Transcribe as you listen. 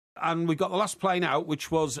And we got the last plane out,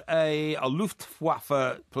 which was a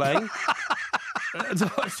Luftwaffe plane.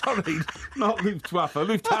 Sorry, not Luftwaffe,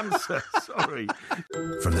 Lufthansa, sorry.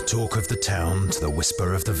 From the talk of the town to the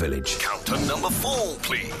whisper of the village. Countdown number 4,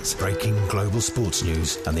 please. Breaking global sports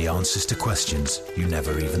news and the answers to questions you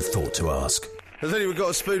never even thought to ask. Has anyone got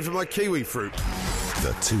a spoon for my kiwi fruit?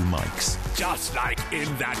 The Two Mics Just like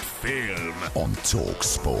in that film. on Talk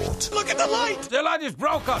Sport. Look at the light! The light is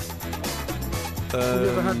broken! Have you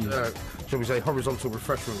ever had, shall we say, horizontal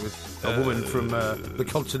refreshment with a woman from the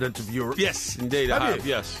continent of Europe? Yes, indeed, I Have have.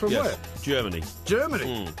 you? Yes. From yes. where? Germany.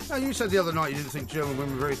 Germany? No, you said the other night you didn't think German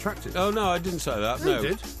women were very attractive. Oh, no, I didn't say that. You No.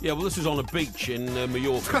 did. Yeah, well, this was on a beach in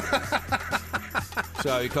Mallorca.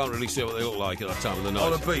 So you can't really see what they look like at that time of the night.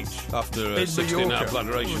 On a beach? After a In 16-hour Mallorca?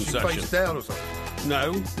 ablation Was she session. face down or something?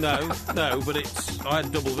 No, but I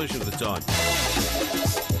had double vision at the time.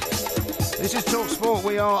 This is Talk Sport.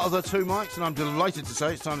 We are the Two Mics, and I'm delighted to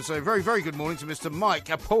say it's time to say a very, very good morning to Mr. Mike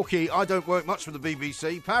Porky. I don't work much for the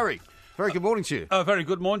BBC. Parry. Very good morning to you. Very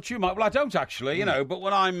good morning to you, Mike. Well, I don't actually, you know, but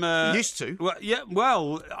when I'm... Used to.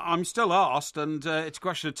 Well, I'm still asked, and it's a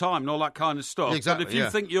question of time and all that kind of stuff. Exactly, But if you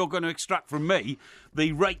think you're going to extract from me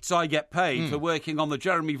the rates I get paid for working on the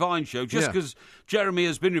Jeremy Vine show, just because Jeremy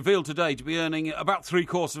has been revealed today to be earning about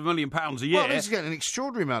 £750,000 a year... Well, he's getting an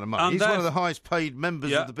extraordinary amount of money. And He's one of the highest paid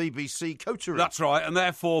members Yeah. of the BBC coterie. That's right, and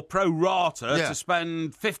therefore pro rata to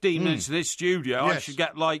spend 15 minutes in this studio, I Yes. should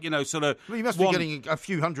get sort of... Well, you must be getting a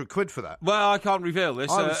few £100 for that. Well, I can't reveal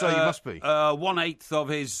this. I would say you must be. 1/8 of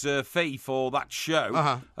his fee for that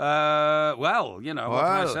show. Well, you know, what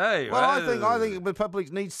can I say? Well, I think the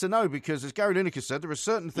public needs to know, because as Gary Lineker said, there are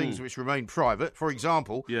certain things which remain private. For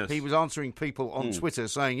example, he was answering people on Twitter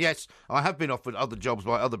saying, yes, I have been offered other jobs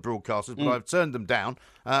by other broadcasters, but I've turned them down,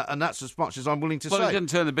 and that's as much as I'm willing to say. Well, he didn't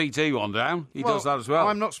turn the BT one down. He does that as well.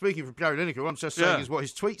 I'm not speaking for Gary Lineker. What I'm just saying is what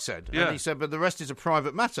his tweet said. Yeah. And he said, but the rest is a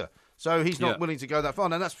private matter. So he's not willing to go that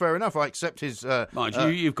far. And that's fair enough. I accept his... Mind you,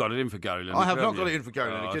 you've got it in for Gary Lineker. I have not haven't got you? it in for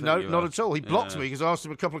Gary Oh, I Lineker. think No, you not have. at all. He blocked me because I asked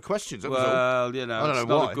him a couple of questions. That was all. Well, you know, I don't it's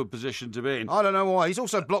know not why. a good position to be in. I don't know why. He's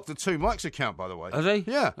also blocked the Two Mics account, by the way. Has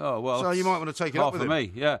he? Yeah. Oh, well. So you might want to take it up with for him.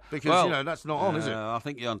 me, yeah. Because, that's not on, is it? I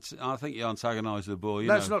think you antagonise the boy.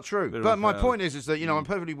 That's not true. But my point is that, I'm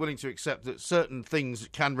perfectly willing to accept that certain things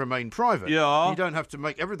can remain private. Yeah. You don't have to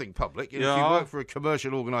make everything public. If you work for a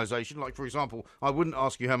commercial organisation, like, for example, I wouldn't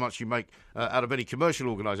ask you how much you make out of any commercial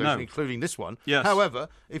organisation, including this one. Yes. However,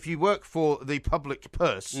 if you work for the public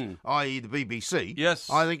purse, i.e. the BBC,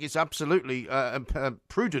 I think it's absolutely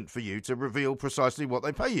prudent for you to reveal precisely what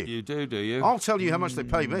they pay you. You do you? I'll tell you how much they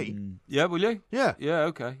pay me. Yeah, will you? Yeah. Yeah,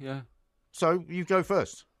 okay, yeah. So you go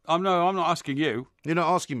first. I'm not asking you. You're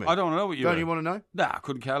not asking me. I don't know what you Don't you want to know? Nah, I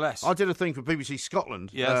couldn't care less. I did a thing for BBC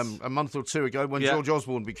Scotland a month or two ago when George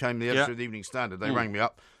Osborne became the editor of the Evening Standard. They rang me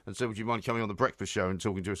up and said, would you mind coming on the breakfast show and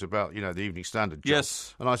talking to us about, the Evening Standard job?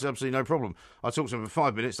 Yes. And I said, absolutely no problem. I talked to them for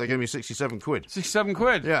 5 minutes. They gave me 67 quid. 67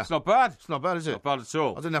 quid? Yeah. It's not bad. It's not bad, is it? Not bad at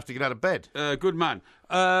all. I didn't have to get out of bed. Good man.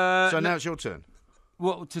 So now it's your turn.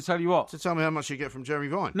 What, to tell you what? To tell me how much you get from Jeremy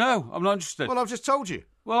Vine. No, I'm not interested. Well, I've just told you.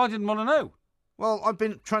 Well, I didn't want to know. Well, I've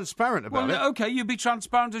been transparent about it. Okay, you be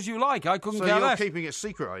transparent as you like. I couldn't So care you're less. keeping it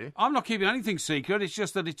secret, are you? I'm not keeping anything secret. It's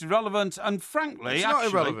just that it's irrelevant, and frankly, It's not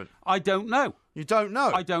actually, irrelevant. I don't know. You don't know?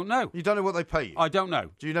 I don't know. You don't know what they pay you? I don't know.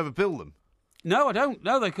 Do you never bill them? No, I don't.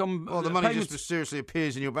 No, they come... Well, the money just mysteriously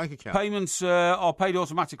appears in your bank account. Payments are paid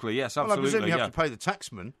automatically, yes, absolutely. Well, I presume you have to pay the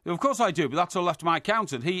taxman. Of course I do, but that's all left to my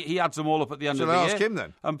accountant. He adds them all up at the end of the year. So ask him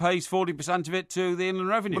then. And pays 40% of it to the Inland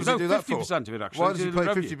Revenue. What does he do that for? 50% of it, actually. Why does he pay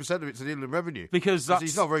 50% of it to the Inland Revenue? Because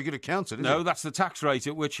he's not a very good accountant, is he? No, that's the tax rate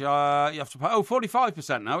at which you have to pay. Oh,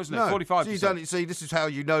 45% now, isn't it? 45%. So see, this is how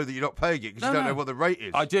you know that you're not paying it, because you don't know what the rate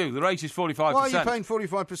is. I do. The rate is 45%. Why are you paying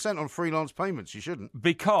 45% on freelance payments? You shouldn't.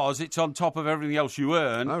 Because it's on top of everything else you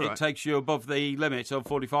earn. Right. It takes you above the limit of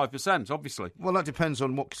 45%, obviously. Well, that depends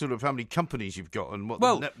on how many companies you've got and what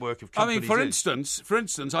the network of companies is. For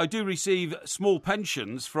instance, I do receive small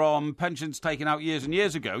pensions from pensions taken out years and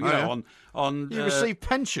years ago. You receive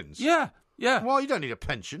pensions? Yeah. Yeah. Well, you don't need a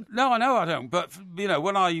pension. No, I know I don't. But,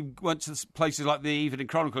 when I went to places like the Evening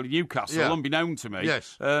Chronicle in Newcastle, unbeknown to me,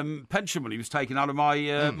 pension money was taken out of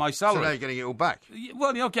my my salary. So now you're getting it all back?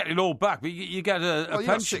 Well, you're not getting it all back, but you get a pension.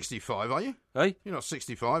 You're not 65, are you? Hey? You're not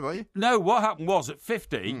 65, are you? No, what happened was at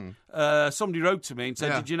 50, somebody wrote to me and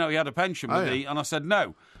said, did you know he had a pension with me? And I said,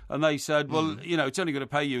 no. And they said, well, it's only going to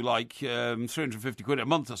pay you like 350 quid a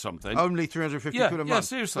month or something. Only 350 quid a month? Yeah,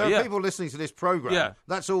 seriously. There are people listening to this programme.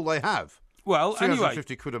 That's all they have. Well, anyway,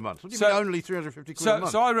 £350 a month. What do you mean only £350 a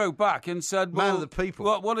month? So I wrote back and said, "Man of the people."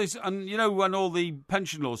 What is? And you know when all the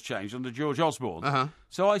pension laws changed under George Osborne.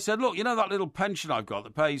 So I said, look, you know that little pension I've got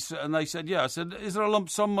that pays, and they said, yeah. I said, is there a lump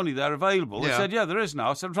sum money there available? They said, yeah, there is now.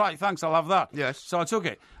 I said, right, thanks, I'll have that. Yes. So I took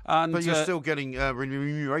it. And, but you're still getting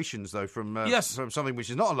remunerations though from something which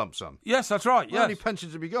is not a lump sum. Yes, that's right. How many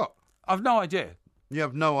pensions have you got? I've no idea. You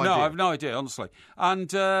have no idea? No, I have no idea, honestly. And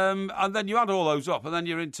then you add all those up, and then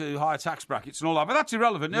you're into higher tax brackets and all that. But that's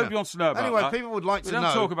irrelevant. Nobody wants to know about that. Anyway, people would like to know. We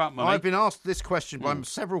don't talk about money. I've been asked this question by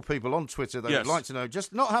several people on Twitter. They would like to know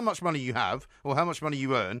just not how much money you have or how much money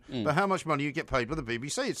you earn, but how much money you get paid by the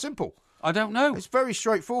BBC. It's simple. I don't know. It's very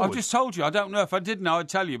straightforward. I've just told you. I don't know. If I did know, I'd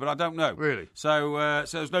tell you, but I don't know. Really? So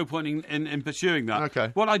there's no point in pursuing that.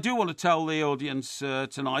 Okay. What I do want to tell the audience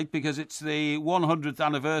tonight, because it's the 100th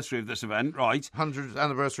anniversary of this event, right? 100th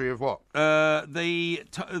anniversary of what?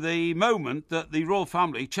 The moment that the royal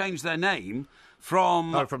family changed their name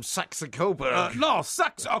from Saxe-Coburg. No,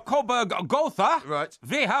 Saxe-Coburg Gotha. Right.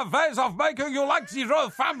 We have ways of making you like the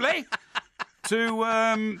royal family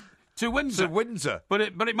to Windsor. To Windsor. But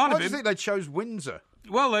it might have been. Why do you think they chose Windsor?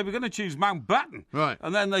 Well, they were going to choose Mountbatten. Right.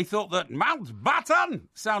 And then they thought that Mountbatten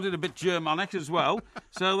sounded a bit Germanic as well.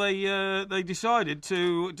 So they decided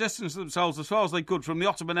to distance themselves as far as they could from the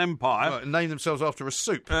Ottoman Empire. Right, and name themselves after a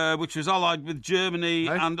soup. Which was allied with Germany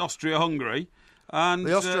and Austria-Hungary. And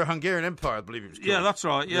the Austro-Hungarian Empire, I believe it was called. Yeah, that's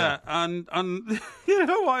right, yeah. And you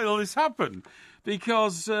know why all this happened?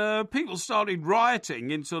 Because people started rioting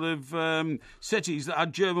in sort of cities that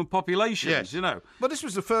had German populations, you know. But this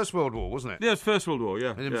was the First World War, wasn't it? Yeah, it was First World War,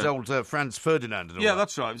 yeah. And it was old Franz Ferdinand and all that.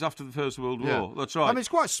 That's right. It was after the First World War. That's right. I mean, it's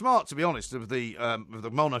quite smart, to be honest, of the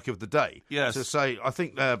monarch of the day to say, I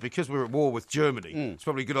think because we're at war with Germany, it's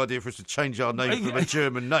probably a good idea for us to change our name from a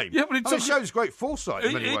German name. Yeah, but it shows great foresight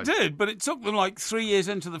in many ways. It did, but it took them like 3 years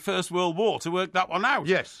into the First World War to work that one out.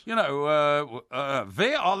 Yes. You know,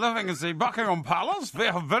 we are living in the Buckingham Palace. We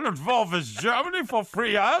have been at war with Germany for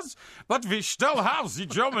 3 years, but we still have the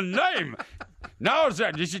German name. Now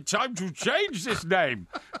then, is it time to change this name?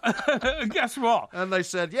 Guess what? And they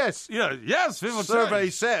said yes. Yeah, yes, we will Survey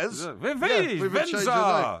change. says. Windsor.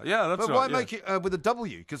 Yeah, that's right. But why make it with a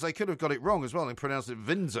W? Because they could have got it wrong as well and pronounced it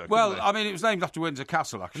Windsor. Well, I mean, it was named after Windsor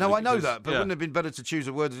Castle, actually. No, I know that, but wouldn't it have been better to choose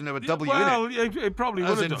a word that didn't have a W in it? Well, it probably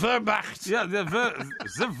would have done. Wehrmacht. Yeah, the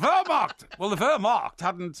Wehrmacht. Well, the Wehrmacht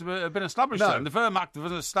hadn't been established then. The Wehrmacht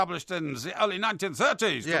was established in the early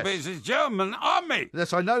 1930s to be the German army.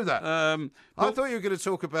 Yes, I know that. I thought you were going to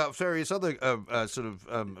talk about various other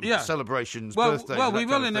celebrations, birthdays. Well, we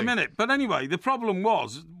will in a minute. But anyway, the problem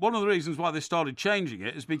was, one of the reasons why they started changing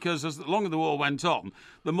it is because as the longer the war went on,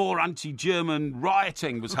 the more anti-German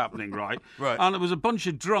rioting was happening, right? Right. And there was a bunch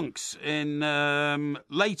of drunks in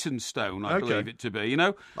Leytonstone, I believe it to be, you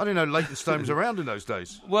know? I didn't know Leytonstone was around in those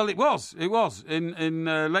days. Well, it was in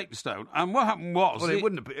Leytonstone. And what happened was... Well, it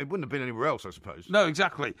wouldn't have been anywhere else, I suppose. No,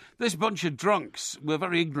 exactly. This bunch of drunks were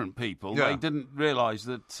very ignorant people. Yeah. They didn't realise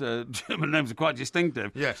that German names are quite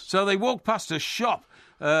distinctive. Yes. So they walked past a shop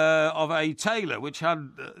of a tailor which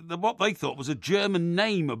had what they thought was a German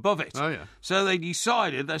name above it. Oh, yeah. So they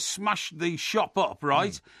decided they smashed the shop up,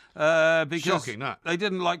 right? Because shocking, that. They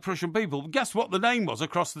didn't like Prussian people. Guess what the name was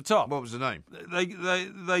across the top? What was the name?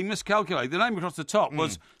 They miscalculated. The name across the top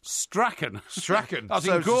was Strachan. Strachan. As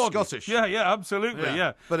so in Gordon. Scottish. Yeah, absolutely,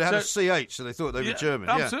 yeah. But it had a CH, so they thought they were German.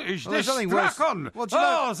 Absolutely. Yeah. Well, Strachan.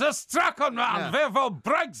 the Strachan man. We will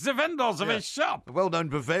break the windows of his shop. A well-known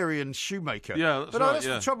Bavarian shoemaker. Yeah, that's but right, that's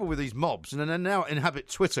the trouble with these mobs, and they now inhabit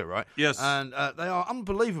Twitter, right? Yes. And they are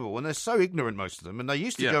unbelievable, and they're so ignorant, most of them. And they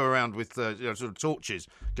used to go around with sort of torches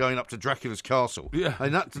going up to Dracula's castle. Yeah.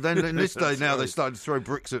 And then in this day now, they started to throw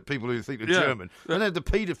bricks at people who think they're German. And then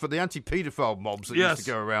the anti-paedophile mobs that used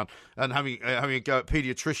to go around and having a go at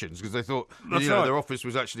paediatricians because they thought their office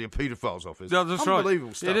was actually a paedophile's office. Yeah, that's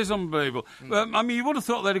unbelievable stuff. It is unbelievable. I mean, you would have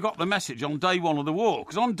thought they'd have got the message on day one of the war,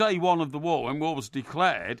 because on day one of the war, when war was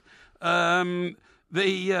declared, the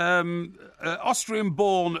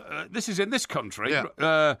Austrian-born, this is in this country,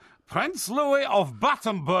 Prince Louis of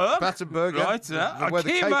Battenberg. Right, where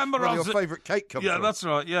the member of your favourite cake comes from. Yeah, that's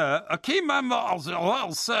right, yeah. A key member of the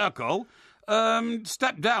Royal Circle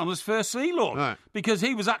stepped down as First Sea Lord. Right. because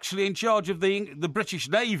he was actually in charge of the British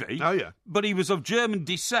Navy. Oh, yeah. But he was of German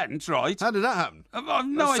descent, right? How did that happen? I've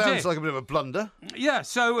no idea. Sounds like a bit of a blunder. Yeah,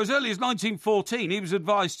 so as early as 1914, he was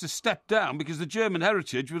advised to step down because the German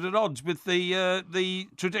heritage was at odds with the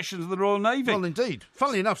traditions of the Royal Navy. Well, indeed.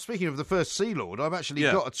 Funnily enough, speaking of the First Sea Lord, I've actually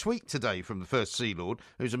got a tweet today from the First Sea Lord,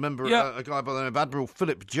 who's a member, a guy by the name of Admiral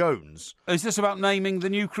Philip Jones. Is this about naming the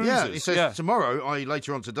new cruisers? Yeah, he says tomorrow, i.e.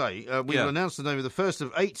 later on today, we will announce the name of the first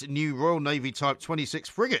of 8 new Royal Navy Type 26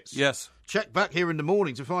 frigates. Yes. Check back here in the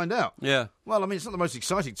morning to find out. Yeah. Well, I mean, it's not the most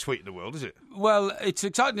exciting tweet in the world, is it? Well, it's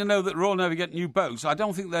exciting to know that Royal Navy get new boats. I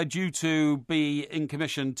don't think they're due to be in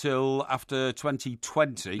commission till after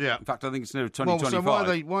 2020. Yeah. In fact, I think it's near 2025. Well,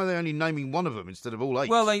 so why are they only naming one of them instead of all 8?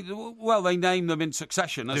 Well, they name them in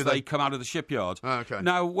succession as they come out of the shipyard. Oh, okay.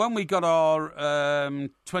 Now, when we got our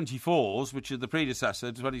 24s, which are the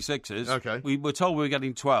predecessor, 26s, we were told we were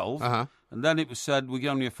getting 12. Uh-huh. And then it was said we can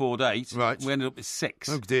only afford 8. Right. We ended up with 6.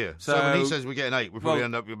 Oh, dear. So when he says we're getting 8, we'll probably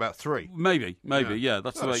end up with about 3. Maybe. Yeah,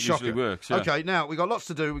 that's the way it usually works. Yeah. OK, now, we've got lots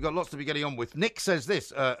to do. We've got lots to be getting on with. Nick says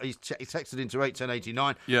this. He texted into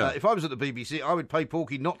 81089. Yeah. If I was at the BBC, I would pay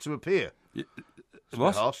Porky not to appear. It's a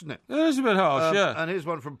bit harsh, isn't it? It is a bit harsh, yeah. And here's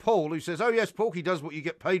one from Paul who says, oh, yes, Porky does what you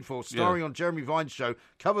get paid for, starring on Jeremy Vine's show.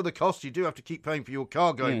 Cover the cost. You do have to keep paying for your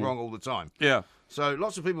car going wrong all the time. Yeah. So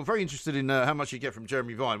lots of people very interested in how much you get from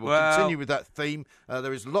Jeremy Vine. We'll continue with that theme.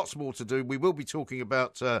 There is lots more to do. We will be talking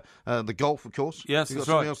about the golf, of course. Yes, you got that's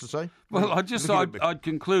something right. else to say? Well, I'd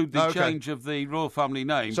conclude the change of the royal family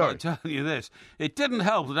name by telling you this. It didn't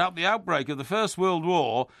help that at the outbreak of the First World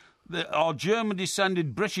War, our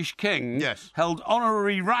German-descended British king held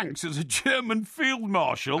honorary ranks as a German field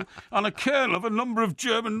marshal and a colonel of a number of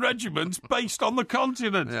German regiments based on the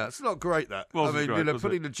continent. Yeah, it's not great, that.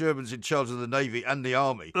 Putting the Germans in charge of the Navy and the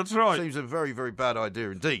Army. That's right. Seems a very, very bad idea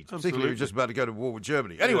indeed. Absolutely. Particularly if you're just about to go to war with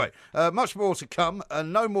Germany. Anyway, much more to come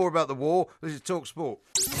and no more about the war. This is Talk Sport.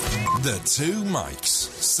 The Two Mikes.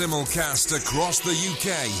 Simulcast across the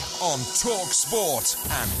UK on Talk Sport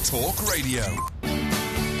and Talk Radio.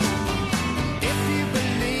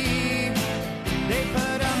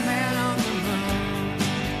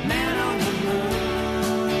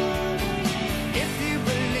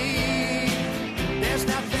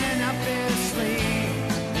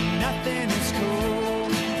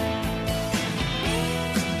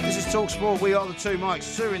 Talk Sport, we are the Two Mikes.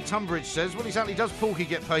 Sue in Tunbridge says, what exactly does Porky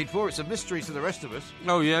get paid for? It's a mystery to the rest of us.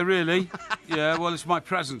 Oh, yeah, really? Yeah, well, it's my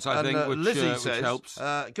presence, I think, which Lizzie says, which helps.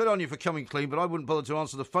 Good on you for coming clean, but I wouldn't bother to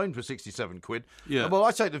answer the phone for 67 quid. Yeah. Well,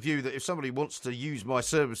 I take the view that if somebody wants to use my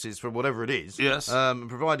services for whatever it is,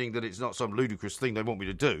 providing that it's not some ludicrous thing they want me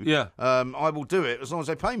to do, I will do it as long as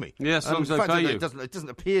they pay me. Yes, as long as they pay you. It doesn't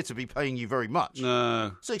appear to be paying you very much.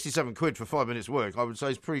 No. 67 quid for 5 minutes work, I would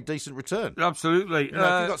say, is a pretty decent return. Absolutely. You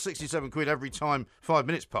know, if you got 67 quid every time 5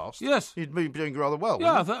 minutes passed, you'd be doing rather well.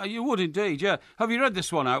 Yeah, you would indeed, yeah. Have you read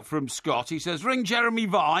this one out from Scott? He says, ring Jeremy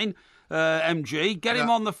Vine, MG, get him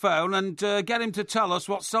on the phone and get him to tell us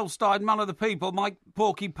what self-styled man of the people Mike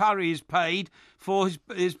Porky Parry is paid for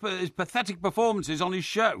his pathetic performances on his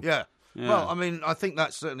show. Yeah. Well, I mean, I think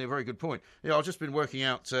that's certainly a very good point. Yeah, I've just been working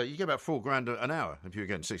out, you get about $4,000 an hour if you're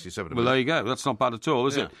getting 67 a minute. Well, there you go. That's not bad at all,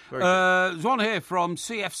 is it? There's one here from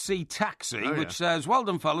CFC Taxi, which says, well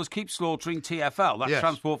done, fellas, keep slaughtering TfL. That's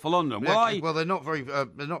Transport for London. Yeah, well, they're not very,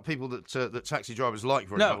 they're not people that taxi drivers like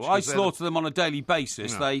very much. No, I slaughter them on a daily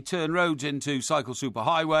basis. They turn roads into cycle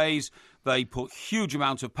superhighways. They put huge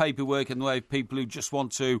amounts of paperwork in the way of people who just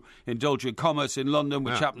want to indulge in commerce in London,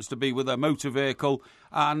 which happens to be with their motor vehicle.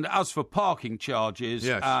 And as for parking charges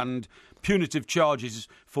and punitive charges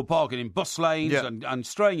for parking in bus lanes and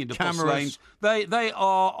straying into bus lanes, they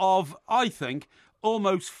are of, I think,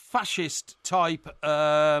 almost fascist type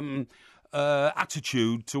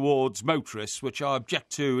attitude towards motorists, which I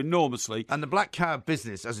object to enormously. And the black cab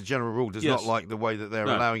business, as a general rule, does not like the way that they're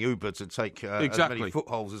allowing Uber to take as many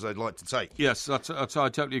footholds as they'd like to take. Yes, that's I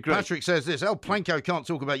totally agree. Patrick says this, El Planko can't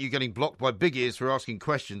talk about you getting blocked by Big Ears for asking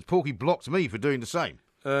questions. Porky blocked me for doing the same.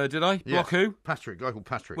 Did I? Block who? Patrick, a guy called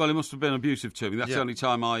Patrick. Well, he must have been abusive to me. That's the only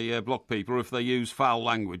time I block people, or if they use foul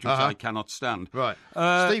language, which I cannot stand. Right.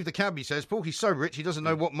 Steve the cabbie says, Porky's so rich he doesn't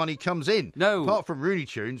know what money comes in. No. Apart from Rooney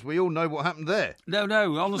Tunes, we all know what happened there.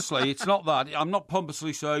 No, honestly, it's not that. I'm not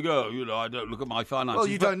pompously saying, I don't look at my finances. Well,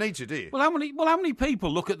 you don't need to, do you? Well, how many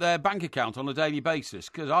people look at their bank account on a daily basis?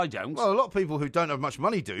 Because I don't. Well, a lot of people who don't have much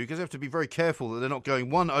money do, because they have to be very careful that they're not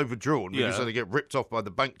going, one, overdrawn, because then they get ripped off by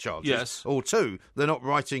the bank charges. Yes. Or two, they're not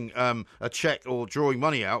writing a cheque or drawing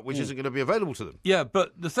money out, which isn't going to be available to them. Yeah,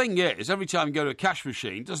 but the thing is, every time you go to a cash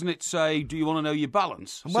machine, doesn't it say, do you want to know your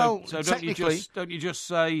balance? Well, so technically... don't you just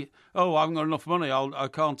say, oh, I haven't got enough money, I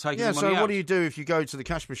can't take the money out? Yeah, so what do you do if you go to the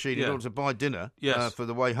cash machine in order to buy dinner for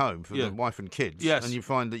the way home for the wife and kids, and you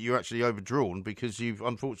find that you're actually overdrawn because you've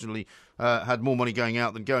unfortunately had more money going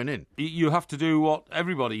out than going in? You have to do what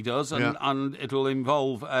everybody does, and it'll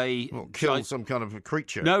involve kill some kind of a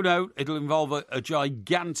creature. No, it'll involve a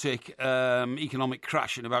gigantic economic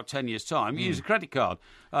crash in about 10 years' time. You use a credit card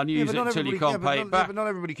and you use it until you can't pay it back. But not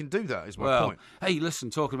everybody can do that, is my point. Hey, listen,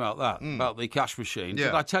 talking about that, about the cash machine,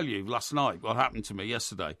 did I tell you last night what happened to me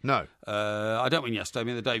yesterday? No. I don't mean yesterday, I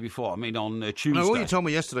mean the day before. I mean on Tuesday. No, all you told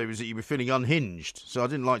me yesterday was that you were feeling unhinged, so I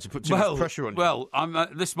didn't like to put too much pressure on you. Well,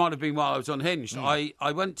 this might have been while I was unhinged.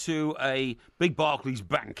 I went to a big Barclays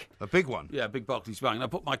bank. A big one? Yeah, big Barclays bank. And I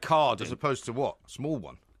put my card in. As opposed to what? Small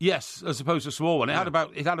one? Yes, as opposed to a small one. It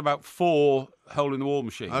had about 4 hole-in-the-wall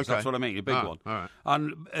machines. Okay. That's what I mean, a big one. All right.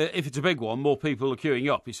 And if it's a big one, more people are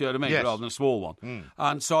queuing up, you see what I mean, rather than a small one.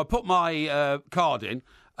 And so I put my card in,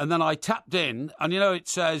 and then I tapped in, and it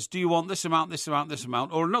says, do you want this amount, this amount, this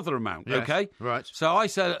amount, or another amount, okay? Right. So I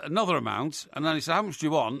said another amount, and then he said, how much do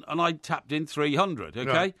you want? And I tapped in 300, okay?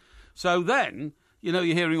 Right. So then, you're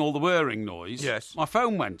hearing all the whirring noise. Yes. My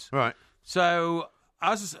phone went. Right. So...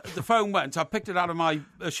 as the phone went, I picked it out of my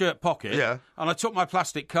shirt pocket, and I took my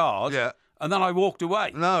plastic card, and then I walked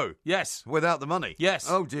away. No. Yes. Without the money? Yes.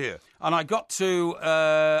 Oh, dear. And I got to...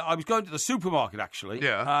 I was going to the supermarket, actually.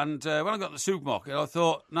 Yeah. And when I got to the supermarket, I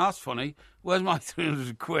thought, no, that's funny. Where's my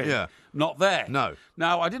 300 quid? Yeah. Not there. No.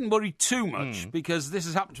 Now, I didn't worry too much, because this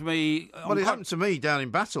has happened to me... Well, it happened to me down in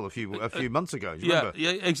Battle a few months ago. Do you remember?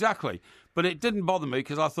 Yeah, exactly. But it didn't bother me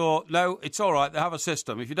because I thought, no, it's all right. They have a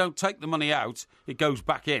system. If you don't take the money out, it goes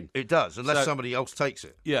back in. It does, unless somebody else takes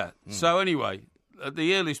it. Yeah. So anyway, at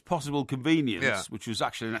the earliest possible convenience, which was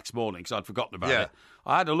actually the next morning because I'd forgotten about it,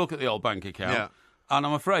 I had a look at the old bank account, and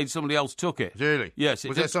I'm afraid somebody else took it. Really? Yes.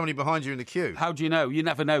 Was there somebody behind you in the queue? How do you know? You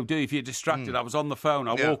never know, do you? If you're distracted. I was on the phone.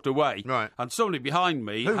 I walked away. Right. And somebody behind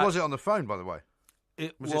me... Who was it on the phone, by the way?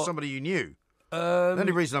 Was it somebody you knew? The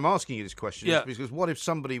only reason I'm asking you this question is because what if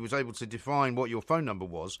somebody was able to define what your phone number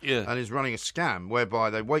was and is running a scam whereby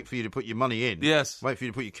they wait for you to put your money in, wait for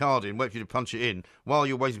you to put your card in, wait for you to punch it in. While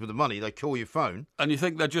you're waiting for the money, they call your phone. And you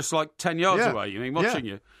think they're just like 10 yards away, you mean, watching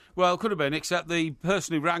you? Well, it could have been, except the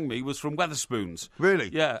person who rang me was from Wetherspoons. Really?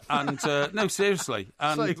 Yeah, and no, seriously.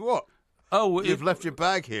 And, say what? Oh, you've left your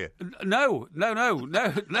bag here. No.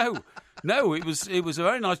 No, it was a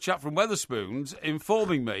very nice chap from Wetherspoons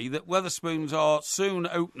informing me that Wetherspoons are soon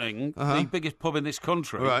opening the biggest pub in this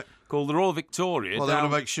country called the Royal Victoria. Well, they want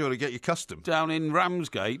to make sure to get you custom. Down in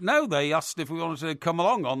Ramsgate. No, they asked if we wanted to come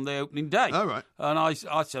along on the opening day. Oh, right. And I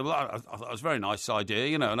said, well, I thought it was a very nice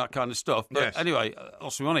idea, and that kind of stuff. But anyway,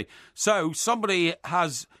 lost my money. So somebody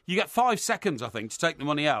you get 5 seconds, I think, to take the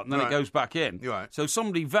money out, and then it goes back in. Right. So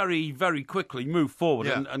somebody very, very quickly moved forward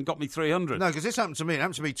and got me 300. No, because this happened to me. It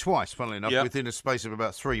happened to me twice, funnily enough, within a space of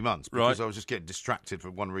about 3 months, because I was just getting distracted for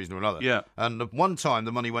one reason or another. Yeah. And the one time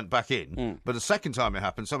the money went back in, but the second time it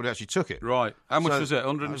happened, somebody actually took it. Right. How much was it?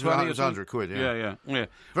 120? It was 100 quid, Yeah.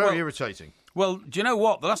 Very irritating. Well, do you know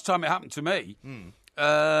what? The last time it happened to me,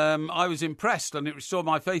 I was impressed, and it restored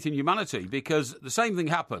my faith in humanity, because the same thing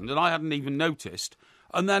happened, and I hadn't even noticed.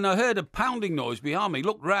 And then I heard a pounding noise behind me,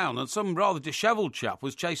 looked round, and some rather dishevelled chap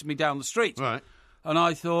was chasing me down the street. Right. And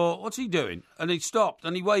I thought, what's he doing? And he stopped,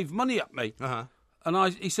 and he waved money at me.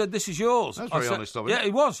 And he said, this is yours. That's very honest of him. Yeah,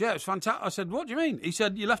 it was. Yeah, it was fantastic. I said, what do you mean? He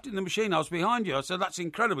said, you left it in the machine. I was behind you. I said, that's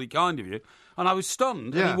incredibly kind of you. And I was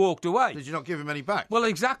stunned, and he walked away. Did you not give him any back? Well,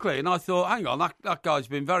 exactly. And I thought, hang on, that guy's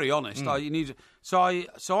been very honest. So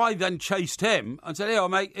I then chased him and said, here,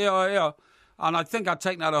 mate, here. And I think I'd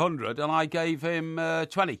taken out 100, and I gave him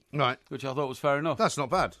 20, right, which I thought was fair enough. That's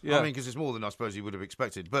not bad. Yeah. I mean, because it's more than I suppose you would have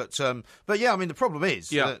expected. But yeah, I mean, the problem is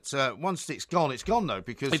that once it's gone, though,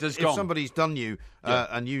 because if somebody's done you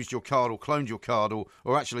and used your card or cloned your card or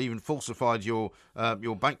actually even falsified your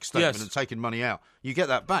bank statement and taken money out, you get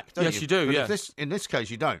that back, don't you? Yes, you do, but in this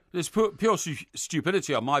case, you don't. It's pure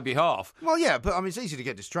stupidity on my behalf. Well, yeah, but I mean, it's easy to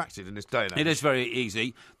get distracted in this day and age. It is very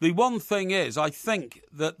easy. The one thing is, I think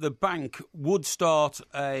that the bank would start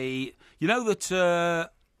I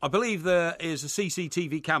believe there is a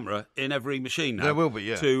CCTV camera in every machine now. There will be,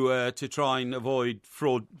 yeah. To try and avoid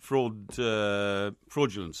fraudulency.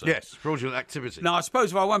 Yes, fraudulent activity. Now, I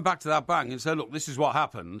suppose if I went back to that bank and said, look, this is what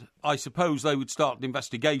happened, I suppose they would start an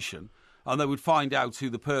investigation and they would find out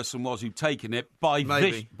who the person was who'd taken it by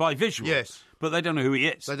visual. Yes. but they don't know who he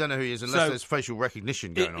is. They don't know who he is unless there's facial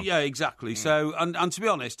recognition going on. Yeah, exactly. So, and to be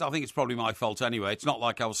honest, I think it's probably my fault anyway. It's not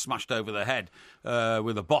like I was smashed over the head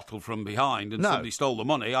with a bottle from behind and somebody stole the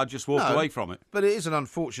money. I just walked away from it. But it is an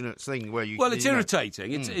unfortunate thing where you... Well, it's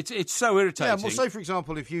irritating. It's so irritating. Yeah, well, say, for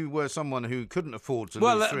example, if you were someone who couldn't afford to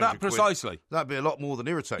lose 300 that precisely. That'd be a lot more than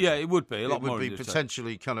irritating. Yeah, it would be a lot more. It would be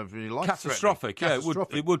potentially kind of life-threatening. Catastrophic. Yeah,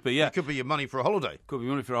 it would be. Yeah, it could be your money for a holiday. Could be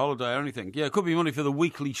money for a holiday or anything. Yeah, it could be money for the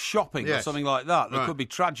weekly shopping or something like that. That could be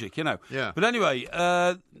tragic, you know. Yeah. But anyway,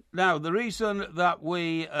 now the reason that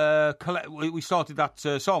we started that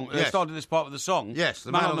song, started this part of the song,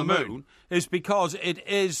 The Man on the Moon, is because it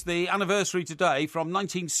is the anniversary today from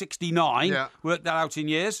 1969. Yeah. Work that out in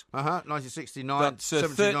years. 1969, That's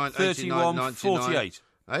 79, 31, 89, 48.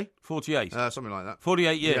 48? 48. Something like that.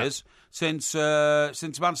 48 years since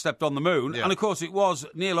man stepped on the moon. Yeah. And, of course, it was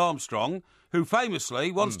Neil Armstrong who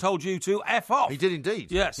famously once told you to F off. He did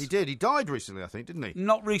indeed. Yes. He did. He died recently, I think, didn't he?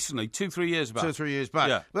 Not recently, 2-3 years back. 2 or 3 years back.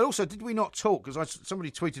 Yeah. But also, did we not talk, because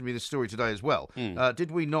somebody tweeted me this story today as well,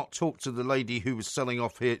 did we not talk to the lady who was selling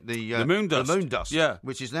off here the moon dust? The moon dust, yeah.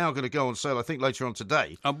 Which is now going to go on sale, I think, later on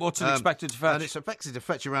today. And what's it expected to fetch? And it's expected to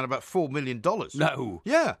fetch around about $4 million. No.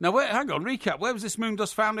 Yeah. Now, hang on, recap. Where was this moon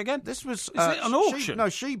dust found again? This was... Is it an auction?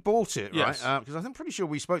 She bought it, yes. right? Because I'm pretty sure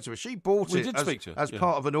we spoke to her. She bought it as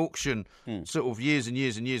part of an auction sort of years and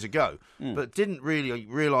years and years ago, but didn't really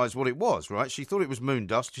realise what it was, right? She thought it was moon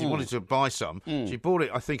dust. She wanted to buy some. She bought it,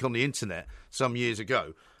 I think, on the internet some years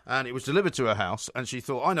ago. And it was delivered to her house, and she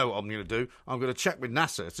thought, I know what I'm going to do. I'm going to check with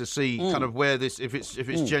NASA to see kind of where this, if it's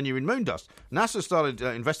genuine moon dust. NASA started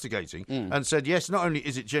investigating and said, yes, not only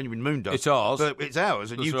is it genuine moon dust, it's ours, but it's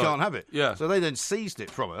ours, and you can't have it. Yeah. So they then seized it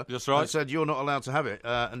from her. That's right. And said, you're not allowed to have it,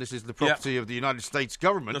 and this is the property of the United States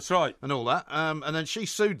government. That's right. And all that. And then she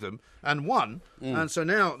sued them and won. And so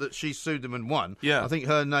now that she's sued them and won, I think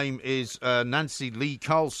her name is Nancy Lee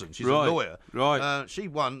Carlson. She's a lawyer. Right. She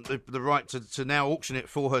won the right to now auction it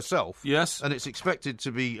for herself. Yes. And it's expected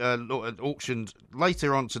to be auctioned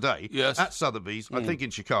later on today at Sotheby's, I think in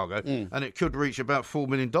Chicago, and it could reach about $4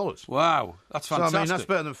 million. Wow, that's fantastic. So, I mean, that's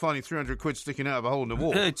better than finding 300 quid sticking out of a hole in the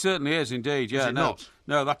wall. It certainly is, indeed. Yeah, Is it not?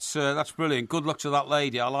 No, that's brilliant. Good luck to that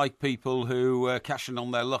lady. I like people who cash in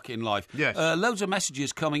on their luck in life. Yes. Loads of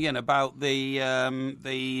messages coming in about the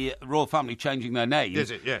royal family changing their name.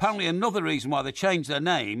 Is it? Yes. Apparently, another reason why they changed their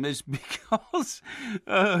name is because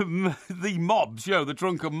the mobs, the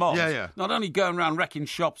drunken mobs, not only going around wrecking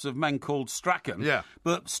shops of men called Strachan,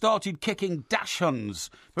 but started kicking dachshunds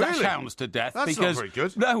to death. That's not very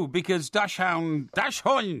good. No, because Dachshunds. The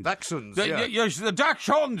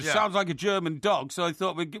Dachshunds sounds like a German dog, so I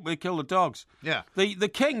thought we'd kill the dogs. Yeah. The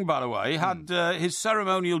king, by the way, had his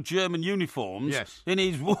ceremonial German uniforms in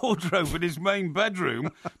his wardrobe in his main bedroom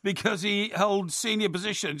because he held senior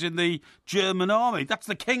positions in the German army. That's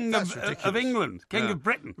the king of England, king of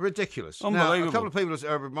Britain. Ridiculous. Unbelievable. Now, a couple of people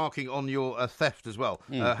are remarking on your theft as well.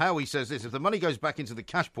 Howie says this: if the money goes back into the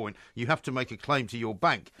cash point, you have to make a claim to your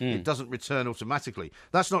bank. It doesn't return automatically.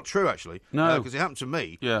 That's not true, actually. No. Because it happened to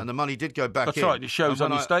me, and the money did go back in. That's right, it shows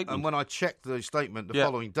on your statement. And when I checked the statement the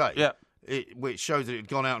following day, which showed that it had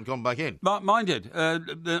gone out and gone back in. Mine did.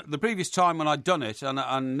 The previous time when I'd done it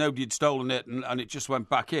and nobody had stolen it and it just went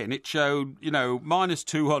back in, it showed, minus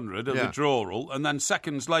 200 a withdrawal, and then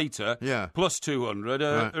seconds later, plus 200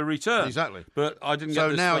 a return. Exactly. But I didn't get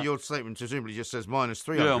this. So now your statement presumably just says minus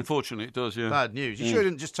 300. Yeah, unfortunately it does, Bad news. You sure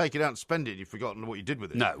didn't just take it out and spend it. You've forgotten what you did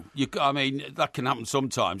with it. No. That can happen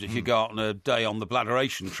sometimes if you go out on a day on the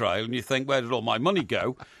bladderation trail and you think, where did all my money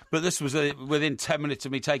go? But this was within 10 minutes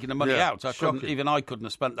of me taking the money out. I couldn't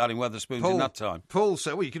have spent that in Wetherspoons in that time. Paul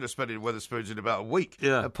said, well, you could have spent it in Wetherspoons in about a week.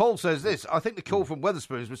 Yeah. Paul says this: I think the call from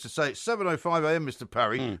Wetherspoons was to say, it's 7:05 a.m, Mr.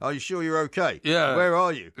 Parry. Are you sure you're okay? Yeah. Where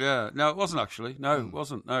are you? Yeah. No, it wasn't actually. No, it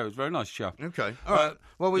wasn't. No, it was a very nice chap. Okay. All right.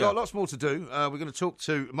 Well, we've got lots more to do. We're going to talk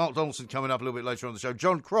to Mark Donaldson coming up a little bit later on the show.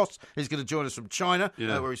 John Cross is going to join us from China,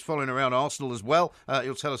 where he's following around Arsenal as well.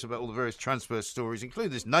 He'll tell us about all the various transfer stories,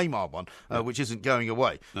 including this Neymar one, which isn't going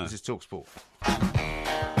away. No. This is Talk Sport.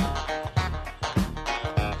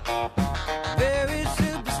 Very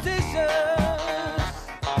superstitious,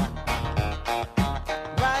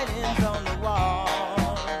 writings on the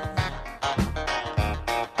wall.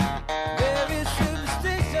 Very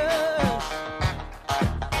superstitious,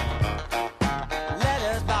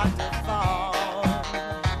 letters about to fall.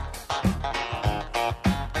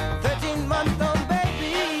 13-month-old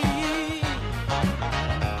baby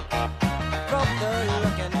broke the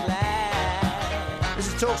looking glass.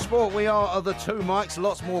 Talk Sport, we are the two mics.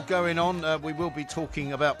 Lots more going on. We will be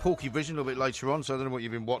talking about Porky Vision a little bit later on, so I don't know what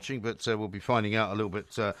you've been watching, but we'll be finding out a little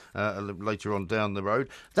bit later on down the road.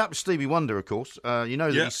 That was Stevie Wonder, of course. You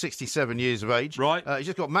know that he's 67 years of age. Right. He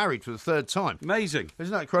just got married for the third time. Amazing.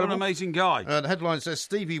 Isn't that incredible? What an amazing guy. The headline says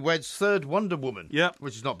Stevie weds third Wonder Woman. Yep.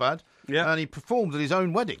 Which is not bad. Yep. And he performed at his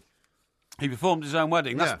own wedding. He performed his own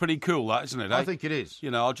wedding. That's Yeah. pretty cool, that, isn't it? I think it is. You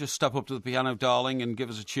know, I'll just step up to the piano, darling, and give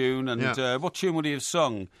us a tune. And Yeah. what tune would he have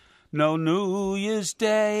sung? No New Year's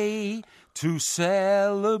Day to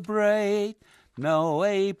celebrate, no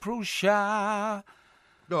April shower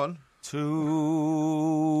Go on.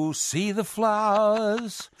 to see the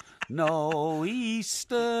flowers, no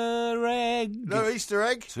Easter egg. No Easter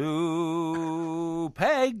egg? To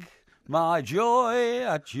peg my joy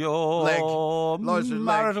at your Liza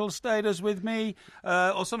marital status with me,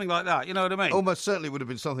 or something like that. You know what I mean? Almost certainly would have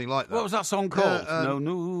been something like that. What was that song called? Yeah, No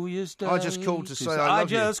New Year's Day. I just called to say I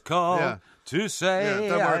love you. I just called Yeah. to say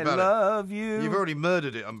Don't worry I about love it. you. You've already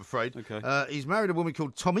murdered it, I'm afraid. Okay. He's married a woman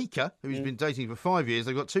called Tomika, who he's been dating for 5 years.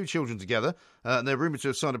 They've got 2 children together, and they're rumoured to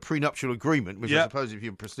have signed a prenuptial agreement, which I suppose if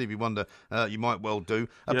you're Stevie Wonder, you might well do.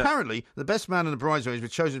 Apparently, the best man and the bridesmaids were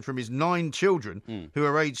chosen from his 9 children, who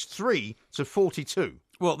are aged 3 to 42.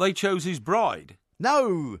 Well, they chose his bride.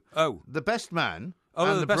 No! Oh. The best man Oh,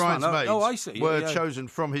 and the the best man. bridesmaids Oh, I see. were Yeah. chosen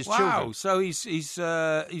from his Wow, children. so he's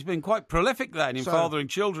been quite prolific then in fathering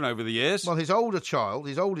children over the years. Well, his oldest child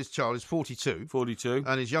is 42. 42.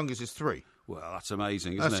 And his youngest is 3. Well, that's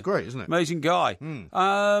amazing, isn't it? That's great, isn't it? Amazing guy.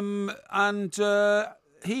 And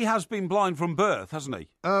he has been blind from birth, hasn't he?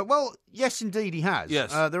 Well, yes, indeed, he has.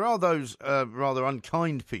 Yes. There are those rather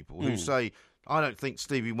unkind people who say, I don't think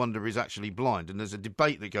Stevie Wonder is actually blind, and there's a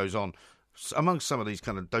debate that goes on amongst some of these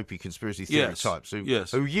kind of dopey conspiracy theory types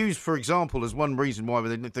who use, for example, as one reason why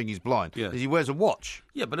they think he's blind, is he wears a watch.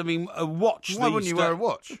 Yeah, but I mean, a watch... Why wouldn't you wear a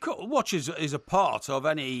watch? A watch is a part of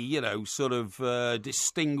any, sort of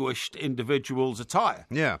distinguished individual's attire.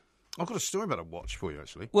 Yeah. I've got a story about a watch for you,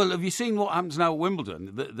 actually. Well, have you seen what happens now at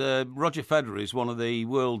Wimbledon? The Roger Federer is one of the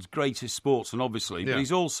world's greatest sportsmen, obviously, but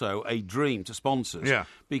he's also a dream to sponsors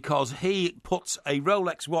because he puts a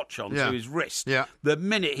Rolex watch on to his wrist the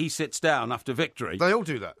minute he sits down after victory. They all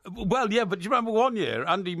do that. Well, yeah, but do you remember one year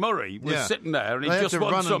Andy Murray was sitting there and he they just had to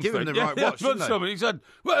won run something. And give him the right watch, won didn't something. He said,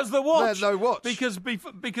 "Where's the watch?" They had no watch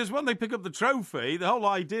because when they pick up the trophy, the whole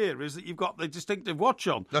idea is that you've got the distinctive watch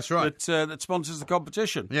on. That's right. That sponsors the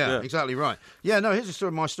competition. Yeah, exactly right. Yeah, no, here's a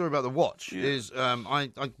story. My story about the watch is,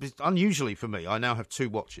 unusually for me, I now have 2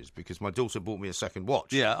 watches because my daughter bought me a second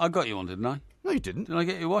watch. Yeah, I got you one, didn't I? No, you didn't. Did I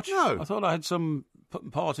get you a watch? No. I thought I had some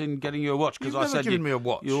part in getting you a watch because You've I never said given me a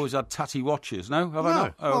watch. You always had tatty watches. No, have I No,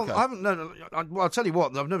 not? Oh, okay. I haven't. No, well, I'll tell you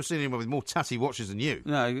what. I've never seen anyone with more tatty watches than you.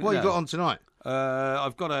 No, what you got on tonight?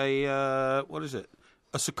 I've got a what is it?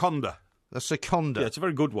 A Seconda. A Seconda. Yeah, it's a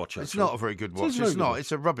very good watch. Actually. It's not a very good watch. It's not.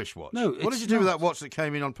 It's a rubbish watch. No, what did you do with that watch that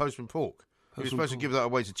came in on Postman Pork? You were supposed to give that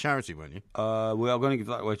away to charity, weren't you? We are going to give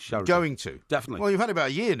that away to charity. Going to? Definitely. Well, you've had it about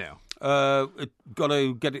a year now. Got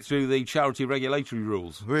to get it through the charity regulatory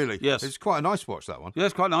rules. Really? Yes. It's quite a nice watch, that one. Yeah,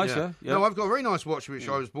 it's quite nice, yeah. No, I've got a very nice watch which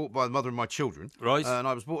I was bought by the mother of my children. Right. And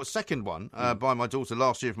I was bought a second one by my daughter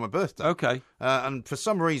last year for my birthday. Okay. And for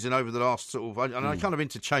some reason over the last sort of... I kind of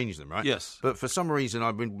interchange them, right? Yes. But for some reason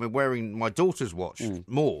I've been wearing my daughter's watch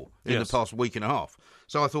more in the past week and a half.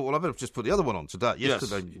 So I thought, well, I better just put the other one on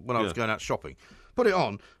yesterday when I was going out shopping. Put it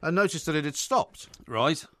on and noticed that it had stopped.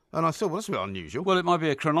 Right. And I thought, well, that's a bit unusual. Well, it might be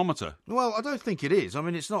a chronometer. Well, I don't think it is. I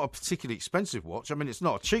mean, it's not a particularly expensive watch. I mean, it's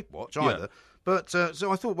not a cheap watch either. But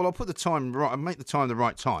so I thought, well, I'll put the time right and make the time the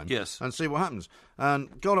right time. Yes. And see what happens.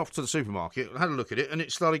 And got off to the supermarket, had a look at it, and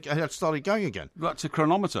it started going again. That's a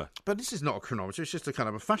chronometer. But this is not a chronometer. It's just a kind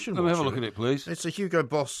of a fashion watch. watch. Let me have a look at it, please. It's a Hugo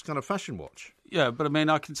Boss kind of fashion watch. Yeah, but I mean,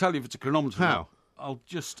 I can tell you if it's a chronometer. How? Now. I'll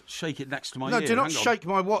just shake it next to my ear. ear. No, do not shake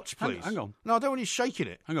my watch, please. Hang on. No, I don't want you shaking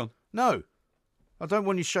it. Hang on. No. I don't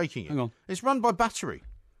want you shaking it. Hang on. It's run by battery.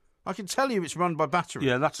 I can tell you it's run by battery.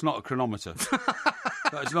 Yeah, that's not a chronometer.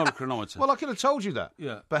 That is not a chronometer. Well, I could have told you that.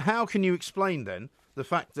 Yeah. But how can you explain then the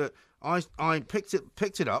fact that I picked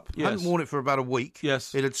it up, hadn't worn it for about a week.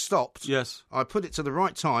 Yes. It had stopped. Yes. I put it to the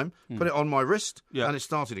right time, put it on my wrist, and it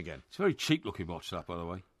started again. It's a very cheap looking watch, that, by the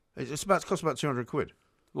way. It cost about 200 quid.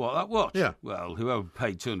 What, that watch? Yeah. Well, whoever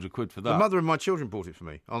paid 200 quid for that. The mother of my children bought it for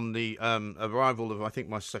me on the arrival of, I think,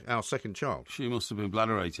 our second child. She must have been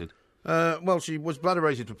bladderated. Well, she was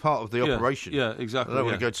bladder-rated for part of the operation. Yeah, exactly. I don't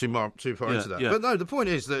want to go too far into that. Yeah. But no, the point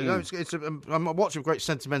is that I'm a watch of great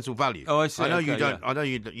sentimental value. Oh, I see. I know Okay, you don't. yeah. I know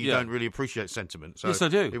you don't really appreciate sentiment. So Yes, I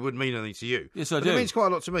do. It wouldn't mean anything to you. Yes, I But do. It means quite a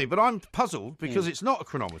lot to me. But I'm puzzled because it's not a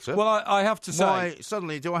chronometer. Well, I have to say... Why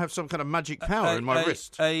suddenly do I have some kind of magic power in my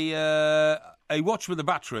wrist? A watch with a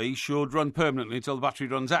battery should run permanently until the battery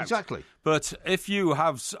runs out. Exactly. But if you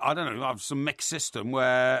have, have some mixed system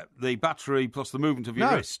where the battery plus the movement of your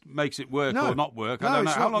wrist makes it work or not work, I don't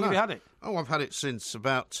know. How long have you had it? Oh, I've had it since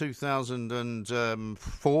about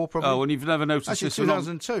 2004, probably. Oh, and you've never noticed Actually, this?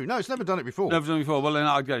 2002. No, it's never done it before. Never done it before. Well, then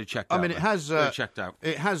I'd get it checked out. I mean, it has. Get it checked out.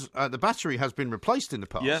 It has. The battery has been replaced in the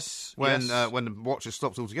past. Yes. When the watch has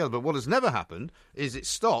stopped altogether. But what has never happened is it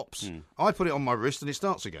stops. I put it on my wrist and it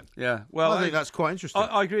starts again. Yeah. Well, I think that's quite interesting.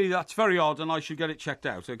 I agree. That's very odd, and I should get it checked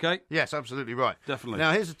out. Okay. Yes, absolutely right. Definitely.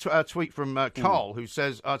 Now, here's a tweet from Carl, who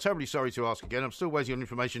says, terribly sorry to ask again. I'm still waiting on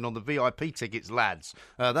information on the VIP tickets, lads.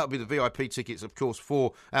 That'll be the VIP tickets, of course,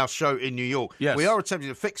 for our show in New York. Yes. We are attempting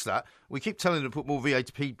to fix that. We keep telling them to put more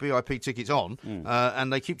VIP tickets on,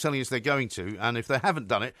 and they keep telling us they're going to. And if they haven't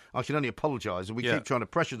done it, I can only apologise, and we keep trying to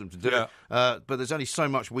pressure them to do it. But there's only so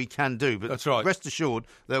much we can do. But that's right. Rest assured,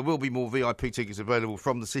 there will be more VIP tickets available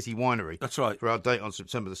from the City Winery. That's right. For our date on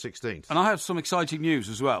September the 16th. And I have some exciting news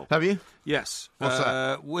as well. Have you? Yes. What's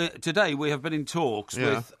that? Today we have been in talks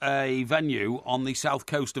with a venue on the south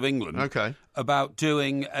coast of England. Okay. About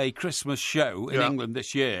doing a Christmas show in England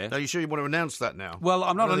this year. Are you sure you want to announce that now? Well,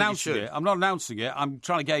 I'm not announcing it. I'm not announcing it. I'm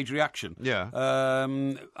trying to gauge reaction. Yeah.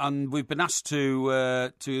 And we've been asked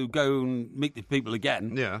to go and meet the people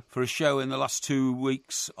again. Yeah. For a show in the last 2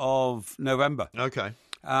 weeks of November. Okay.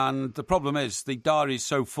 And the problem is the diary is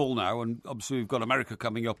so full now, and obviously we've got America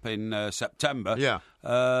coming up in September. Yeah.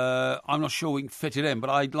 I'm not sure we can fit it in,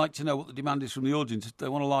 but I'd like to know what the demand is from the audience. If they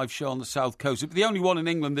want a live show on the South Coast, it'll be the only one in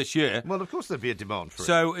England this year. Well, of course there'd be a demand for it.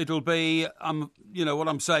 So it'll be, what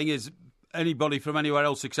I'm saying is anybody from anywhere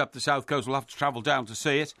else except the South Coast will have to travel down to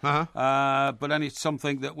see it. But then it's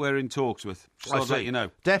something that we're in talks with. So I'll let you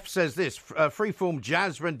know. Def says this, freeform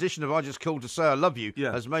jazz rendition of I Just Called to Say I Love You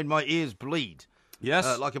has made my ears bleed.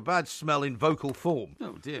 Yes. Like a bad smell in vocal form.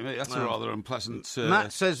 Oh, dear me, that's a rather unpleasant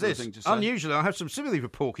Matt says this, thing to say. Unusually, I have some sympathy for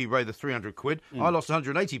Porky Ray, the 300 quid. I lost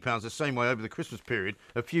 £180 the same way over the Christmas period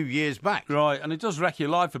a few years back. Right, and it does wreck your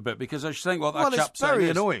life a bit, because I just think what that chap's saying very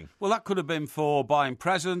is, annoying. Well, that could have been for buying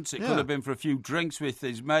presents, it could have been for a few drinks with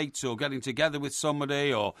his mates, or getting together with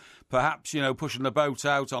somebody, or perhaps, pushing the boat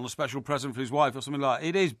out on a special present for his wife, or something like that.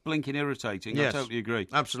 It is blinking irritating, yes. I totally agree.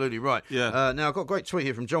 Absolutely right. Yeah. Now, I've got a great tweet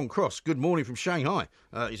here from John Cross. Good morning from Shanghai.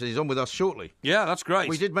 He says he's on with us shortly. Yeah, that's great.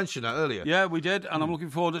 We did mention that earlier. Yeah, we did, and I'm looking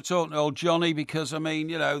forward to talking to old Johnny because,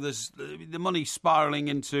 there's the money spiralling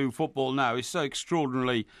into football now is so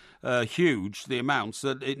extraordinarily huge, the amounts,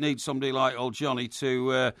 that it needs somebody like old Johnny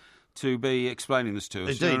to be explaining this to us.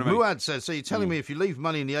 Indeed. You know what I mean? Muad says, so you're telling me if you leave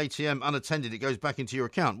money in the ATM unattended, it goes back into your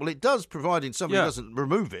account? Well, it does, providing somebody doesn't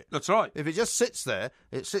remove it. That's right. If it just sits there,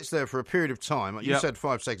 it sits there for a period of time. You said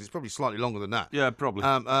 5 seconds. It's probably slightly longer than that. Yeah, probably.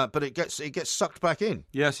 But it gets sucked back in.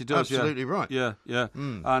 Yes, it does. Absolutely right. Yeah.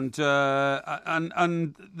 And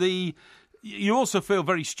the... You also feel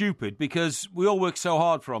very stupid because we all work so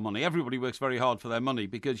hard for our money. Everybody works very hard for their money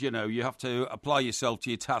because, you have to apply yourself to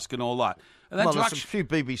your task and all that. And then there's a few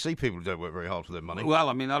BBC people who don't work very hard for their money.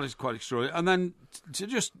 Well, that is quite extraordinary. And then to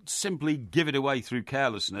just simply give it away through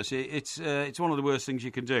carelessness, it's one of the worst things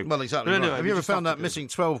you can do. Well, exactly. Anyway, right. Have you ever found that missing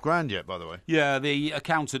 12 grand yet, by the way? Yeah, the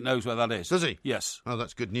accountant knows where that is. Does he? Yes. Oh,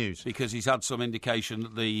 that's good news. Because he's had some indication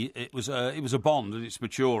that it was a bond and it's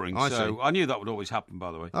maturing. I see. I knew that would always happen,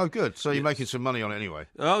 by the way. Oh, good. So you're making some money on it anyway.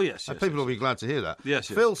 Oh, yes. People will be glad to hear that. Yes.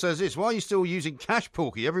 Phil says this, why are you still using cash,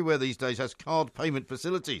 Porky? Everywhere these days has card payment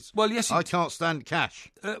facilities. Well, yes. I can't stand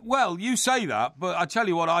cash. Well, you say that, but I tell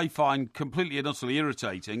you what I find completely and utterly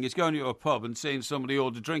irritating is going to a pub and seeing somebody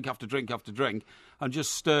order drink after drink after drink and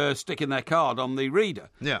just sticking their card on the reader.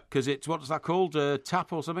 Yeah. Because it's, what is that called?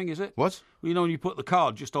 Tap or something, is it? What? Well, when you put the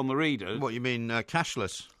card just on the reader. What, you mean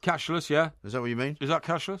cashless? Cashless, yeah. Is that what you mean? Is that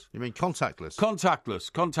cashless? You mean contactless?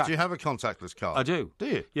 Contactless. Do you have a contactless card? I do. Do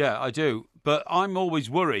you? Yeah, I do. But I'm always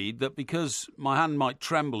worried that because my hand might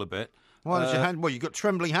tremble a bit. Why does your hand... Well, you've got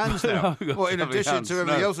trembling hands now. What, in addition to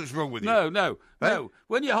everything else that's wrong with you? No.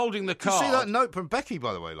 When you're holding the card... Did you see that note from Becky,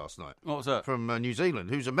 by the way, last night? What was that? From New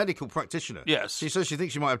Zealand, who's a medical practitioner. Yes. She says she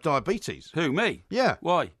thinks you might have diabetes. Who, me? Yeah.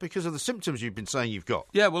 Why? Because of the symptoms you've been saying you've got.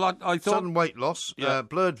 Yeah, well, I thought... Sudden weight loss,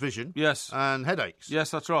 blurred vision. Yes. And headaches.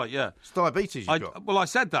 Yes, that's right, yeah. It's diabetes you've got. Well, I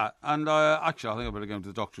said that, and actually, I think I better go to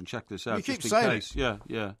the doctor and check this out. You keep just in saying case. it.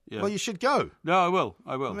 Yeah. Well, you should go. No, I will.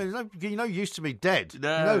 I mean, you're no use to me dead.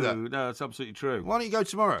 No, you know that. No, it's absolutely true. Why don't you go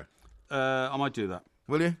tomorrow? I might do that.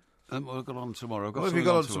 Will you? What have I got on tomorrow? What have you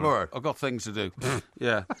got on tomorrow? I've got things to do.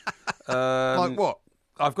 Yeah. Like what?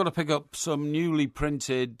 I've got to pick up some newly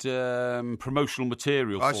printed promotional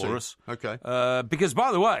material for us. Okay. Because,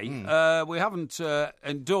 by the way, we haven't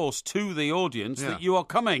endorsed to the audience that you are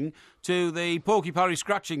coming to the Porky Parry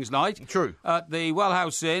Scratchings night. True. At the Well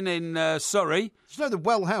House Inn in Surrey. Did you know the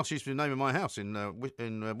Well House used to be the name of my house in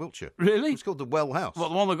Wiltshire? Really? It's called the Well House. What,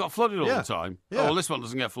 the one that got flooded all the time? Yeah. Oh, well, this one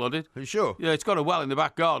doesn't get flooded. Are you sure? Yeah, it's got a well in the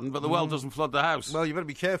back garden, but the well doesn't flood the house. Well, you better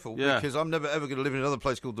be careful because I'm never ever going to live in another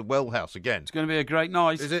place called the Well House again. It's going to be a great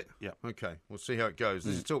night. Is it? Yeah. Okay, we'll see how it goes.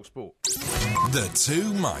 This is Talk Sport. The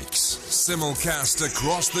Two Mics, simulcast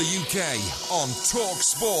across the UK on Talk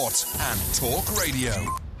Sport and Talk Radio.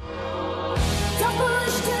 Don't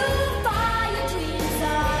push too far, your dreams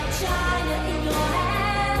are China in your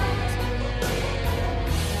hand.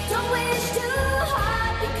 Don't wish too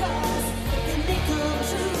hard because they may come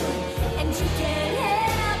true and you can't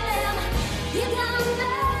help them. You don't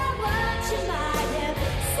know what you might have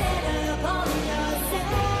set upon yourself.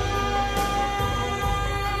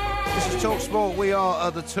 This is Talk Sport. We are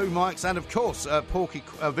the Two Mics, and of course, Porky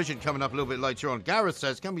Vision coming up a little bit later on. Gareth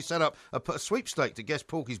says, can we set up a sweepstake to guess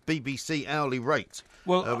Porky's BBC hourly rate?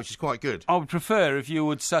 Well, which is quite good. I would prefer if you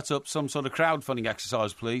would set up some sort of crowdfunding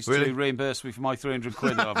exercise, please, to reimburse me for my 300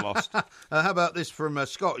 quid that I've lost. How about this from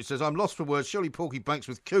Scott? He says, I'm lost for words. Surely Porky banks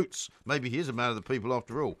with Coots. Maybe he is a man of the people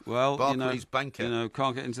after all. Well, Barclays banker.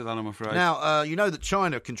 Can't get into that, I'm afraid. Now, you know that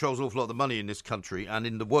China controls an awful lot of the money in this country and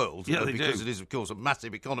in the world. Yeah, they because do. it is, of course, a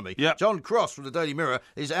massive economy. Yep. John Cross from the Daily Mirror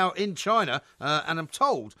is out in China, and I'm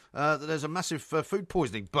told that there's a massive food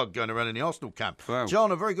poisoning bug going around in the Arsenal camp. Wow.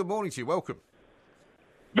 John, a very good morning to you. Welcome.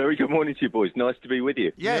 Very good morning to you, boys. Nice to be with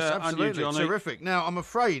you. Yes, Yeah, and you, absolutely. Johnny. Terrific. Now, I'm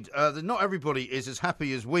afraid that not everybody is as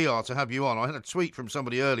happy as we are to have you on. I had a tweet from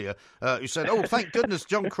somebody earlier who said, oh, thank goodness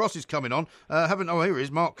John Cross is coming on. Here he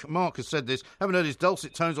is. Mark has said this. Haven't heard his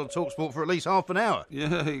dulcet tones on TalkSport for at least half an hour.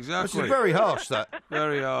 Yeah, Which exactly. is very harsh, that.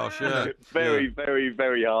 Very harsh, yeah. Very, very,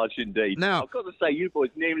 very harsh indeed. Now- I've got to say, you boys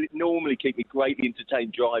normally keep me greatly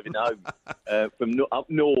entertained driving home from up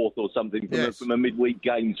north or something from a midweek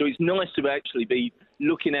game. So it's nice to actually be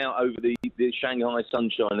looking out over the Shanghai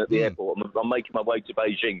sunshine at the airport. I'm making my way to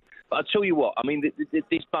Beijing. But I tell you what, I mean,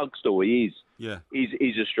 this bug story is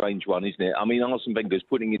a strange one, isn't it? I mean, Arsene Wenger's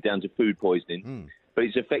putting it down to food poisoning, but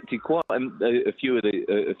it's affected quite a few of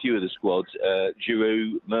the squads.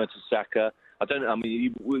 Giroud, Mertesacker. I don't know. I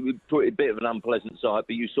mean, we put a bit of an unpleasant sight,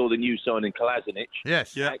 but you saw the new signing Kolasinac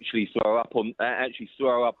actually throw up on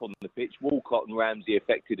the pitch. Walcott and Ramsey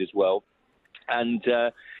affected as well. And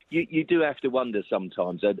you do have to wonder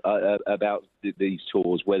sometimes about these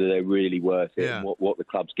tours, whether they're really worth it and what the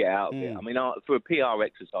clubs get out of it. I mean, for a PR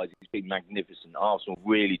exercise, it's been magnificent. Arsenal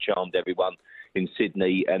really charmed everyone in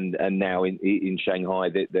Sydney and now in Shanghai.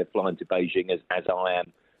 They're flying to Beijing as I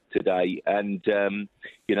am today. And,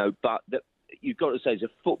 but you've got to say it's a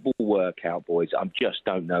football workout, boys. I just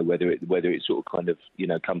don't know whether it sort of kind of,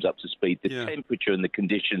 comes up to speed. The temperature and the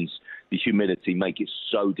conditions, the humidity make it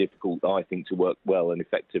so difficult, I think, to work well and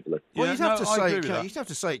effectively. Well, you'd have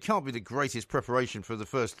to say it can't be the greatest preparation for the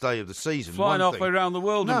first day of the season. Flying halfway around the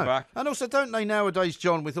world and back. And also, don't they nowadays,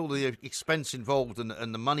 John, with all the expense involved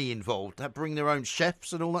and the money involved, bring their own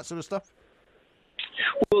chefs and all that sort of stuff?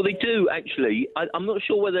 Well, they do, actually. I'm not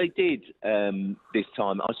sure whether they did this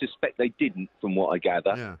time. I suspect they didn't, from what I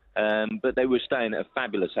gather. Yeah. But they were staying at a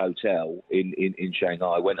fabulous hotel in Shanghai.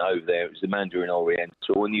 I went over there. It was the Mandarin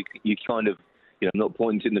Oriental. And you kind of, I'm not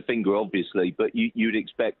pointing the finger, obviously, but you'd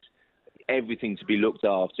expect everything to be looked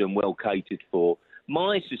after and well catered for.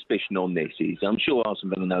 My suspicion on this is, I'm sure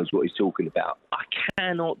Arsene Wenger knows what he's talking about. I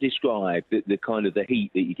cannot describe the kind of the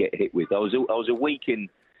heat that you get hit with. I was a week in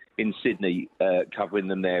Sydney, covering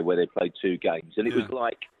them there where they played 2 games. And it was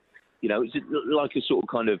like, it's like a sort of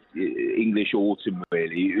kind of English autumn,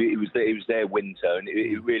 really. It was their winter, and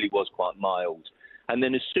it really was quite mild. And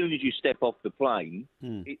then as soon as you step off the plane,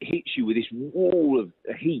 it hits you with this wall of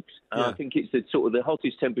heat. And I think it's the sort of the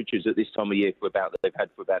hottest temperatures at this time of year they've had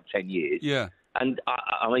for about 10 years. Yeah. And,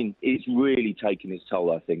 I mean, it's really taken its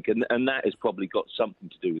toll, I think. And that has probably got something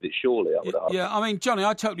to do with it, surely, I would argue. Yeah, I mean, Johnny,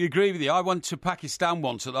 I totally agree with you. I went to Pakistan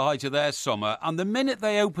once at the height of their summer, and the minute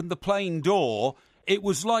they opened the plane door, it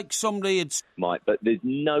was like somebody had... Mike, but there's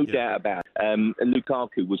no doubt about it.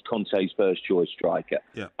 Lukaku was Conte's first-choice striker.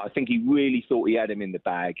 Yeah. I think he really thought he had him in the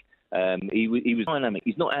bag. He was dynamic.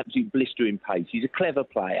 He's not absolute blistering pace. He's a clever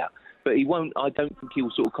player. But he won't. I don't think he'll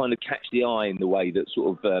sort of kind of catch the eye in the way that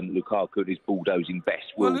sort of Lukaku is bulldozing best.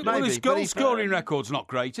 Well, his goal scoring record's not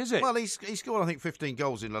great, is it? Well, he scored, I think, 15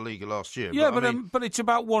 goals in La Liga last year. Yeah, but it's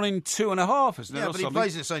about 1 in 2.5, isn't it? Yeah, but he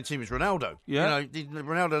plays in the same team as Ronaldo. Yeah.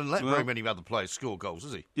 Ronaldo doesn't let very many other players score goals,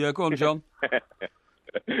 does he? Yeah, go on, John.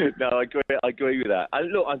 No, I agree with that.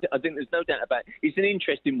 Look, I think there's no doubt about it. It's an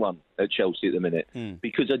interesting one at Chelsea at the minute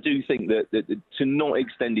because I do think that to not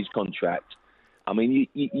extend his contract, I mean,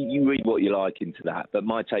 you read what you like into that, but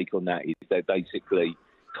my take on that is that basically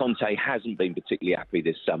Conte hasn't been particularly happy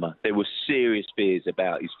this summer. There were serious fears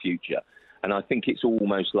about his future, and I think it's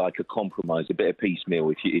almost like a compromise, a bit of piecemeal,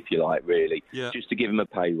 if you like, really, just to give him a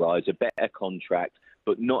pay rise, a better contract,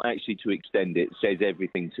 but not actually to extend it, says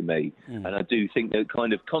everything to me. And I do think that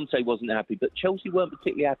kind of Conte wasn't happy, but Chelsea weren't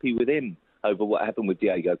particularly happy with him over what happened with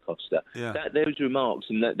Diego Costa. Yeah. Those remarks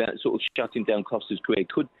and that sort of shutting down Costa's career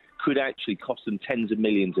could actually cost them tens of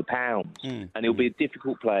millions of pounds, and it'll be a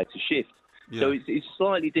difficult player to shift. Yeah. So it's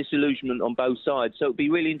slightly disillusionment on both sides. So it'll be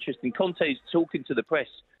really interesting. Conte's talking to the press,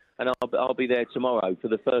 and I'll be there tomorrow for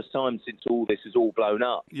the first time since all this has all blown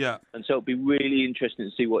up. Yeah. And so it'll be really interesting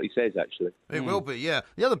to see what he says, actually. It will be, yeah.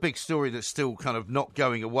 The other big story that's still kind of not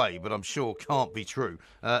going away, but I'm sure can't be true,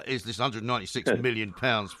 is this £196 million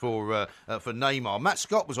for Neymar. Matt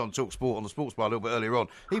Scott was on TalkSport on the Sports Bar a little bit earlier on.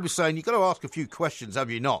 He was saying, you've got to ask a few questions,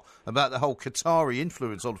 have you not, about the whole Qatari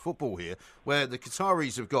influence on football here, where the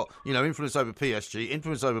Qataris have got, influence over PSG,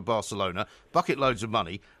 influence over Barcelona, bucket loads of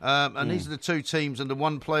money, and these are the two teams and the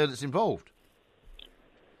one player that's involved.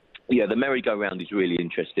 Yeah, the merry-go-round is really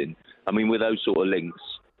interesting. I mean, with those sort of links,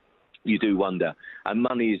 you do wonder. And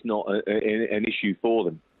money is not an issue for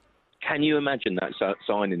them. Can you imagine that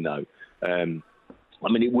signing, though?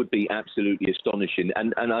 I mean, it would be absolutely astonishing.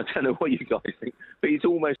 And I don't know what you guys think, but it's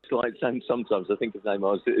almost like sometimes I think of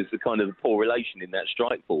Neymar as the kind of poor relation in that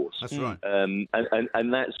strike force. That's right. And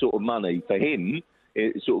that sort of money, for him,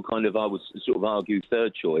 it sort of kind of, I would sort of argue,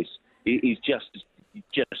 third choice, is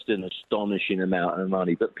just an astonishing amount of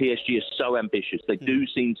money. But PSG is so ambitious. They do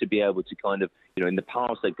seem to be able to kind of, in the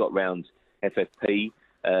past they've got round FFP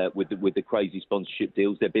with the crazy sponsorship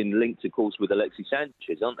deals. They've been linked, of course, with Alexis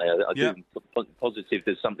Sanchez, aren't they? I do positive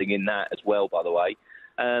there's something in that as well, by the way.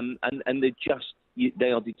 And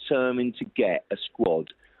they are determined to get a squad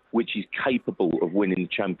which is capable of winning the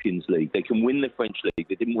Champions League. They can win the French League.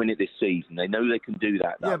 They didn't win it this season. They know they can do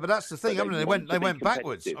that, though. Yeah, but that's the thing. I mean, they went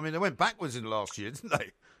backwards. I mean, they went backwards in the last year, didn't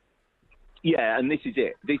they? Yeah, and this is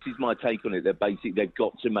it. This is my take on it. They've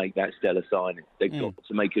got to make that stellar signing. They've got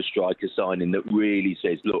to make a striker signing that really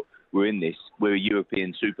says, look, we're in this. We're a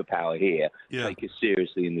European superpower here. Yeah. Take us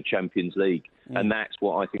seriously in the Champions League. And that's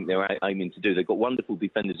what I think they're aiming to do. They've got wonderful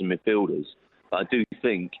defenders and midfielders. But I do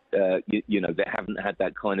think, they haven't had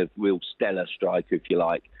that kind of real stellar striker, if you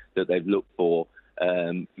like, that they've looked for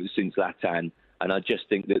since Zlatan. And I just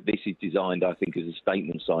think that this is designed, I think, as a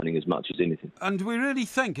statement signing as much as anything. And do we really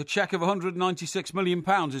think a cheque of £196 million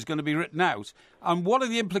is going to be written out? And what are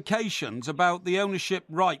the implications about the ownership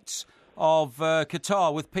rights of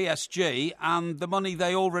Qatar with PSG and the money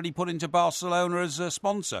they already put into Barcelona as a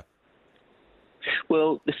sponsor?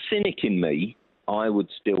 Well, the cynic in me, I would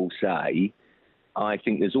still say, I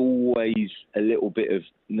think there's always a little bit of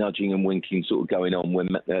nudging and winking sort of going on when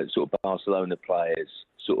sort of Barcelona players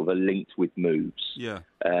sort of are linked with moves. Yeah.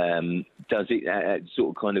 Does it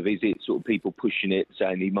is it sort of people pushing it,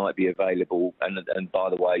 saying he might be available, and by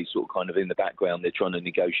the way, sort of kind of in the background they're trying to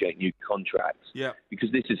negotiate new contracts. Yeah.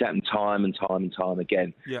 Because this has happened time and time and time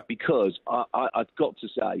again. Yeah. Because I've got to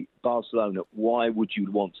say, Barcelona, why would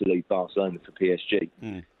you want to leave Barcelona for PSG?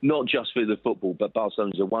 Not just for the football, but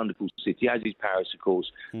Barcelona's a wonderful city, as is Paris, of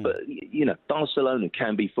course. But, Barcelona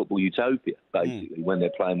can be football utopia, basically, when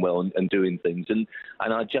they're playing well and doing things. And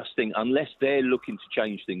I just think, unless they're looking to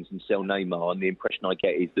change things and sell Neymar, and the impression I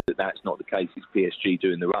get is that that's not the case, it's PSG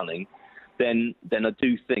doing the running, then I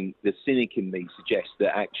do think the cynic in me suggests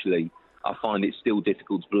that actually I find it still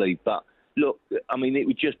difficult to believe. But look, I mean, it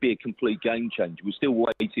would just be a complete game changer. We're still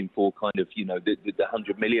waiting for kind of, the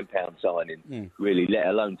 £100 million signing, really, let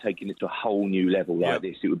alone taking it to a whole new level like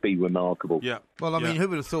this. It would be remarkable. Yeah. Well, I mean, who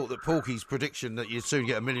would have thought that Porky's prediction that you'd soon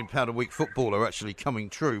get £1 million a week footballer actually coming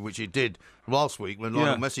true, which he did last week when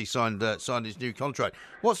Lionel Messi signed his new contract.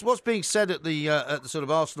 What's being said at the sort of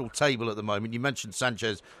Arsenal table at the moment? You mentioned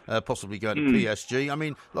Sanchez possibly going to PSG. I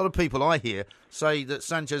mean, a lot of people I hear say that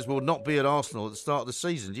Sanchez will not be at Arsenal at the start of the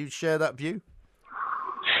season. Do you share that view?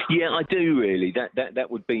 Yeah, I do really. That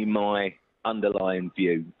would be my underlying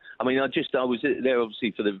view. I mean, I was there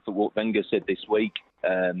obviously for what Wenger said this week,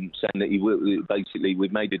 saying that he will, basically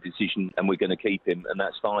we've made a decision and we're going to keep him, and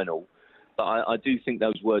that's final. But I do think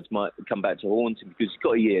those words might come back to haunt him because he's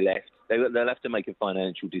got a year left. They'll have to make a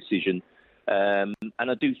financial decision. And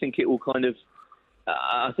I do think it will kind of...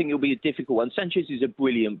 I think it'll be a difficult one. Sanchez is a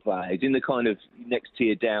brilliant player. He's in the kind of next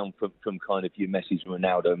tier down from kind of your Messi,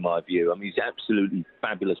 Ronaldo, in my view. I mean, he's absolutely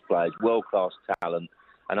fabulous player, world-class talent,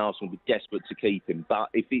 and Arsenal will be desperate to keep him. But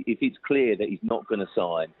if it's clear that he's not going to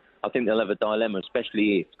sign, I think they'll have a dilemma,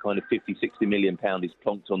 especially if kind of 50, 60 million pound is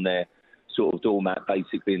plonked on their sort of doormat,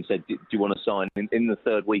 basically, and said, do you want to sign in the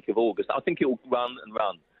third week of August? I think it will run and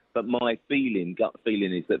run. But my gut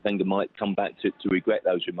feeling is that Wenger might come back to regret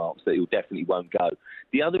those remarks, that he definitely won't go.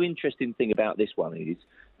 The other interesting thing about this one is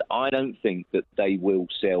that I don't think that they will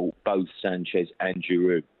sell both Sanchez and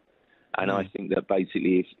Giroud. And I think that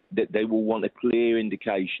basically that they will want a clear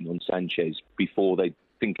indication on Sanchez before they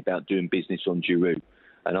think about doing business on Giroud.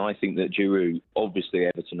 And I think that Giroud, obviously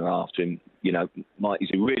Everton are after him. You know,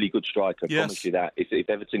 he's a really good striker, I promise you that. If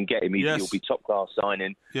Everton get him, he'll be top-class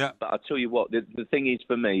signing. Yeah. But I'll tell you what, the thing is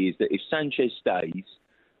for me is that if Sanchez stays,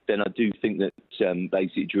 then I do think that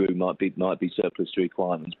basically Giroud might be surplus to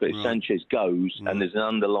requirements. But if Sanchez goes and there's an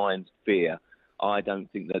underlying fear, I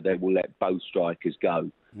don't think that they will let both strikers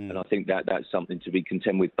go. And I think that's something to be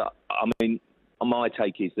content with. But, I mean, my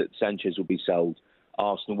take is that Sanchez will be sold.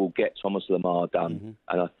 Arsenal will get Thomas Lemar done.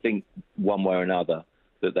 And I think one way or another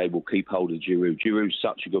that they will keep hold of Giroud. Giroud's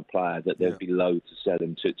such a good player that they'd be loath to sell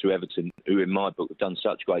him to Everton, who in my book have done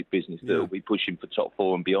such great business that will be pushing for top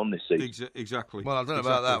four and beyond this season. Exactly. Well, I don't know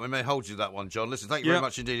about that. We may hold you to that one, John. Listen, thank you very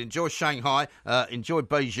much indeed. Enjoy Shanghai, enjoy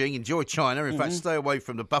Beijing, enjoy China. In fact, stay away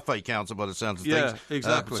from the buffet counter by the sounds of things.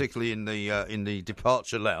 Exactly. Particularly in the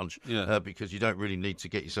departure lounge, because you don't really need to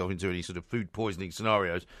get yourself into any sort of food poisoning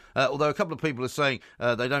scenarios. Although a couple of people are saying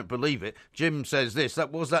they don't believe it. Jim says this,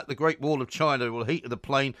 was that the Great Wall of China will heat of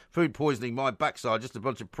the plane, food poisoning my backside, just a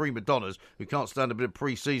bunch of prima donnas who can't stand a bit of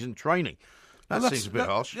pre-season training. That seems a bit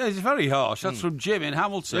harsh. Yeah, it's very harsh. That's from Jim in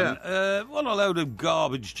Hamilton. What a load of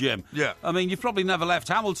garbage, Jim. Yeah. I mean, you've probably never left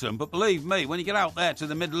Hamilton, but believe me, when you get out there to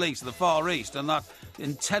the Middle East, the Far East, and that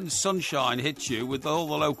intense sunshine hits you with all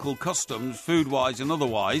the local customs, food-wise and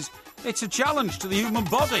otherwise, it's a challenge to the human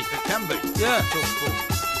body. It can be. Yeah.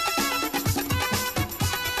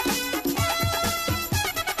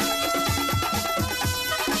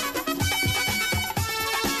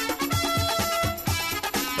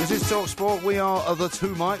 This is Talk Sport. We are the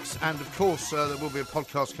two mics, and of course there will be a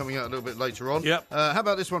podcast coming out a little bit later on. Yep. How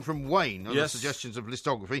about this one from Wayne on the suggestions of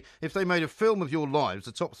listography? If they made a film of your lives,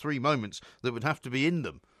 the top 3 moments that would have to be in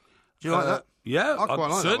them. Do you like that? Yeah, I quite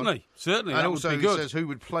like certainly, that one. certainly. And that also, would be he good. says who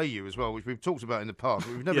would play you as well, which we've talked about in the past.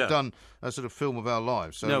 But we've never done a sort of film of our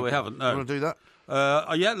lives. So no, we haven't. No. You want to do that?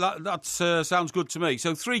 That sounds good to me.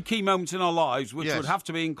 So 3 key moments in our lives which would have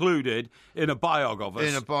to be included in a biog of us.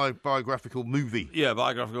 In a biographical movie. Yeah,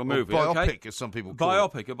 biographical movie. Biopic, as some people call it.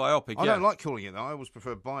 A biopic, I don't like calling it that. I always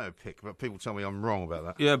prefer biopic, but people tell me I'm wrong about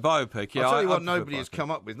that. Yeah, biopic. Yeah, I'll tell you what nobody has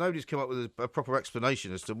come up with. Nobody's come up with a proper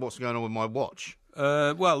explanation as to what's going on with my watch.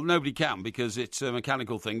 Well, nobody can because it's a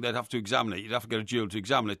mechanical thing. They'd have to examine it. You'd have to get a jeweler to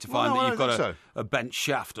examine it to find that you've got a bent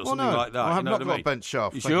shaft or something like that. I have not got a bent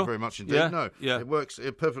shaft. Thank you very much indeed. Yeah? No, it works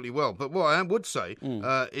perfectly well. But what I would say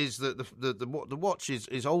is that the watch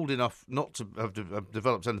is old enough not to have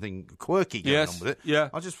developed anything quirky going on with it. Yeah.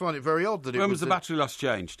 I just find it very odd that When was the battery last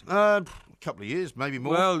changed? A couple of years, maybe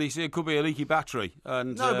more. Well, you see, it could be a leaky battery.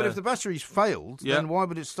 And, but if the battery's failed, then why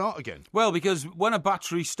would it start again? Well, because when a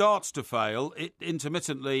battery starts to fail, it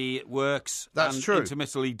intermittently works and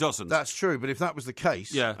intermittently doesn't. That's true, but if that was the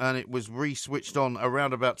case and it was re-switched on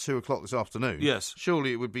around about 2 o'clock this afternoon,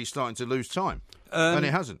 surely it would be starting to lose time. And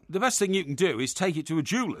it hasn't. The best thing you can do is take it to a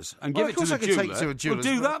jeweler's and give it to the jeweler. Take it to a jeweler's.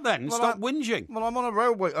 Well, do that then. Stop whinging. Well, I'm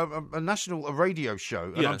on a national radio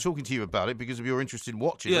show, and I'm talking to you about it because of your interest in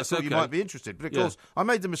watches. I thought you might be interested. But, of course, I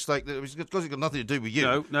made the mistake that it was because it got nothing to do with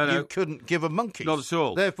you. No. You couldn't give a monkey. Not at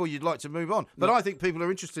all. Therefore, you'd like to move on. But I think people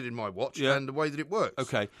are interested in my watch and the way that it works.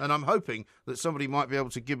 Okay. And I'm hoping that somebody might be able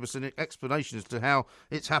to give us an explanation as to how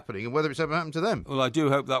it's happening and whether it's ever happened to them. Well, I do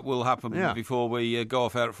hope that will happen before we go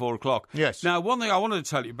off air at 4 o'clock. Yes. Now, one thing I wanted to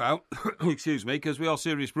tell you about, excuse me, because we are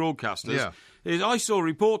serious broadcasters, is I saw a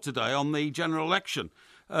report today on the general election.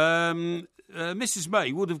 Mrs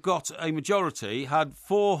May would have got a majority had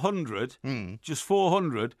 400, just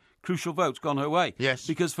 400 crucial votes gone her way. Yes.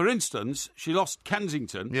 Because, for instance, she lost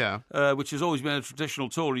Kensington, which has always been a traditional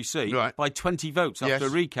Tory seat, by 20 votes after a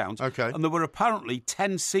recount. Okay. And there were apparently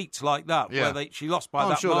 10 seats like that where she lost by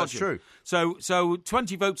that margin. That's true. So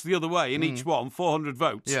 20 votes the other way in each one, 400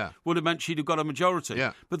 votes, would have meant she'd have got a majority.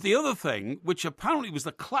 Yeah. But the other thing, which apparently was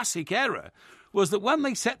the classic error, was that when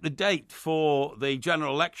they set the date for the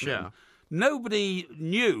general election, nobody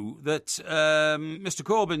knew that Mr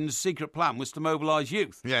Corbyn's secret plan was to mobilise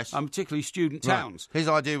youth. Yes. And particularly student towns. His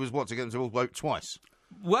idea was what, to get them to all vote twice?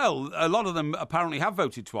 Well, a lot of them apparently have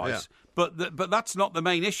voted twice, but that's not the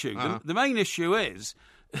main issue. The main issue is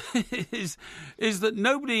that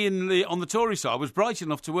nobody on the Tory side was bright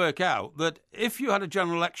enough to work out that if you had a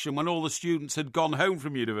general election when all the students had gone home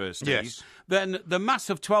from universities, then the mass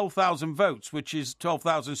of 12,000 votes, which is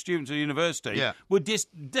 12,000 students at university, would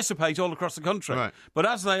dissipate all across the country. Right. But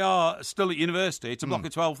as they are still at university, it's a block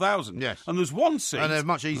of 12,000. Yes. And there's one seat. And they're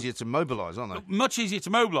much easier to mobilise, aren't they? Much easier to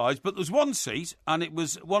mobilise, but there's one seat, and it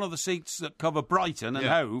was one of the seats that cover Brighton and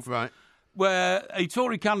Hove, where a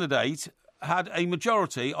Tory candidate had a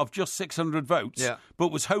majority of just 600 votes,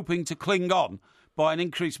 but was hoping to cling on by an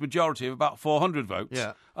increased majority of about 400 votes.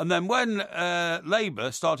 Yeah. And then when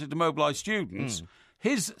Labour started to mobilise students,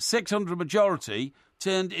 his 600 majority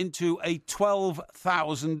turned into a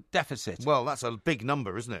 12,000 deficit. Well, that's a big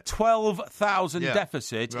number, isn't it? 12,000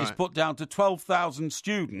 deficit is put down to 12,000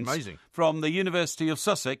 students from the University of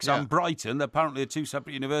Sussex and Brighton. They're apparently two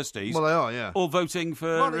separate universities. Well, they are, all voting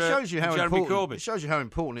for it shows you how Jeremy important, Corbyn. It shows you how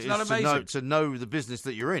important it is to know the business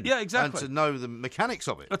that you're in. Yeah, exactly. And to know the mechanics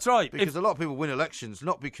of it. That's right. Because a lot of people win elections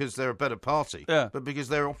not because they're a better party, but because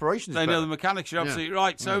their operations They better. know the mechanics. You're absolutely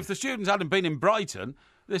right. So if the students hadn't been in Brighton,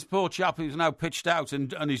 this poor chap who's now pitched out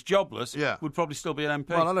and is jobless would probably still be an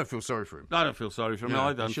MP. Well, I don't feel sorry for him. I don't feel sorry for him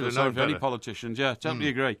either. I don't feel sorry for any politicians. Yeah, totally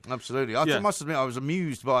agree. Absolutely. I must admit, I was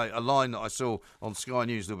amused by a line that I saw on Sky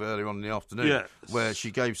News a little bit earlier on in the afternoon, where she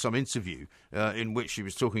gave some interview in which she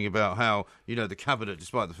was talking about how, the Cabinet,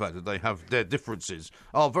 despite the fact that they have their differences,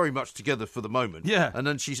 are very much together for the moment. Yeah. And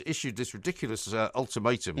then she's issued this ridiculous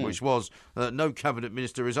ultimatum, which was no Cabinet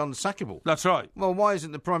Minister is unsackable. That's right. Well, why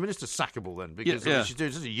isn't the Prime Minister sackable then? Because she's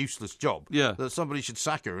doing such a useless job that somebody should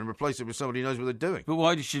sack her and replace her with somebody who knows what they're doing. But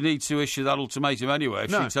why did she need to issue that ultimatum anyway?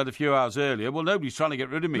 If she'd said a few hours earlier, well, nobody's trying to get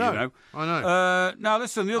rid of me, I know. Now,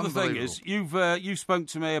 listen, the other thing is, you spoke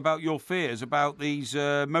to me about your fears about these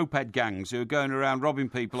moped gangs who are going around robbing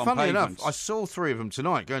people on pavements. Funnily enough, I saw 3 of them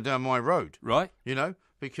tonight going down my road. Right.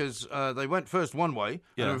 Because they went first one way,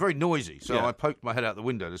 and they were very noisy, so I poked my head out the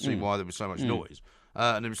window to see why there was so much noise.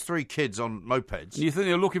 And there was 3 kids on mopeds. You think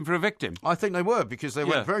they were looking for a victim? I think they were, because they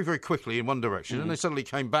went very, very quickly in one direction, and they suddenly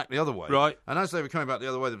came back the other way. Right. And as they were coming back the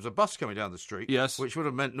other way, there was a bus coming down the street, which would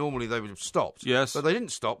have meant normally they would have stopped. Yes. But they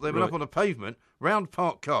didn't stop. They went up on a pavement, round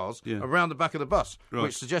parked cars, around the back of the bus,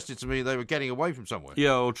 which suggested to me they were getting away from somewhere.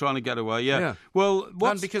 Yeah, or trying to get away, Well,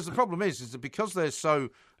 and because the problem is that because they're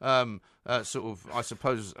so... sort of, I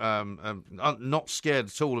suppose, not scared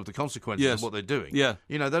at all of the consequences of what they're doing. Yeah.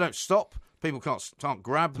 They don't stop. People can't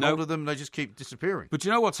grab hold of them. They just keep disappearing. But you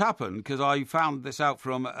know what's happened? Because I found this out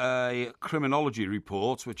from a criminology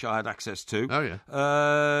report, which I had access to. Oh,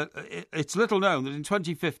 yeah. It's little known that in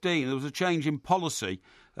 2015 there was a change in policy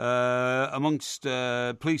amongst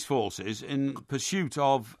police forces in pursuit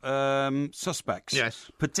of suspects,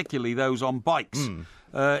 particularly those on bikes.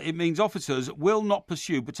 It means officers will not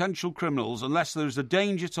pursue potential criminals unless there is a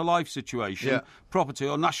danger to life situation, property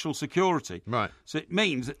or national security. Right. So it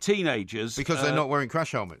means that teenagers... Because they're not wearing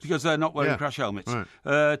crash helmets. Because they're not wearing crash helmets.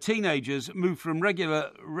 Right. Teenagers move from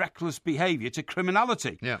regular reckless behaviour to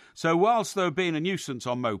criminality. Yeah. So whilst they were being a nuisance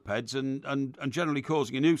on mopeds and generally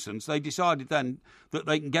causing a nuisance, they decided then that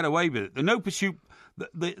they can get away with it. The no pursuit...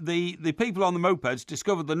 The people on the mopeds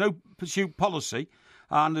discovered the no pursuit policy,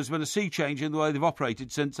 and there's been a sea change in the way they've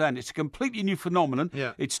operated since then. It's a completely new phenomenon.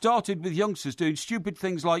 Yeah. It started with youngsters doing stupid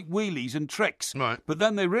things like wheelies and tricks. Right. But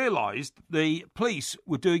then they realised the police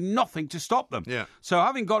were doing nothing to stop them. Yeah. So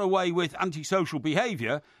having got away with antisocial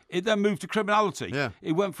behaviour, it then moved to criminality. Yeah.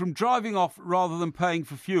 It went from driving off rather than paying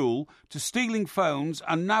for fuel to stealing phones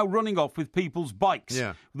and now running off with people's bikes.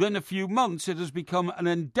 Yeah. Within a few months, it has become an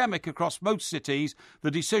endemic across most cities.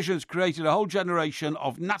 The decision has created a whole generation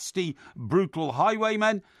of nasty, brutal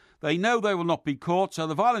highwaymen. They know they will not be caught, so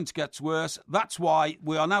the violence gets worse. That's why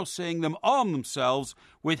we are now seeing them arm themselves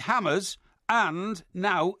with hammers and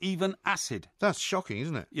now even acid. That's shocking,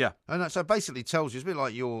 isn't it? Yeah. And that so basically tells you, it's a bit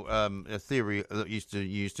like your theory that you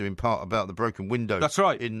used to impart about the broken windows. That's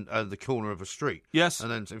right. In the corner of a street. Yes.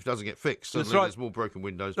 And then if it doesn't get fixed, That's suddenly right. there's more broken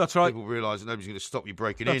windows. That's right. People realise that nobody's going to stop you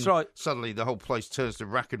breaking in. That's right. Suddenly the whole place turns to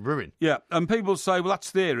rack and ruin. Yeah, and people say, well,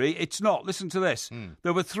 that's theory. It's not. Listen to this.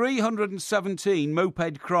 There were 317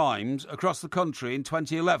 moped crimes across the country in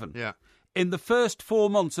 2011. Yeah. In the first 4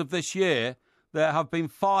 months of this year, there have been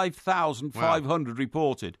 5,500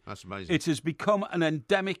 reported. That's amazing. It has become an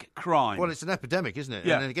endemic crime. Well, it's an epidemic, isn't it?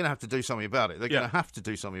 Yeah. And they're going to have to do something about it. They're going to have to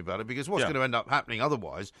do something about it, because what's going to end up happening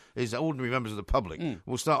otherwise is that ordinary members of the public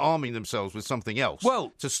will start arming themselves with something else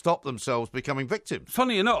to stop themselves becoming victims.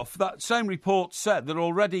 Funny enough, that same report said there are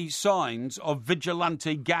already signs of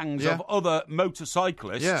vigilante gangs of other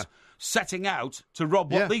motorcyclists setting out to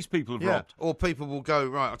rob what these people have robbed. Or people will go,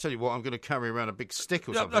 right, I'll tell you what, I'm going to carry around a big stick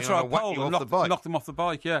or something. That's and right, I'll whack you off the bike. Knock them off the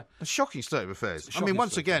bike, A shocking state of affairs. I mean,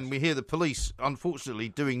 once again, we hear the police, unfortunately,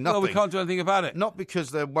 doing nothing. Well, we can't do anything about it. Not because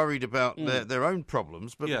they're worried about their own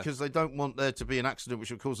problems, but because they don't want there to be an accident which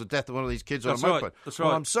will cause the death of one of these kids on a moped. That's right.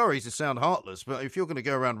 Well, I'm sorry to sound heartless, but if you're going to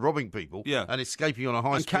go around robbing people and escaping on a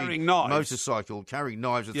high-speed motorcycle, carrying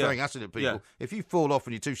knives and throwing acid at people, if you fall off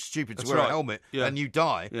and you're too stupid to wear a helmet and you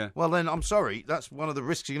die, well, then I'm sorry, that's one of the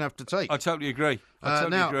risks you're going to have to take. I totally agree.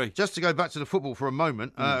 Now, just to go back to the football for a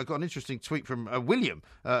moment, I've got an interesting tweet from William,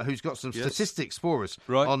 who's got some statistics for us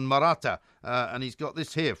on Morata. And he's got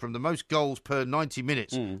this here, from the most goals per 90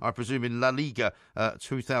 minutes, I presume, in La Liga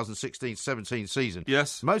 2016-17 season.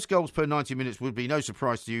 Yes. Most goals per 90 minutes would be no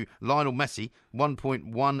surprise to you. Lionel Messi,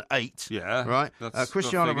 1.18. Yeah. Right?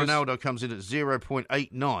 Cristiano Ronaldo comes in at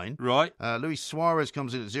 0.89. Right. Luis Suarez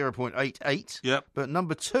comes in at 0.88. Yep. But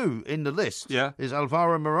number 2 in the list is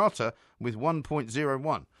Alvaro Morata with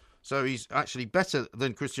 1.01. So he's actually better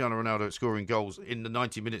than Cristiano Ronaldo at scoring goals in the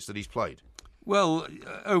 90 minutes that he's played. Well,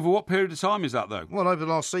 over what period of time is that, though? Well, over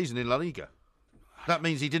the last season in La Liga. That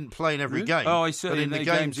means he didn't play in every game. Oh, I see. But in the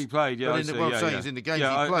games he played, what I'm saying is in the games he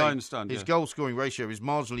played, I understand, his goal-scoring ratio is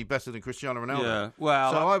marginally better than Cristiano Ronaldo. Yeah,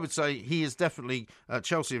 well... So I would say he is definitely...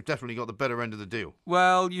 Chelsea have definitely got the better end of the deal.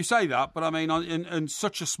 Well, you say that, but I mean, in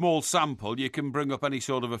such a small sample, you can bring up any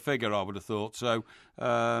sort of a figure, I would have thought. So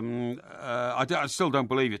I still don't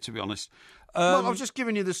believe it, to be honest. Well, I was just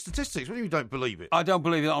giving you the statistics. What do you don't believe it? I don't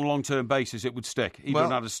believe that on a long-term basis it would stick,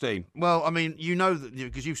 even out of steam. Well, I mean, you know that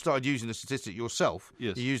because you've started using the statistic yourself.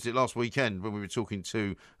 Yes. You used it last weekend when we were talking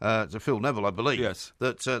to Phil Neville, I believe. Yes.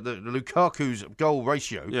 That Lukaku's goal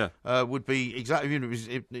ratio would be exactly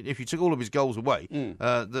if you took all of his goals away.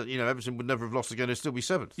 That Everton would never have lost again and still be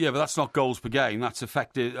 7th. Yeah, but that's not goals per game. That's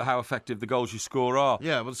how effective the goals you score are.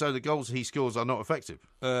 Yeah, well, so the goals he scores are not effective.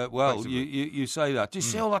 Well, you say that. Do you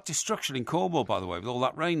see all that destruction in Cornwall, by the way, with all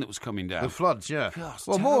that rain that was coming down? The floods, yeah. God,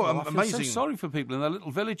 well, terrible. more amazing. I feel so sorry for people in their little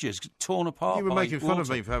villages torn apart. You were making fun water. of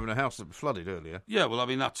me for having a house that flooded earlier. Yeah, well, I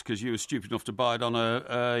mean, that's because you were stupid enough to buy it on a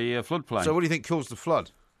floodplain. So what do you think caused the flood?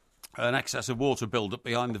 An excess of water build-up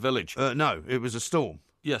behind the village. No, it was a storm.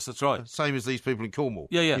 Yes, that's right. Same as these people in Cornwall.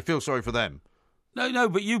 Yeah. You feel sorry for them. No,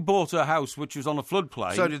 but you bought a house which was on a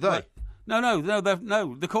floodplain. So did they. No.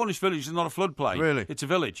 The Cornish village is not a floodplain. Really? It's a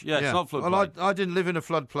village. Yeah, it's not a floodplain. Well, I didn't live in a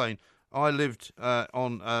floodplain. I lived in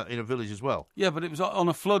a village as well. Yeah, but it was on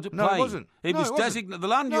a floodplain. No, it wasn't. It was designated. The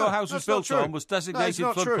land your house was built on was designated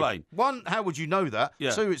floodplain. One, how would you know that?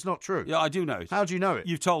 Yeah. 2, it's not true. Yeah, I do know it. How do you know it?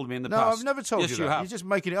 You've told me in the No, past. I've never told yes, you that. You have. You're just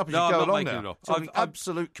making it up as you I'm go not along making now. it up. It's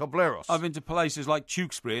absolute cobleros. I've been to places like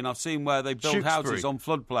Tewkesbury and I've seen where they build houses on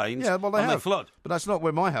floodplains. Yeah, well, they flood. But that's not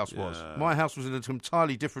where my house was. My house was in an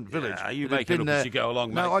entirely different village. Yeah, you make it up as you go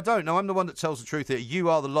along, mate. No, I don't. No, I'm the one that tells the truth here. You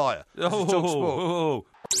are the liar. This is Talk Sport.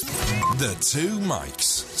 The Two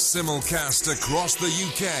Mikes, simulcast across the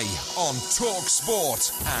UK on Talk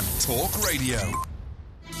Sport and Talk Radio.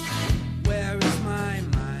 Where is my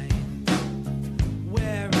mind?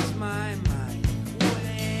 Where is my mind?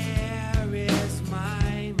 Where is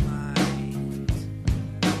my mind?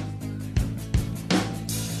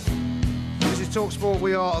 This is Talk Sport.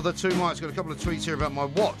 We are the Two Mikes. Got a couple of tweets here about my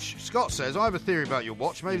watch. Scott says, I have a theory about your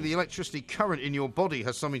watch. Maybe the electricity current in your body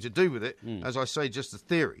has something to do with it. As I say, just a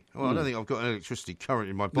theory. Well, I don't think I've got an electricity current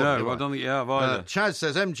in my body. No, I don't think you have either. Chaz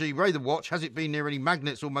says, MG, Ray the watch, has it been near any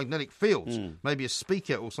magnets or magnetic fields? Maybe a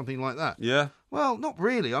speaker or something like that. Yeah. Well, not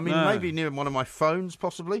really. I mean, maybe near one of my phones,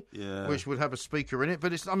 possibly, which would have a speaker in it.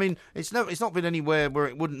 But it's not been anywhere where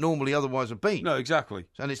it wouldn't normally otherwise have been. No, exactly.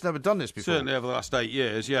 And it's never done this before. Certainly over the last 8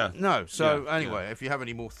 years, yeah. No. So anyway, if you have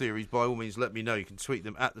any more theories, by all means, let me know. You can tweet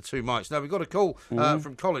them at the Two Mikes. Now, we've got a call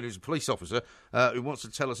from Colin, who's a police officer, who wants to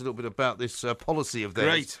tell us a little bit about this policy of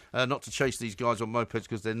theirs. Not to chase these guys on mopeds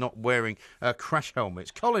because they're not wearing crash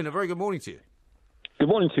helmets. Colin, a very good morning to you. Good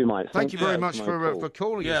morning to you, Mike. Thank you very much for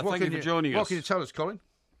calling us. Thank you for joining us. What can you tell us, Colin?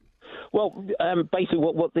 Well, basically,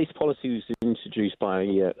 what this policy was introduced by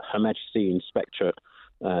Her Majesty Inspectorate,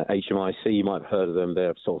 HMIC. You might have heard of them.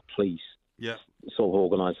 They're sort of police sort of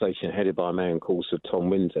organisation headed by a man called Sir Tom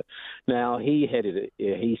Winter. Now, he headed it.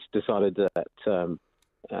 He's decided that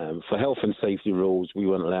for health and safety rules, we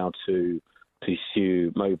weren't allowed to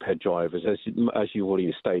pursue moped drivers, as you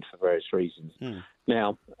already stated, for various reasons.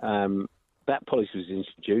 Now, that policy was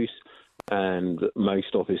introduced, and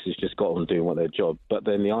most officers just got on doing their job. But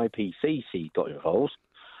then the IPCC got involved,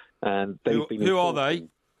 and they've been... Who are they?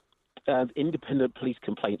 Independent Police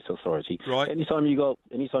Complaints Authority. Right. Anytime you got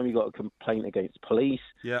a complaint against police,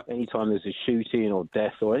 anytime there's a shooting or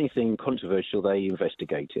death or anything controversial, they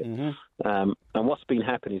investigate it. And what's been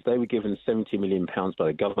happening is they were given £70 million by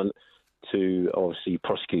the government to obviously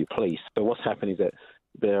prosecute police. But what's happened is that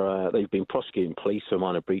they've been prosecuting police for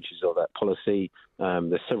minor breaches of that policy.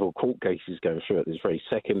 There's several court cases going through at this very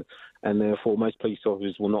second, and therefore most police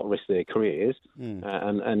officers will not risk their careers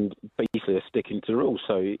and basically are sticking to the rules.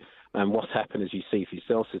 So what's happened, as you see for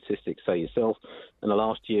yourself, statistics say yourself, in the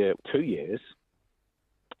last 2 years,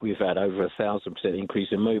 we've had over 1,000% increase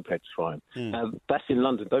in moped crime. That's in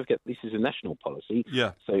London. Don't forget, this is a national policy,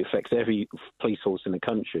 so it affects every police force in the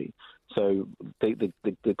country. So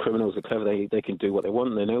the criminals are clever. They can do what they want,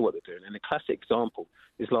 and they know what they're doing. And a classic example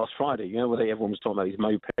is last Friday. You know, where everyone was talking about these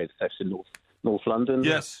moped thefts in North London?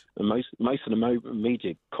 Yes. And most of the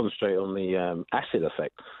media concentrate on the acid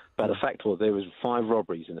effect. But the fact was there was 5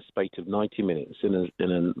 robberies in a space of 90 minutes in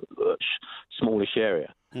a smallish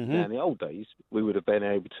area. Now, in the old days, we would have been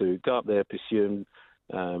able to go up there, pursue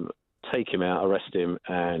him, take him out, arrest him,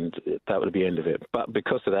 and that would be the end of it. But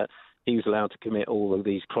because of that, he was allowed to commit all of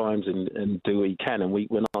these crimes and do what he can, and we're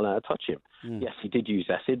not allowed to touch him. Yes, he did use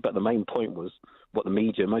acid, but the main point was what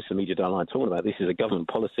most of the media don't like talking about. This is a government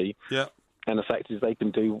policy. Yeah. And the fact is they can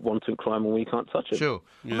do wanton crime and we can't touch it. Sure.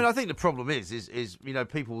 Yeah. I mean, I think the problem is you know,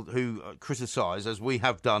 people who criticise, as we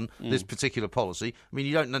have done, this particular policy. I mean,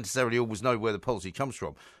 you don't necessarily always know where the policy comes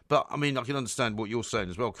from. But, I mean, I can understand what you're saying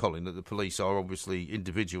as well, Colin, that the police are obviously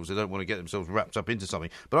individuals. They don't want to get themselves wrapped up into something.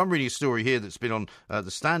 But I'm reading a story here that's been on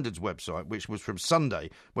the Standards website, which was from Sunday,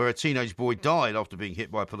 where a teenage boy died after being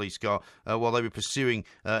hit by a police car while they were pursuing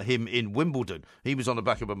him in Wimbledon. He was on the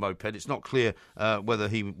back of a moped. It's not clear whether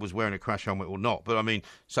he was wearing a crash helmet or not. But, I mean,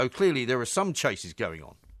 so clearly there are some chases going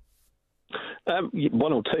on.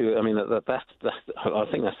 One or two. I mean, that's I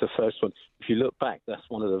think that's the first one. If you look back, that's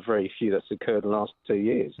one of the very few that's occurred in the last 2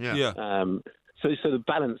 years. Yeah. So the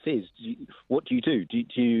balance is, what do you do?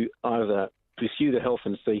 Do you either pursue the health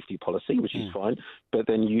and safety policy, which is fine, but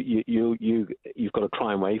then you've got a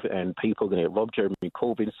crime wave and people are going to get robbed. Jeremy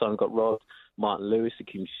Corbyn's son got robbed. Martin Lewis, a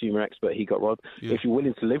consumer expert, he got robbed. Yeah. If you're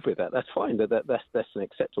willing to live with that, that's fine. That's an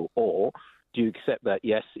acceptable. Or do you accept that,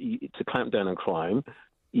 yes, to clamp down on crime,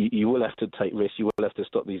 you will have to take risks. You will have to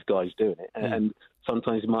stop these guys doing it, and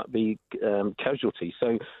sometimes it might be casualty.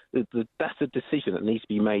 So that's a decision that needs to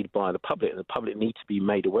be made by the public, and the public needs to be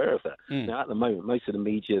made aware of that. Now, at the moment, most of the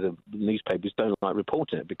media, the newspapers, don't like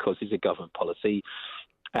reporting it because it's a government policy.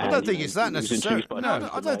 I don't think it's that necessarily. No,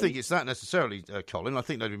 I don't think it's that necessarily, Colin. I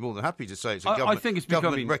think they'd be more than happy to say it's a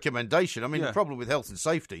government recommendation. I mean, the problem with health and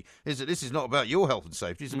safety is that this is not about your health and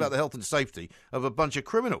safety. It's about the health and safety of a bunch of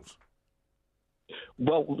criminals.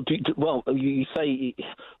 Well, you say,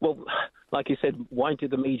 like you said, why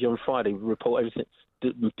did the media on Friday report everything?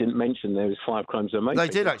 Didn't mention there was 5 crimes of moped. They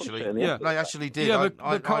did actually. Yeah, they actually did. Yeah,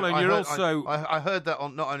 but Colin, you're also. I heard that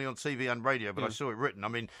not only on TV and radio, but I saw it written. I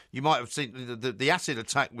mean, you might have seen the acid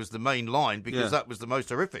attack was the main line because that was the most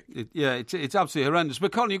horrific. It's absolutely horrendous.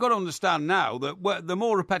 But Colin, you've got to understand now that the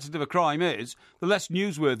more repetitive a crime is, the less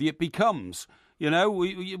newsworthy it becomes. You know,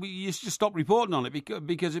 you just stop reporting on it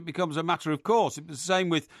because it becomes a matter of course. It was the same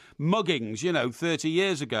with muggings, 30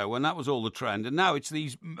 years ago when that was all the trend. And now it's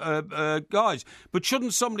these guys. But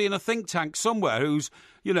shouldn't somebody in a think tank somewhere who's,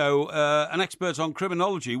 an expert on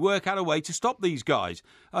criminology work out a way to stop these guys?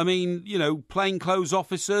 I mean, plainclothes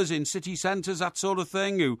officers in city centres, that sort of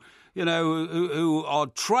thing, who are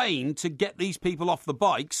trained to get these people off the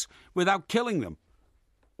bikes without killing them.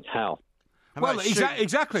 How? Well,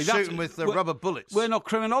 exactly. Shoot them with the rubber bullets. We're not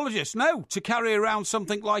criminologists. No, to carry around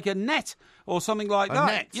something like a net or something like that.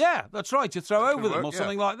 Net? Yeah, that's right, to throw over them or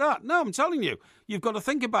something like that. No, I'm telling you, you've got to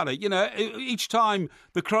think about it. Each time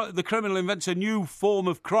the criminal invents a new form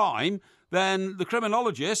of crime, then the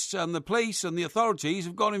criminologists and the police and the authorities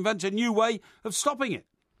have got to invent a new way of stopping it.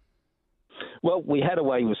 Well, we had a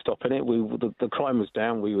way of stopping it. The crime was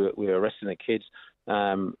down. We were arresting the kids.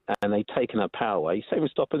 And they've taken our power away. Same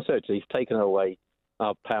with stop and search. They've taken away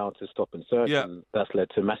our power to stop and search, and that's led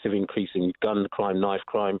to a massive increase in gun crime, knife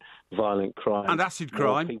crime, violent crime, and acid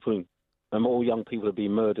crime. More young people are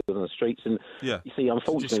being murdered on the streets. And you see,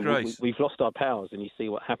 unfortunately, we've lost our powers, and you see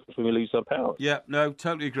what happens when we lose our powers. Yeah, no,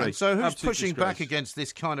 totally agree. And so, who's pushing back against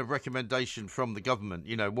this kind of recommendation from the government?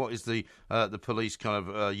 What is the police kind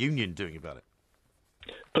of union doing about it?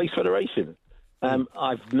 Police Federation.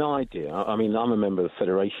 I've no idea. I mean, I'm a member of the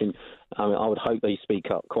Federation. I would hope they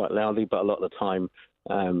speak up quite loudly, but a lot of the time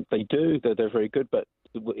they do. They're very good, but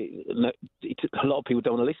a lot of people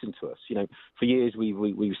don't want to listen to us. You know, for years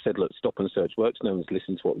we've said, look, stop and search works. No one's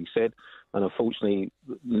listened to what we said, and unfortunately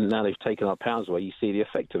now they've taken our powers away. You see the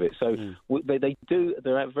effect of it. So they do.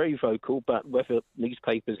 They're very vocal, but whether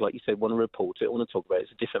newspapers, like you said, want to report it, want to talk about it,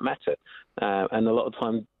 it's a different matter. And a lot of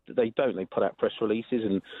time they don't. They put out press releases,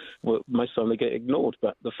 and most of the time they get ignored.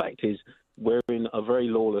 But the fact is, we're in a very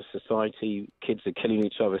lawless society. Kids are killing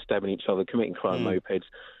each other, stabbing each other, committing crime on mopeds.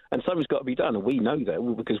 And something's got to be done, and we know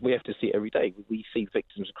that because we have to see it every day. We see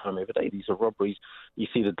victims of crime every day. These are robberies. You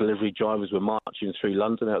see the delivery drivers were marching through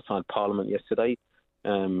London outside Parliament yesterday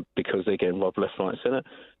because they're getting robbed left, right and centre.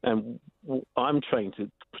 And I'm trained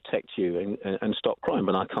to protect you and stop crime,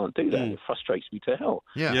 but I can't do that. It frustrates me to hell.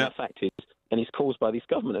 The fact is, and it's caused by this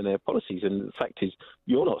government and their policies, and the fact is,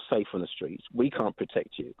 you're not safe on the streets. We can't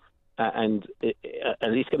protect you. And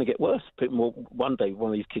it's going to get worse. One day, one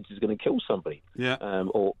of these kids is going to kill somebody. And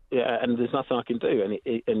there's nothing I can do.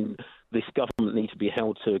 And this government needs to be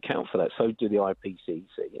held to account for that. So do the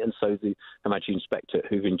IPCC, and so the Magistrate Inspector,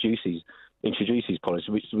 who've introduced these policies,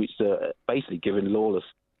 which are basically giving lawless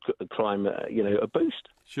crime, a boost.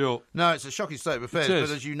 Sure. No, it's a shocking state of affairs,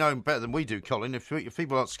 but as you know better than we do, Colin, if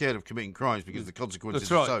people aren't scared of committing crimes because the consequences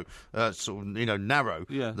are so sort of narrow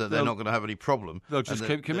that they're not going to have any problem, they'll just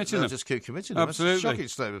keep committing them. Absolutely. It's a shocking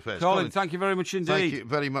state of affairs. Colin, thank you very much indeed. Thank you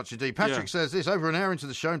very much indeed. Patrick says this, over an hour into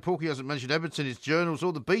the show, and Porky hasn't mentioned Everton, his journals,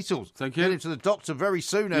 or the Beatles. Thank you. Get him to the doctor very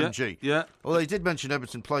soon, MG. Yeah. Well, they did mention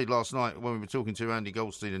Everton played last night when we were talking to Andy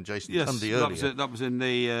Goldstein and Jason Tunde earlier. That was in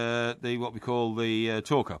the what we call the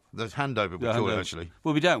talk-up. The handover, we call it, actually.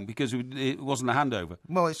 Well, we don't, because it wasn't a handover.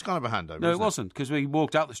 Well, it's kind of a handover. No, it wasn't, because we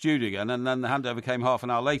walked out the studio again, and then the handover came half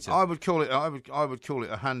an hour later. I would call it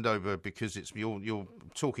a handover because it's you're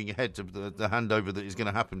talking ahead to the handover that is going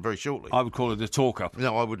to happen very shortly. I would call it a talk-up.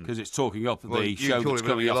 No, I wouldn't, because it's talking up the show that's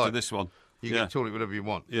coming after this one. You can call it whatever you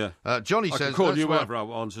want. Yeah. Johnny says, I can call you whatever I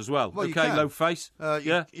want as well. Okay, low face.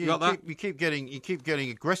 You got that? You keep getting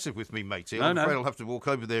aggressive with me, matey. I'm afraid I'll have to walk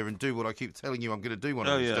over there and do what I keep telling you I'm going to do one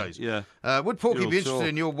of these days. Yeah. Would Porky be interested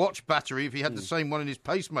in your watch battery if he had the same one in his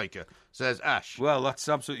pacemaker? Says Ash. Well, that's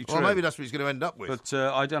absolutely true. Well, maybe that's what he's going to end up with. But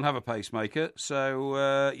I don't have a pacemaker,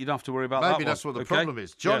 so you don't have to worry about that. Maybe that's what the problem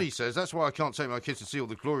is. Johnny says, that's why I can't take my kids to see all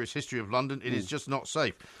the glorious history of London. It is just not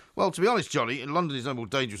safe. Well, to be honest, Johnny, London is no more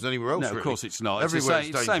dangerous than anywhere else. No, of course it's not. It's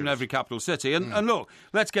the same in every capital city. And look,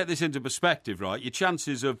 let's get this into perspective, right? Your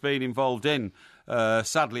chances of being involved in,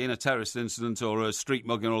 sadly, in a terrorist incident or a street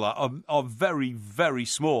mugging and all that are very, very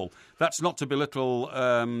small. That's not to belittle,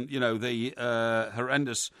 the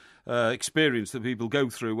horrendous experience that people go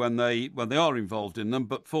through when they are involved in them.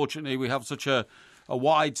 But fortunately, we have such a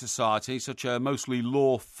wide society, such a mostly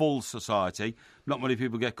lawful society. Not many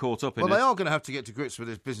people get caught up in it. Well, they are going to have to get to grips with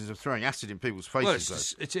this business of throwing acid in people's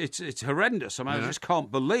faces, though. It's horrendous. I mean, I just can't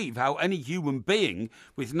believe how any human being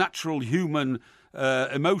with natural human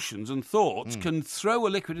emotions and thoughts can throw a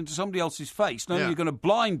liquid into somebody else's face, knowing you're going to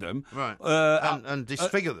blind them. Right. And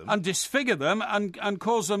disfigure them. And disfigure them and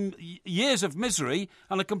cause them years of misery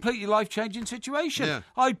and a completely life-changing situation. Yeah.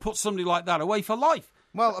 I'd put somebody like that away for life.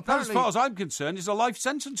 Well, apparently, as far as I'm concerned, it's a life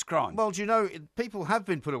sentence crime. Well, do you know, people have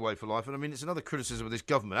been put away for life, and I mean, it's another criticism of this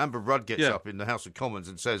government. Amber Rudd gets up in the House of Commons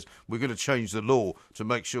and says, we're going to change the law to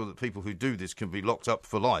make sure that people who do this can be locked up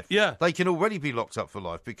for life. Yeah. They can already be locked up for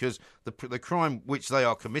life because the crime which they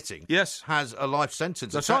are committing has a life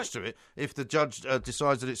sentence attached to it if the judge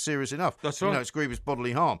decides that it's serious enough. That's right. You know, it's grievous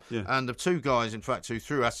bodily harm. Yeah. And the two guys, in fact, who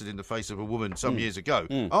threw acid in the face of a woman some years ago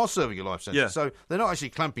are serving a life sentence. Yeah. So they're not actually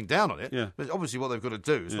clamping down on it. Yeah. But obviously what they've got to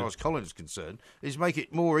do, as far as Colin is concerned, is make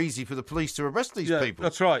it more easy for the police to arrest these people.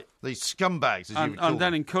 That's right. These scumbags, as you would call them. And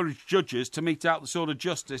then encourage judges to mete out the sort of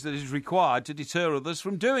justice that is required to deter others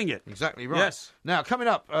from doing it. Exactly right. Yes. Now, coming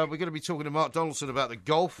up, we're going to be talking to Mark Donaldson about the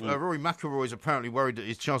golf. Rory McIlroy is apparently worried that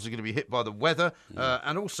his chances are going to be hit by the weather.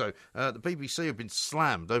 And also, the BBC have been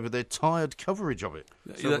slammed over their tired coverage of it.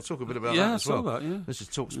 So we'll talk a bit about that as well. That, This is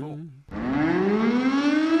Talk Sport.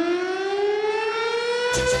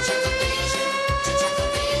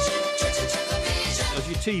 As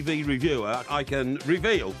your TV reviewer, I can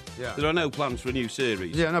reveal there are no plans for a new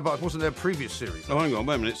series. Yeah, no, but wasn't there a previous series? Oh, hang on,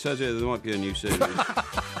 wait a minute. It says here there might be a new series.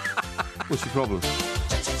 What's your problem?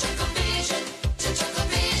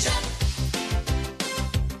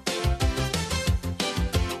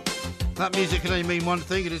 That music can only mean one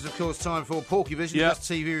thing. It is, of course, time for Porky Vision. Yep. That's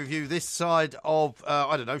TV review this side of,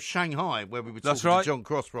 Shanghai, where we were talking to John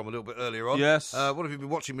Cross from a little bit earlier on. Yes. What have you been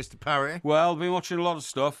watching, Mr. Parry? Well, I've been watching a lot of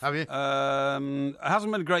stuff. Have you? It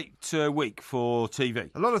hasn't been a great week for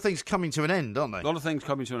TV. A lot of things coming to an end, aren't they? A lot of things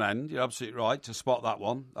coming to an end. You're absolutely right to spot that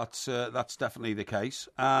one. That's definitely the case.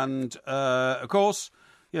 And, of course,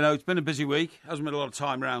 it's been a busy week. Hasn't been a lot of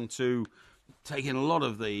time around to take in a lot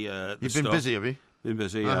of the You've stuff. been busy, have you? Been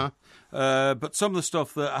busy, yeah. But some of the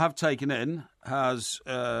stuff that I have taken in has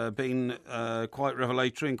been quite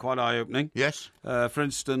revelatory and quite eye-opening. Yes. For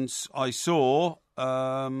instance, I saw...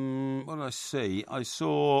 what did I see? I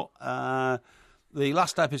saw the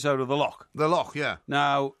last episode of The Lock. The Lock, yeah.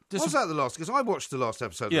 Now... Was that the last? Because I watched the last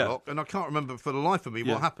episode of The Lock, and I can't remember for the life of me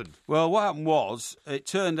what happened. Well, what happened was, it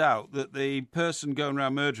turned out that the person going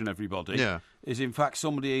around murdering everybody is in fact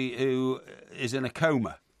somebody who is in a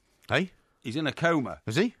coma. Hey? He's in a coma.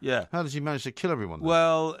 Is he? Yeah. How does he manage to kill everyone then?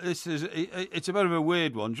 Well, it's a bit of a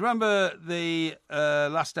weird one. Do you remember the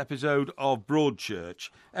last episode of Broadchurch?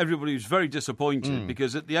 Everybody was very disappointed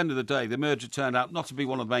because at the end of the day, the murderer turned out not to be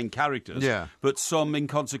one of the main characters, but some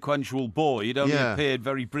inconsequential boy who'd only appeared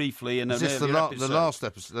very briefly in an earlier episode. The last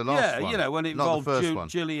episode? The last one? When it not involved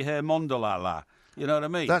Julie Hermondolala. You know what I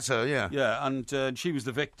mean? That's her, yeah. Yeah, and she was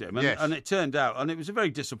the victim. And it turned out, and it was a very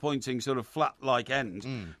disappointing sort of flat-like end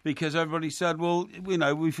because everybody said, well,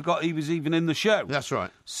 we forgot he was even in the show. That's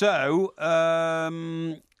right. So,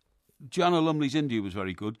 Gianna Lumley's India was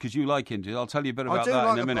very good because you like India. I'll tell you a bit about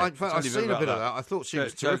that in a minute. I've seen a bit of that. I thought she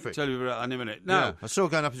was terrific. Tell you about that in a minute. Now, I saw her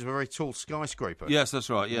going up into a very tall skyscraper. Yes, that's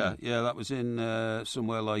right. Yeah, that was in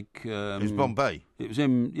somewhere like... it was Bombay. It was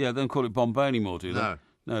in... Yeah, they don't call it Bombay anymore, do they? No.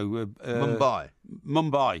 No, Mumbai.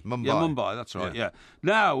 Yeah, Mumbai, that's right, yeah.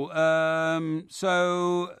 Now,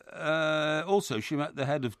 also she met the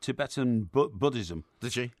head of Tibetan Buddhism.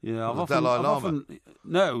 Did she? Yeah, the Dalai Lama?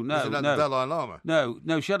 No. Isn't that the Dalai Lama?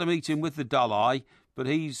 No, she had a meeting with the Dalai, but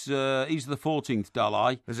he's the 14th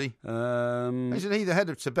Dalai. Is he? Isn't he the head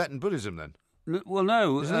of Tibetan Buddhism then? Well,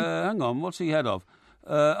 no, hang on, what's he head of?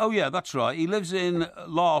 That's right. He lives in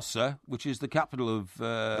Lhasa, which is the capital of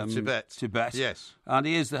Tibet. Yes. And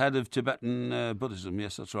he is the head of Tibetan Buddhism.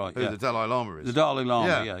 Yes, that's right. Who the Dalai Lama is. The Dalai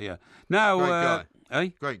Lama, yeah. Now, great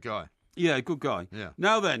guy. Great guy. Yeah, good guy. Yeah.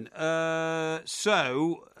 Now then, the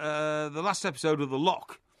last episode of The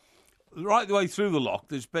Lock, right the way through The Lock,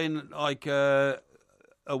 there's been like a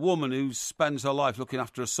woman who spends her life looking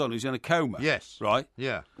after a son who's in a coma. Yes. Right?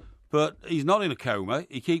 Yeah. But he's not in a coma.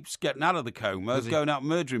 He keeps getting out of the coma, going out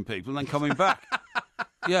murdering people, and then coming back.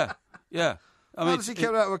 Yeah. How does he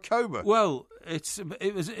get out of a coma? Well, it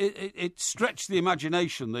stretched the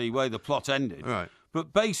imagination the way the plot ended. Right.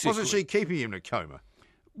 But basically, wasn't she keeping him in a coma?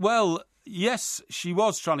 Well, yes, she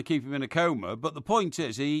was trying to keep him in a coma. But the point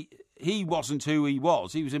is, he wasn't who he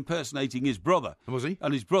was. He was impersonating his brother. Was he?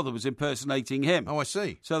 And his brother was impersonating him. Oh, I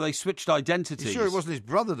see. So they switched identities. You sure it wasn't his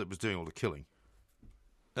brother that was doing all the killing?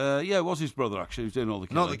 Yeah, it was his brother, actually, who was doing all the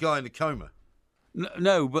killing. Not the guy in the coma?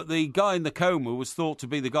 No, but the guy in the coma was thought to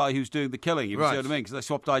be the guy who's doing the killing. You see what I mean? Because they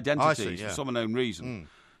swapped identities for some unknown reason.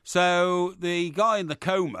 So the guy in the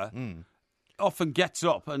coma often gets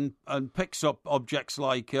up and picks up objects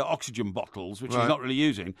like oxygen bottles, which he's not really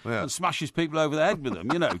using, and smashes people over the head with them,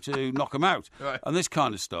 to knock them out, and this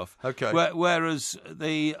kind of stuff. Okay. Whereas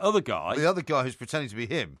the other guy... The other guy who's pretending to be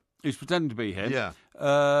him... is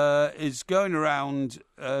going around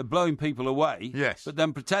blowing people away, but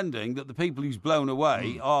then pretending that the people he's blown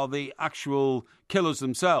away are the actual killers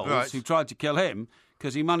themselves who tried to kill him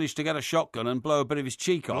because he managed to get a shotgun and blow a bit of his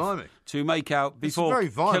cheek off to make out before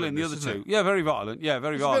killing the other two. Yeah, very violent. Yeah,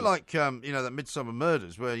 very violent. It's a bit like, that Midsummer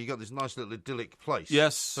Murders where you got this nice little idyllic place.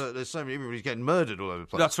 Yes. But there's so many, everybody's getting murdered all over the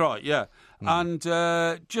place. That's right, yeah. And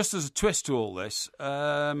just as a twist to all this...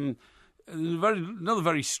 another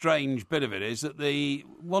very strange bit of it is that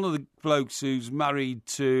one of the blokes who's married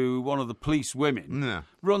to one of the police women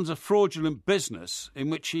runs a fraudulent business in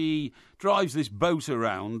which he drives this boat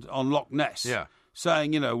around on Loch Ness. Yeah.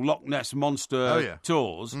 Saying, Loch Ness Monster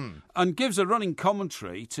tours, and gives a running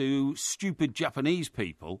commentary to stupid Japanese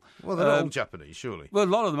people. Well, they're not all Japanese, surely. Well, a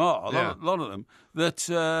lot of them are, a lot of them,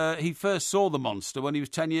 that he first saw the monster when he was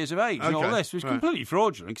 10 years of age, and all this was completely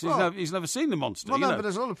fraudulent, because he's never seen the monster. Well, no, but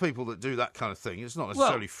there's a lot of people that do that kind of thing. It's not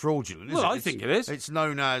necessarily fraudulent, is it? Well, I think it is. It's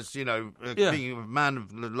known as, being a man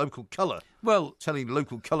of local colour. Well, telling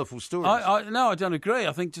local colourful stories. No, I don't agree.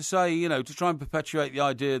 I think to say, to try and perpetuate the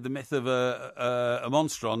idea, the myth of a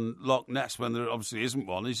monster on Loch Ness when there obviously isn't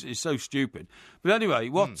one is so stupid. But anyway,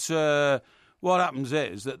 what what happens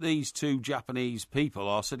is that these two Japanese people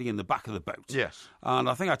are sitting in the back of the boat. Yes. And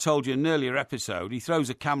I think I told you in an earlier episode, he throws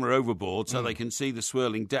a camera overboard so they can see the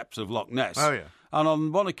swirling depths of Loch Ness. Oh, yeah. And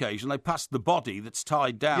on one occasion, they passed the body that's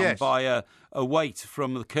tied down by a weight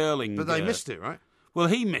from the curling. But they missed it, right? Well,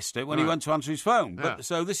 he missed it when he went to answer his phone. Yeah. But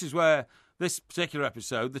so this is where... This particular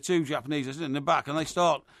episode, the two Japanese are sitting in the back and they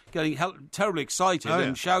start getting terribly excited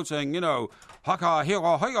and shouting, haka,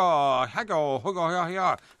 higa, higa, hago, huga,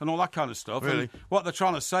 higa, and all that kind of stuff. Really? And what they're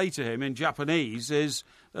trying to say to him in Japanese is,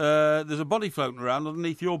 there's a body floating around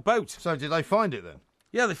underneath your boat. So did they find it then?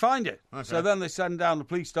 Yeah, they find it. Okay. So then they send down the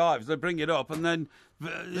police divers, they bring it up, and then...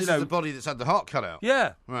 This is the body that's had the heart cut out.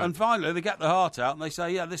 Yeah, right. And finally they get the heart out and they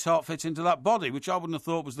say, this heart fits into that body, which I wouldn't have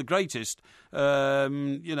thought was the greatest, I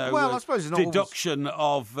suppose it's not deduction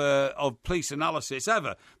of police analysis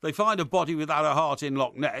ever. They find a body without a heart in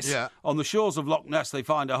Loch Ness. Yeah. On the shores of Loch Ness they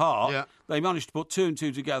find a heart. Yeah. They managed to put 2 and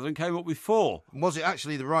 2 together and came up with 4. Was it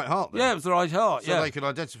actually the right heart then? Yeah, it was the right heart, So they could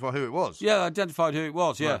identify who it was? Yeah, they identified who it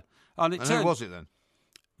was, yeah. Right. And who was it then?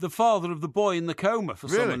 The father of the boy in the coma for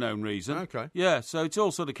some unknown reason. Okay. Yeah, so it's all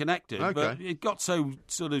sort of connected. Okay. But it got so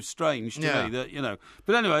sort of strange to me that,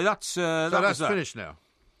 But anyway, that's... that's finished now?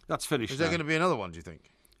 That's finished. Is there going to be another one, do you think?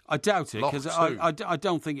 I doubt it, because Loch 2. I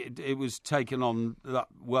don't think it was taken on that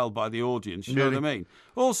well by the audience, you know what I mean?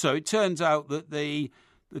 Also, it turns out that the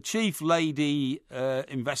chief lady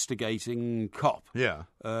investigating cop... Yeah,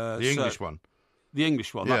 the English one. The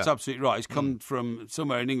English one, that's absolutely right. He's come from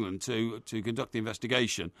somewhere in England to conduct the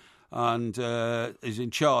investigation and is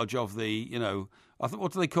in charge of the,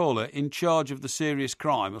 what do they call it? In charge of the serious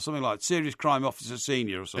crime or something like Serious Crime Officer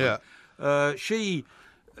Senior or something. Yeah. She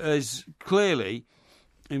is clearly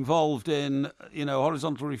involved in,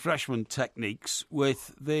 horizontal refreshment techniques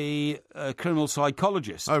with the criminal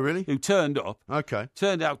psychologist. Oh, really? Who turned up. Okay.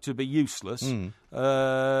 Turned out to be useless.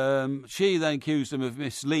 She then accused him of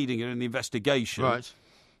misleading her in the investigation. Right.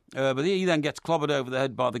 But he then gets clobbered over the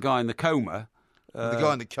head by the guy in the coma. The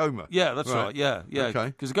guy in the coma? Yeah, that's right. Yeah. Okay.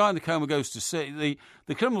 Because the guy in the coma goes to see...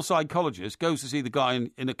 The criminal psychologist goes to see the guy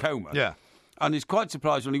in a coma. Yeah. And he's quite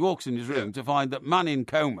surprised when he walks in his room to find that man in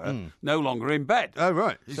coma no longer in bed. Oh,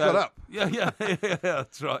 right. He's got up. Yeah,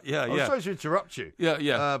 that's right. Yeah, I'm sorry to interrupt you.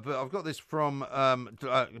 Yeah. But I've got this from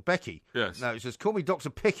Becky. Yes. Now, it says, call me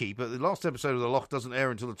Dr. Picky, but the last episode of The Loch doesn't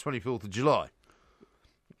air until the 24th of July.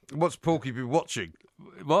 What's Porky been watching?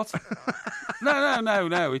 What?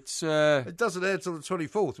 No. It's... It doesn't air until the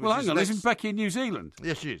 24th. Well, hang on. Isn't Becky in New Zealand?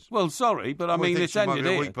 Yes, she is. Well, sorry, but I mean, it's ended here.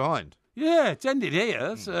 here. A week behind. Yeah, it's ended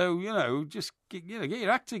here, so, just get your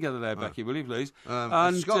act together there, Becky, will you please?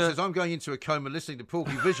 And Scott says, I'm going into a coma listening to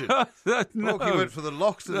Porky Vision. Porky went from the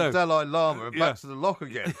Loch to the Dalai Lama and back to the Loch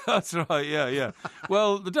again. That's right, yeah.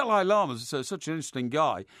 Well, the Dalai Lama's such an interesting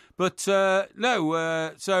guy. But, so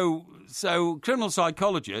criminal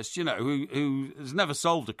psychologists, who has never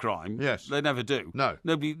solved a crime. Yes. They never do. No.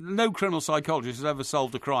 No criminal psychologist has ever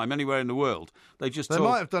solved a crime anywhere in the world. They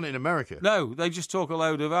might have done it in America. No, they just talk a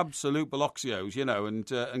load of absolute bolloxios,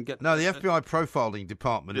 and get... No, the FBI profiling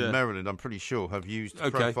department in Maryland, I'm pretty sure, have used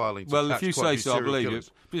profiling to Well, if you say so, I believe killers.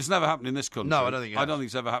 it. But it's never happened in this country. No, I don't think it has. I don't think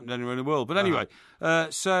it's ever happened anywhere in the world. But anyway,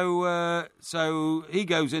 so he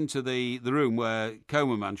goes into the room where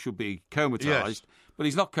Coma Man should be comatised, but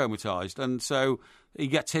he's not comatised, and so he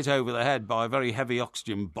gets hit over the head by a very heavy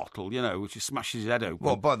oxygen bottle, which just smashes his head open.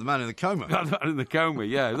 What, by the man in the coma? By the man in the coma,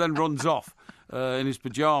 yeah. Then runs off. In his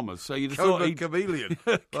pyjamas, so you'd have thought he'd chameleon.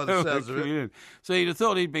 By the sounds of it. So you'd have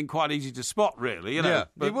thought he'd been quite easy to spot, really. Yeah,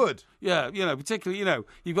 but, he would. Yeah, particularly,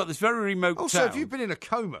 you've got this very remote also, town. if you've been in a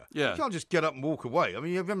coma, you can't just get up and walk away. I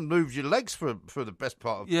mean, you haven't moved your legs for the best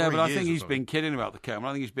part of 3 years. Yeah, but I think he's been kidding about the coma.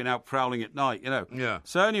 I think he's been out prowling at night. Yeah.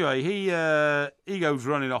 So anyway, he goes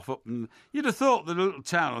running off up, and you'd have thought the little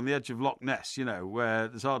town on the edge of Loch Ness, where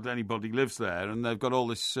there's hardly anybody lives there, and they've got all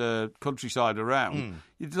this countryside around.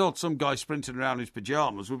 You'd thought some guy sprinting around in his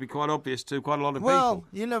pyjamas would be quite obvious to quite a lot of people. Well,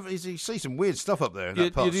 you see some weird stuff up there in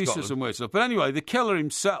that part of Scotland. You do see some weird stuff. But anyway, the killer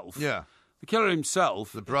himself... Yeah. The killer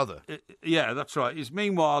himself... The brother. Yeah, that's right. Is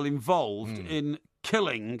meanwhile involved in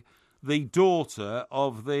killing the daughter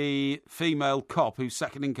of the female cop who's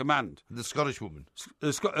second in command. The Scottish woman.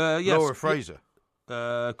 Yes. Laura Fraser.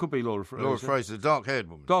 Could be Laura Fraser. Laura Fraser, the dark-haired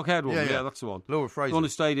woman. Dark-haired woman, yeah, that's the one. Laura Fraser. The one who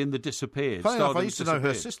stayed in The Disappeared. Funny enough, I used to know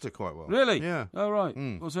her sister quite well. Really? Yeah. Oh, right.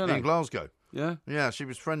 What's her name? In Glasgow. Yeah? Yeah, she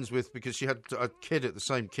was friends with, because she had a kid at the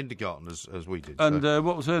same kindergarten as we did. And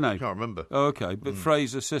what was her name? I can't remember. Oh, okay. But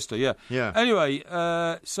Fraser's sister, yeah. Yeah. Anyway,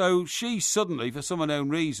 so she suddenly, for some unknown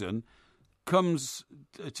reason, comes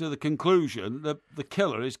to the conclusion that the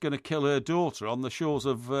killer is going to kill her daughter on the shores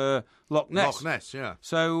of Loch Ness. Loch Ness, yeah.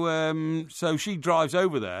 So she drives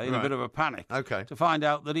over there in a bit of a panic to find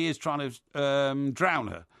out that he is trying to drown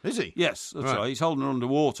her. Is he? Yes, that's right. He's holding her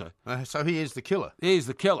underwater. So he is the killer? He is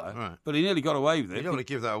the killer, but he nearly got away with it. You don't want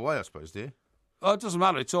to give that away, I suppose, do you? Oh, it doesn't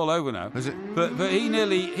matter. It's all over now. Is it? But he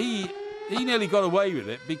nearly got away with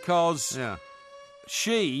it because... Yeah.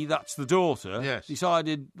 She, that's the daughter,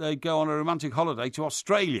 decided they'd go on a romantic holiday to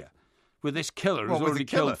Australia with this killer who's already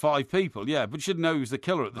killed 5 people. Yeah, but she didn't know he was the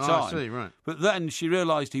killer at the time. I see, right. But then she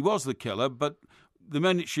realised he was the killer, but the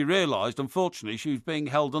minute she realised, unfortunately, she was being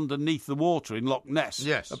held underneath the water in Loch Ness,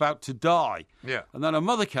 about to die. Yeah. And then her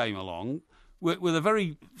mother came along with a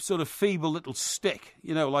very sort of feeble little stick,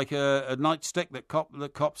 like a nightstick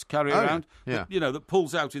that cops carry around, that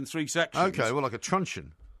pulls out in 3 sections. Okay, well, like a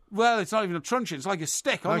truncheon. Well, it's not even a truncheon. It's like a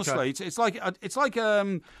stick. Honestly, it's like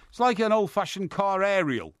an old-fashioned car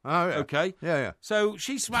aerial. Oh yeah. Okay. Yeah. So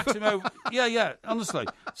she smacks him over. Yeah. Honestly,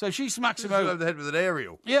 so she smacks him over the head with an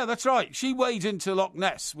aerial. Yeah, that's right. She wades into Loch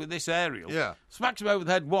Ness with this aerial. Yeah. Smacks him over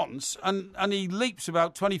the head once, and he leaps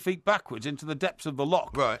about 20 feet backwards into the depths of the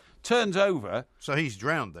loch. Right. Turns over. So he's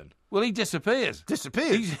drowned then. Well, he disappears.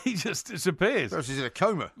 He just disappears. Perhaps he's in a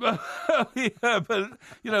coma. Yeah, but,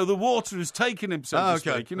 the water has taken him, so to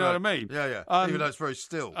speak. You know what I mean? Yeah. Even though it's very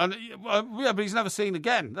still. But he's never seen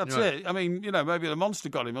again. That's it. I mean, maybe the monster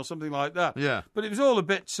got him or something like that. Yeah. But it was all a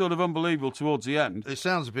bit sort of unbelievable towards the end. It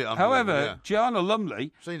sounds a bit unbelievable. However, Gianna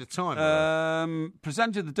Lumley seen the time,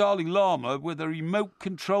 presented the Dalai Lama with a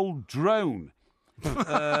remote-controlled drone.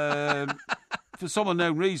 For some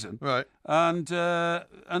unknown reason. Right. And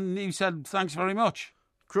he said, thanks very much.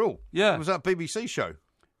 Cool. Yeah. Was that a BBC show?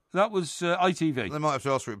 That was ITV. They might have to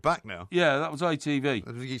ask for it back now. Yeah, that was ITV.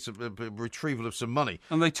 A retrieval of some money.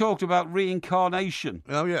 And they talked about reincarnation.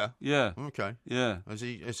 Oh, yeah? Yeah. Okay. Yeah. Has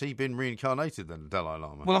he been reincarnated then, Dalai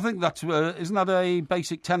Lama? Well, I think that's, isn't that a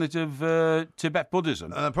basic tenet of Tibet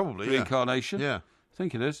Buddhism? Probably, reincarnation. Yeah. I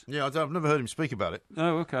think it is. Yeah, I've never heard him speak about it.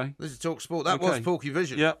 Oh, okay. This is Talk Sport. That was Porky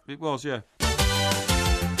Vision. Yeah, it was, yeah.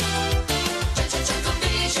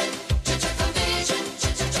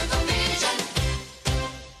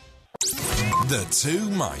 The Two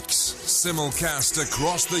Mics, simulcast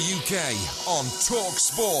across the UK on Talk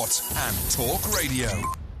Sport and Talk Radio.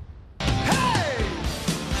 Hey!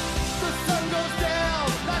 The sun goes down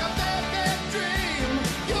like a bad dream.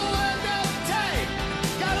 You end up tight,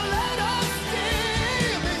 gotta let off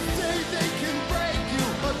steam. They say they can break you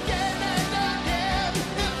again and again.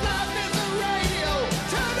 If life is a radio,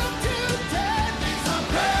 turn up to 10. These are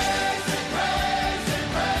crazy nights.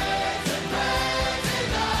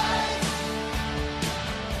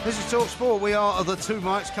 This is Talk Sport. We are the Two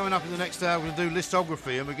Mics. Coming up in the next hour, we're going to do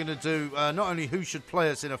listography, and we're going to do not only who should play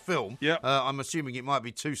us in a film. Yeah. I'm assuming it might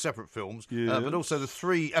be 2 separate films, but also the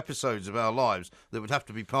 3 episodes of our lives that would have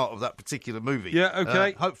to be part of that particular movie. Yeah,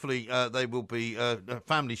 okay. Hopefully, they will be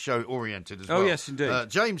family show oriented as well. Oh, yes, indeed.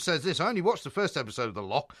 James says this: I only watched the first episode of The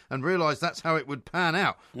Loch and realised that's how it would pan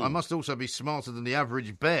out. I must also be smarter than the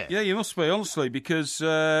average bear. Yeah, you must be, honestly, because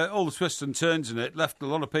all the twists and turns in it left a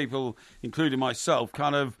lot of people, including myself,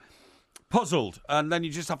 kind of puzzled, and then you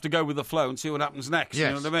just have to go with the flow and see what happens next. Yes.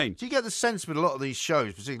 You know what I mean? Do you get the sense with a lot of these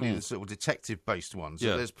shows, particularly the sort of detective-based ones,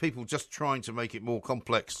 that there's people just trying to make it more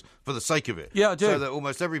complex for the sake of it? Yeah, I do. So that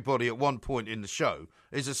almost everybody at one point in the show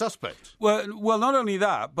is a suspect. Well, not only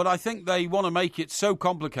that, but I think they want to make it so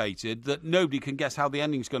complicated that nobody can guess how the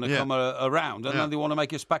ending's going to come around, and then they want to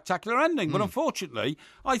make a spectacular ending. But unfortunately,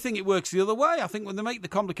 I think it works the other way. I think when they make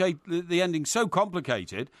the ending so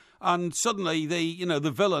complicated, and suddenly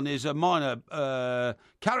the villain is a minor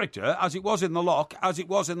character, as it was in The Loch, as it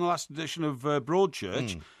was in the last edition of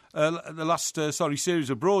Broadchurch. The last series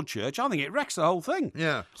of Broadchurch, I think it wrecks the whole thing.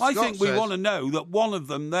 Yeah, I think we want to know that one of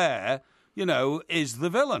them there, is the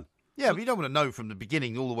villain. Yeah, but you don't want to know from the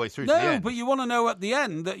beginning all the way through to the end. No, but you want to know at the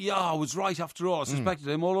end that, I was right after all. I suspected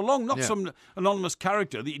him all along. Not some anonymous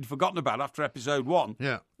character that you'd forgotten about after episode 1.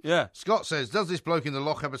 Yeah. Scott says, does this bloke in The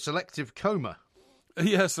Loch have a selective coma?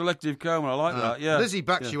 Yeah, selective coma. I like that, yeah. Lizzie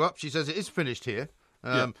backs you up. She says it is finished here.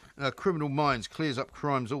 Criminal Minds clears up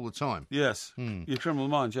crimes all the time. Yes, your Criminal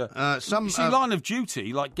Minds, yeah. You see, Line of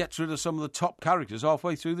Duty gets rid of some of the top characters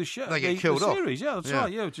halfway through the show. They get killed off. Series. Yeah, that's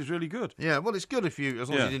right, which is really good. Yeah, well, it's good as long as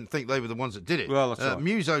you didn't think they were the ones that did it. Well, that's right.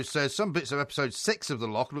 Muso says, some bits of episode 6 of The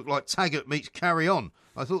Loch look like Taggart meets Carry On.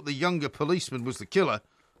 I thought the younger policeman was the killer.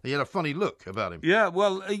 He had a funny look about him. Yeah,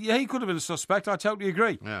 well, he could have been a suspect. I totally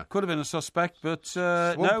agree. Yeah. Could have been a suspect, but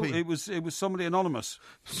no, it was somebody anonymous.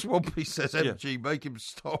 Swampy says, MG, make him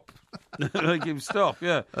stop. Make him stop,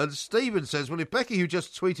 yeah. And Stephen says, well, if Becky, who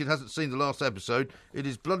just tweeted, hasn't seen the last episode, it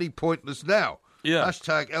is bloody pointless now. Yeah.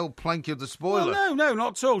 Hashtag El Planky of the spoiler. Well, no,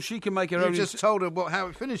 not at all. She can make her own... You just told her how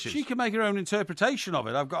it finishes. She can make her own interpretation of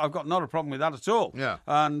it. I've got not a problem with that at all. Yeah.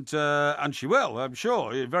 And she will, I'm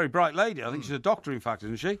sure. A very bright lady. I think she's a doctor, in fact,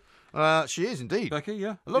 isn't she? She is indeed. Becky,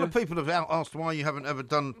 yeah. A lot of people have asked why you haven't ever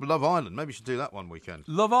done Love Island. Maybe you should do that one weekend.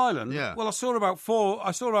 Love Island? Yeah. Well, I saw about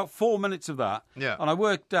 4 minutes of that. Yeah. And I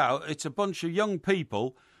worked out it's a bunch of young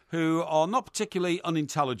people who are not particularly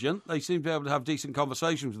unintelligent. They seem to be able to have decent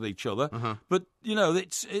conversations with each other. Uh-huh. But,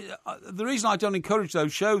 the reason I don't encourage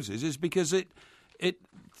those shows is because it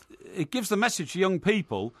gives the message to young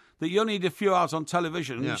people that you only need a few hours on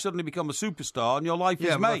television and you suddenly become a superstar and your life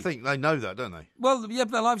is made. Yeah, I think they know that, don't they? Well, yeah,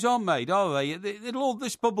 but their lives aren't made, are they?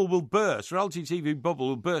 This bubble will burst. Reality TV bubble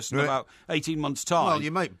will burst in about 18 months' time. Well,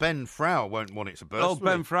 your mate Ben Frau won't want it to burst. Well,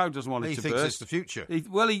 Ben Frau doesn't want it to burst. He thinks it's the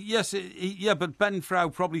future. But Ben Frau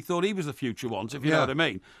probably thought he was the future once, if you know what I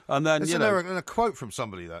mean. And then, Isn't there a quote from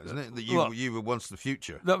somebody, that, isn't it? That you were once the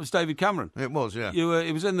future. That was David Cameron. It was, yeah.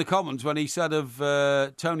 It was in the Commons when he said of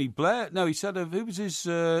Tony Blair. No, he said of, who was his...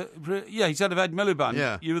 he said of Ed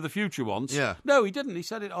Miliband, you were the future once. Yeah. No, he didn't. He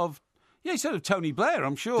said it of... Yeah, he said of Tony Blair,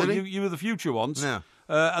 I'm sure. You were the future once. Yeah.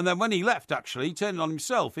 And then when he left, actually, he turned on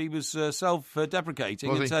himself. He was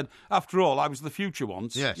self-deprecating and said, after all, I was the future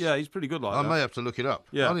once. Yes. Yeah, he's pretty good like that. I may have to look it up.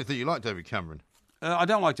 Yeah. I didn't think you liked David Cameron. I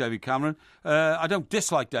don't like David Cameron. I don't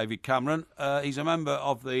dislike David Cameron. He's a member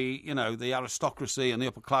of the aristocracy and the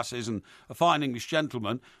upper classes and a fine English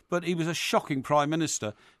gentleman. But he was a shocking Prime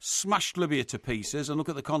Minister, smashed Libya to pieces, and look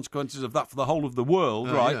at the consequences of that for the whole of the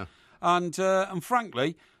world, right? Yeah. And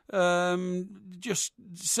frankly, just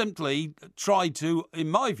simply tried to,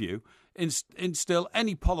 in my view, instill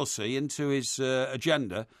any policy into his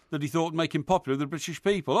agenda that he thought would make him popular with the British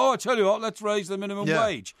people. Oh, I tell you what, let's raise the minimum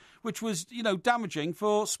wage, which was, damaging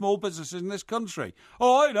for small businesses in this country.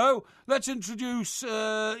 Oh, I know, let's introduce,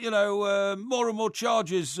 more and more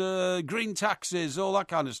charges, green taxes, all that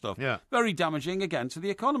kind of stuff. Yeah. Very damaging, again, to the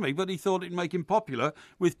economy. But he thought it'd make him popular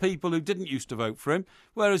with people who didn't used to vote for him,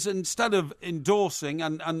 whereas instead of endorsing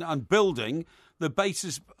and building the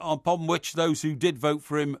basis upon which those who did vote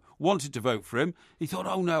for him wanted to vote for him, he thought,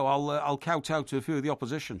 oh no, I'll kowtow to a few of the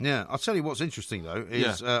opposition. Yeah, I'll tell you what's interesting though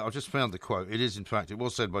is I've just found the quote. It is, in fact, it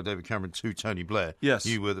was said by David Cameron to Tony Blair. Yes,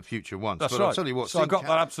 you were the future once. That's but right. I'll tell you what. So I got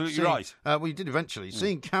that absolutely right. Well, you did eventually.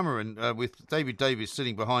 Seeing Cameron with David Davis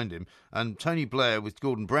sitting behind him and Tony Blair with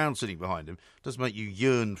Gordon Brown sitting behind him does make you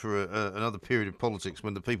yearn for another period of politics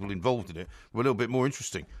when the people involved in it were a little bit more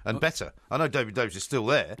interesting and better. I know David Davis is still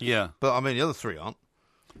there. Yeah, but I mean the other three aren't.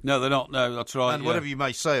 No, they're not. No, that's right. And whatever you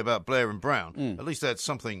may say about Blair and Brown, at least they had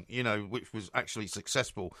something, which was actually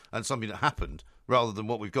successful and something that happened rather than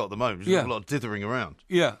what we've got at the moment. There's a lot of dithering around.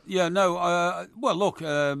 Yeah, no. Well, look,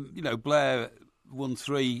 Blair won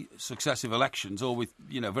 3 successive elections, all with,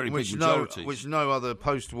 very big majorities. Which no other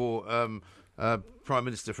post-war Prime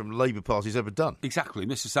Minister from Labour party's ever done. Exactly.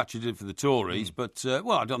 Mrs Thatcher did for the Tories, but,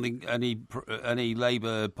 I don't think any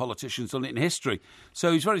Labour politician's done it in history.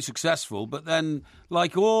 So he's very successful, but then,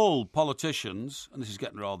 like all politicians, and this is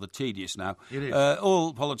getting rather tedious now, it is.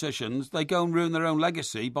 All politicians, they go and ruin their own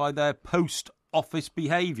legacy by their post-office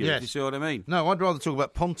behaviour, yes. if you see what I mean. No, I'd rather talk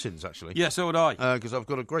about Pontins, actually. Yeah, so would I. Because I've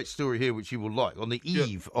got a great story here which you will like. On the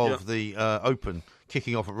eve of the Open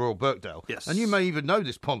kicking off at Royal Birkdale. Yes. And you may even know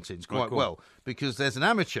this Pontins quite well, because there's an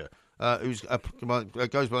amateur who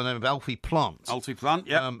goes by the name of Alfie Plant. Alfie Plant,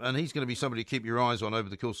 yeah. And he's going to be somebody to keep your eyes on over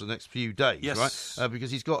the course of the next few days, yes. right? Because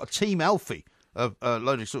he's got a Team Alfie, a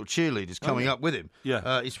load of sort of cheerleaders coming up with him.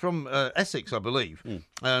 Yeah. He's from Essex, I believe.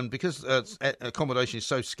 And because accommodation is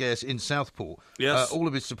so scarce in Southport, yes. All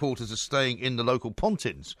of his supporters are staying in the local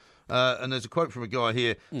Pontins. And there's a quote from a guy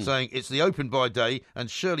here saying, it's the Open by day and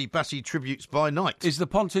Shirley Bassey tributes by night. Is the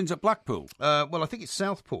Pontins at Blackpool? Well, I think it's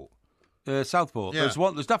Southport. Southport. Yeah.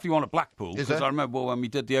 There's definitely one at Blackpool, Is because there? I remember when we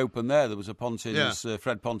did the Open there was a Pontins,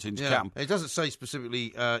 Fred Pontins camp. It doesn't say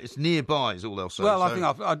specifically, it's nearby is all they'll say.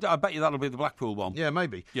 Well, so. I bet you that'll be the Blackpool one. Yeah,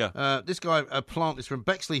 maybe. Yeah. This guy, Plant, is from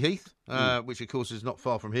Bexley Heath, which of course is not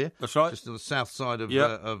far from here. That's right. Just on the south side of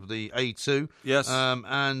the A2. Yes.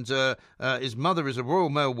 And his mother is a Royal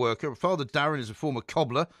Mail worker. Father Darren is a former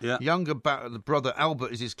cobbler. Yeah. Younger brother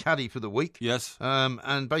Albert is his caddy for the week. Yes.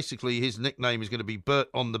 And basically his nickname is going to be Bert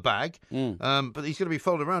on the Bag. But he's going to be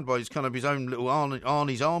followed around by his own little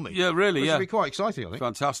Arnie's army. Yeah, really, which yeah. will be quite exciting, I think.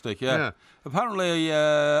 Fantastic, yeah. Apparently,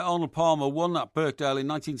 Arnold Palmer won at Birkdale in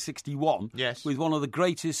 1961 with one of the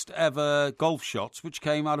greatest ever golf shots, which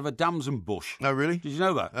came out of a damson bush. Oh, really? Did you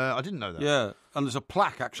know that? I didn't know that. Yeah, and there's a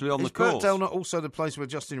plaque actually on the course. Is Birkdale not also the place where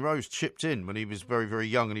Justin Rose chipped in when he was very, very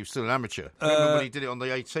young and he was still an amateur? Remember when he did it on the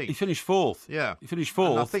 18th? He finished fourth. Yeah, he finished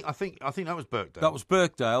fourth. And I think that was Birkdale. That was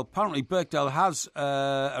Birkdale. Apparently, Birkdale has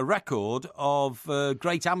a record of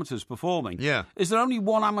great amateurs performing. Yeah. Is there only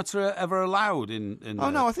one amateur ever allowed in? Oh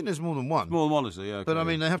no, I think there's more than one. More than one, is there? Yeah. But I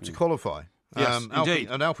mean, they have to qualify. Yes, indeed.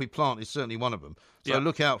 And Alfie Plant is certainly one of them. So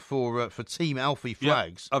look out for Team Alfie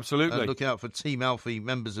flags. Yeah, absolutely. And look out for Team Alfie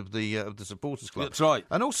members of the supporters club. That's right.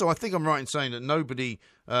 And also, I think I'm right in saying that nobody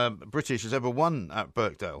British has ever won at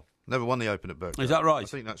Birkdale. Never won the Open at Birkdale. Is that right? I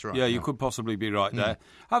think that's right. Yeah, you could possibly be right there.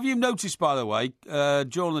 Have you noticed, by the way,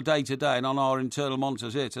 during the day today and on our internal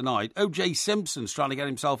monitors here tonight, O.J. Simpson's trying to get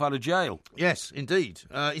himself out of jail? Yes, indeed.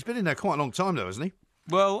 He's been in there quite a long time, though, hasn't he?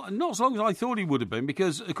 Well, not as long as I thought he would have been,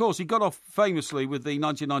 because, of course, he got off famously with the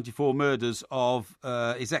 1994 murders of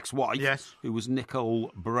his ex-wife, who was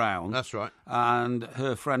Nicole Brown. That's right. And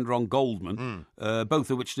her friend Ron Goldman, both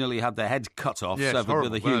of which nearly had their head cut off, severed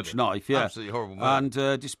with a huge knife. Yeah, absolutely horrible murder.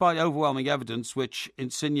 And despite overwhelming evidence, which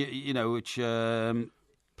implicated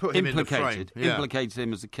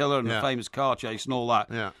him as the killer and the famous car chase and all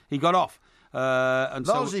that, he got off. And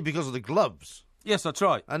largely because of the gloves. Yes, that's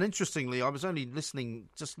right. And interestingly, I was only listening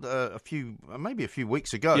just maybe a few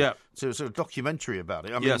weeks ago to a sort of documentary about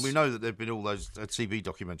it. I mean, we know that there have been all those TV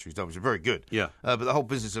documentaries done, which are very good. Yeah. But the whole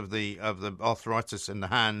business of the arthritis in the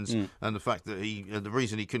hands and the fact that the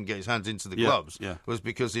reason he couldn't get his hands into the gloves was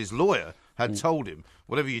because his lawyer had told him,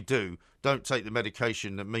 whatever you do, don't take the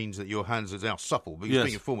medication that means that your hands are now supple. Because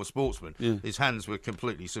being a former sportsman, his hands were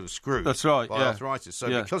completely sort of screwed by arthritis. So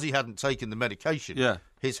because he hadn't taken the medication,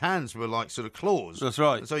 his hands were like sort of claws. That's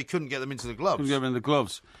right. And so he couldn't get them into the gloves. Couldn't get them in the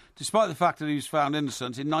gloves. Despite the fact that he was found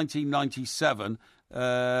innocent, in 1997,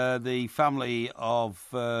 the family of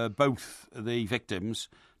both the victims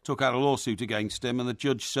took out a lawsuit against him, and the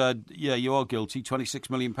judge said, yeah, you are guilty, £26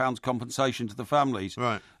 million compensation to the families.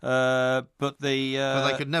 Right. But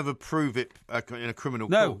they could never prove it in a criminal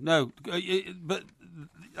court. No. But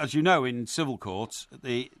as you know, in civil courts,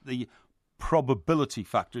 the probability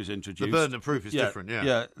factor is introduced. The burden of proof is different,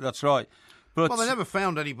 Yeah, that's right. But they never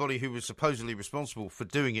found anybody who was supposedly responsible for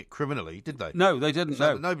doing it criminally, did they? No, they didn't.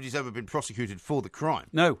 So nobody's ever been prosecuted for the crime.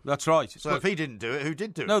 No, that's right. So if he didn't do it, who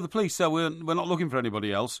did do it? No, the police said we're not looking for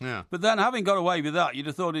anybody else. Yeah. But then, having got away with that, you'd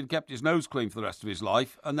have thought he'd kept his nose clean for the rest of his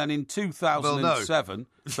life. And then in 2007...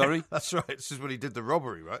 Sorry? That's right. This is when he did the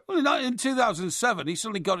robbery, right? Well, in 2007, he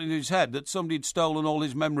suddenly got into his head that somebody had stolen all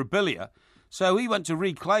his memorabilia. So he went to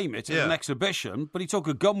reclaim it at an exhibition, but he took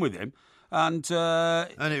a gun with him. And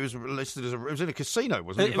it was listed as it was in a casino,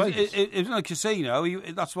 wasn't it? It was in a casino.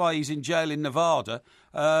 That's why he's in jail in Nevada.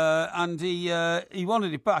 And he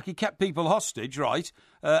wanted it back. He kept people hostage, right?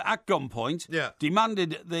 At gunpoint. Yeah.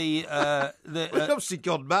 Demanded the. He's obviously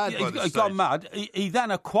gone mad. By this stage. Gone mad. He then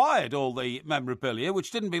acquired all the memorabilia,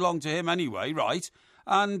 which didn't belong to him anyway, right?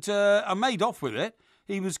 And made off with it.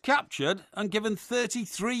 He was captured and given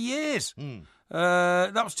 33 years.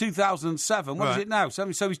 That was 2007. What is it now? So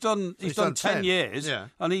he's done 10 years,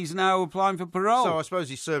 and he's now applying for parole. So I suppose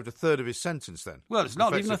he served a third of his sentence then. Well, it's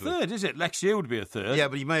not even a third, is it? Next year would be a third. Yeah,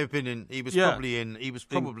 but he may have been in. He was probably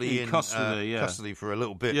in custody for a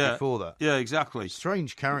little bit before that. Yeah, exactly.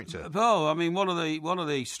 Strange character. Oh, I mean, one of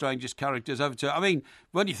the strangest characters ever. I mean,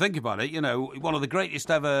 when you think about it, one of the greatest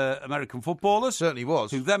ever American footballers. Certainly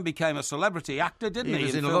was. Who then became a celebrity actor, didn't he? He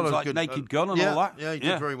was in films a lot of like good, Naked Gun and all that. Yeah, he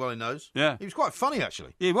did very well in those. Yeah, he was quite funny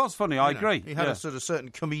actually. He was funny. I agree. He had a sort of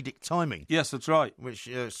certain comedic timing. Yes, that's right. Which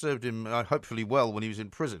served him hopefully well when he was in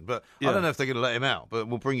prison. But I don't know if they're going to let him out. But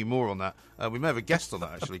we'll bring you more on that. We may have a guest on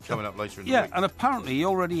that actually coming up later in the week. Yeah, and apparently he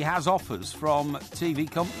already has offers from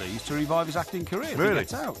TV companies to revive his acting career. Really? If he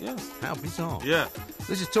gets out. Yeah. How bizarre. Yeah.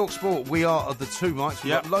 This is Talk Sport. We are of the two mics.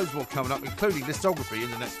 We've got loads more coming up, including listography in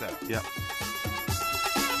the next hour. Yeah.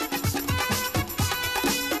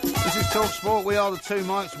 This is Talk Sport, we are the two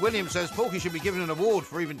Mikes. William says Porky should be given an award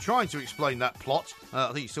for even trying to explain that plot. I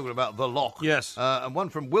think he's talking about The Lock. Yes. And one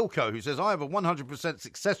from Wilco, who says, I have a 100%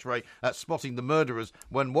 success rate at spotting the murderers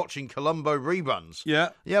when watching Columbo reruns. Yeah.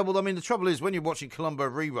 Yeah, well, I mean, the trouble is, when you're watching Columbo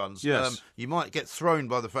reruns, yes. You might get thrown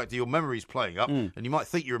by the fact that your memory's playing up, and you might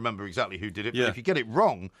think you remember exactly who did it, yeah. but if you get it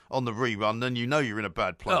wrong on the rerun, then you know you're in a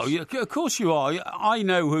bad place. Oh, yeah, of course you are. I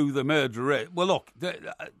know who the murderer is. Well, look,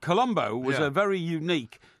 Columbo was a very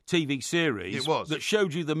unique TV series that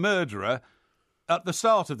showed you the murderer at the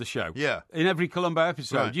start of the show. Yeah. In every Columbo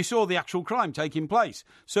episode. Right. You saw the actual crime taking place.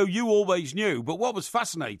 So you always knew. But what was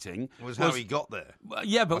fascinating was how he got there.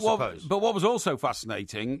 Yeah, but what was also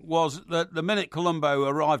fascinating was that the minute Columbo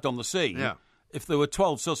arrived on the scene, if there were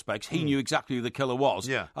 12 suspects, he knew exactly who the killer was.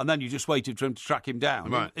 Yeah. And then you just waited for him to track him down.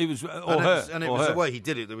 Right. It was, and it was the way he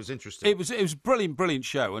did it that was interesting. It was a brilliant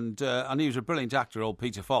show, and he was a brilliant actor, old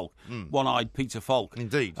Peter Falk, one-eyed Peter Falk.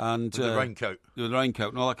 Indeed. And with the raincoat. With the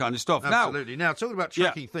raincoat and all that kind of stuff. Absolutely. Now, talking about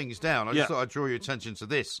tracking things down, I just thought I'd draw your attention to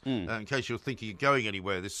this, in case you're thinking of going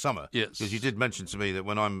anywhere this summer. Yes. Because you did mention to me that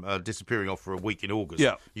when I'm disappearing off for a week in August,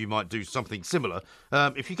 you might do something similar.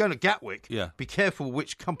 If you're going to Gatwick, be careful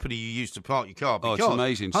which company you use to park your car. Because it's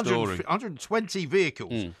amazing story. 120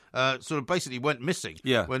 vehicles sort of basically went missing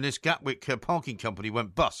when this Gatwick parking company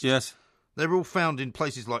went bust. Yes. They were all found in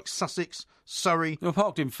places like Sussex, Surrey. They were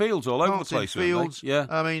parked in fields all over the place. Fields. Yeah.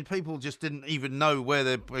 I mean, people just didn't even know where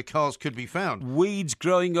their cars could be found. Weeds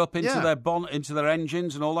growing up into their bonnet, into their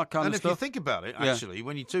engines, and all that kind of stuff. And if you think about it, actually,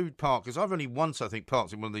 when you do park, because I've only once, I think,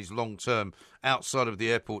 parked in one of these long-term outside of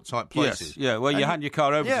the airport type places. Yes. Yeah. Where you hand your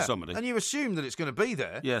car over to somebody, and you assume that it's going to be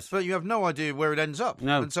there. Yes. But you have no idea where it ends up.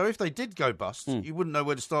 No. And so if they did go bust, you wouldn't know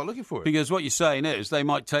where to start looking for it. Because what you're saying is they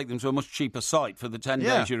might take them to a much cheaper site for the 10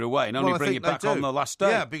 days you're away and only bring it back on the last day.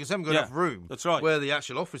 Yeah, because they haven't got enough room. That's right. Where the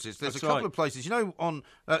actual office is. There's a couple of places, on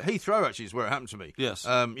Heathrow actually is where it happened to me. Yes.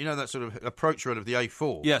 That sort of approach road of the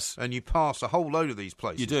A4. Yes. And you pass a whole load of these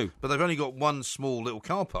places. You do. But they've only got one small little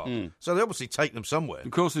car park. So they obviously take them somewhere.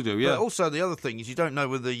 Of course they do, yeah. But also the other thing is you don't know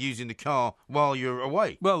whether they're using the car while you're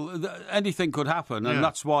away. Well, anything could happen, and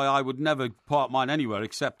that's why I would never park mine anywhere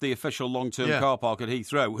except the official long-term car park at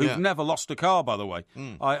Heathrow, who've never lost a car, by the way.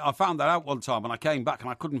 I found that out one time, and I came back and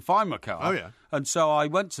I couldn't find my car. Oh, yeah. And so I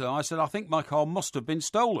went to them, I said, I think my car must have been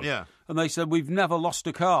stolen. Yeah. And they said, we've never lost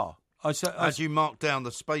a car. I said, Had you marked down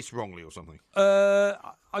the space wrongly or something?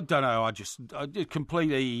 I don't know. I did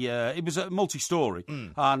completely. It was a multi-story,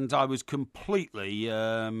 and I was completely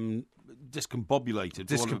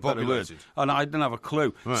discombobulated. And I didn't have a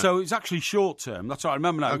clue. Right. So it's actually short term. That's what I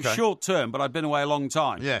remember now. It was short term, but I'd been away a long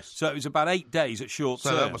time. Yes. So it was about 8 days at short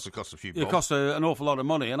term. So that must have cost a few bob. It cost an awful lot of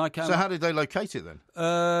money, and I came. So how did they locate it then?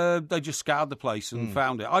 They just scoured the place and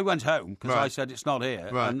found it. I went home because I said it's not here,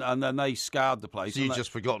 and then they scoured the place. So you'd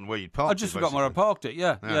just forgotten where you'd parked it? I just forgotten where I parked it.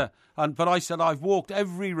 Yeah. But I said I've walked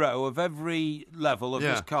every row of every level of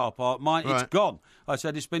this car park. It's gone. I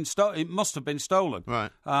said it's been it must have been stolen.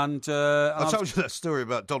 Right. And I told you that story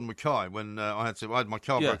about Don Mackay when I had my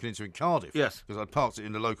car broken into in Cardiff. Yes. Because I'd parked it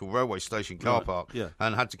in the local railway station car park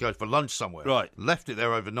and had to go for lunch somewhere. Right. Left it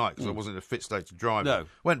there overnight because I wasn't in a fit state to drive it.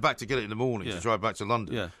 Went back to get it in the morning to drive back to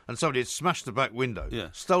London. Yeah. And somebody had smashed the back window,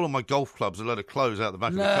 stolen my golf clubs and a load of clothes out the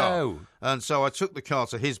back of the car. And so I took the car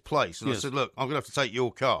to his place and I said, look, I'm going to have to take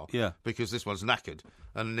your car because this one's knackered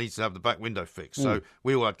and needs to have the back window fixed. So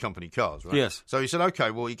we all had company cars, right? Yes. So he said,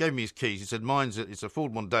 OK, well, he gave me his keys. He said, it's a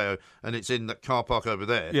Ford Mondeo and it's in that car park over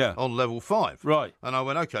there on level 5. Right. And I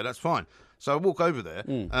went, OK, that's fine. So I walk over there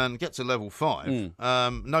and get to level 5.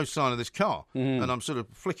 No sign of this car. And I'm sort of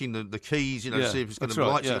flicking the keys, to see if it's going to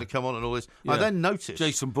lights are going to come on and all this. I then notice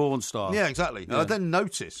Jason Bourne style. Yeah, exactly. I then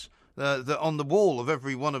notice that on the wall of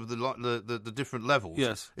every one of the different levels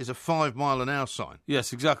is a 5 mile an hour sign.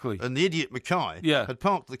 Yes, exactly. And the idiot Mackay had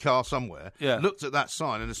parked the car somewhere, looked at that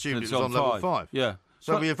sign and assumed it was on level 5. Yeah.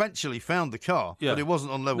 So we eventually found the car, but it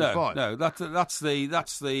wasn't on level 5. No, that's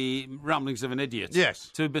the ramblings of an idiot. Yes.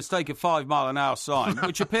 To mistake a 5 mile an hour sign,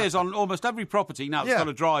 which appears on almost every property now that's got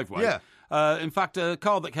a driveway. Yeah. In fact, a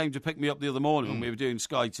car that came to pick me up the other morning when we were doing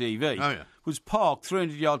Sky TV was parked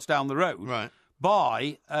 300 yards down the road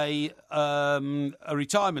by a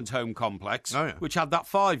retirement home complex, which had that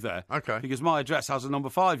 5 there. Okay. Because my address has a number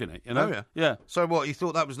 5 in it, you know? Oh, yeah. Yeah. So what, you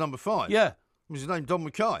thought that was number 5? Yeah. Was his name Don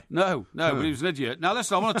Mackay? No, but he was an idiot. Now,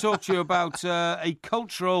 listen, I want to talk to you about a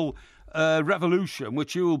cultural revolution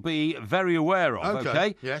which you will be very aware of,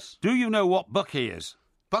 okay? Yes. Do you know what Bucky is?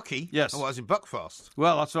 Bucky? Yes. Oh, as in Buckfast?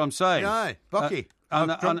 Well, that's what I'm saying. Yeah, Bucky.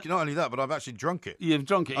 Not only that, but I've actually drunk it. You've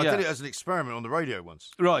drunk it, I did it as an experiment on the radio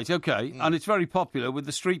once. Right, OK. And it's very popular with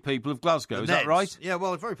the street people of Glasgow, is that right? Yeah,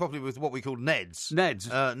 well, it's very popular with what we call Neds. Neds?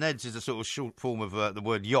 Neds is a sort of short form of the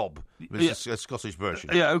word yob. It's a Scottish version.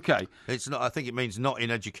 Yeah, OK. It's not. I think it means not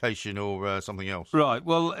in education or something else. Right,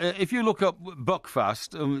 well, if you look up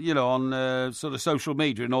Buckfast, on sort of social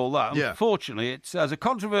media and all that, unfortunately, it has a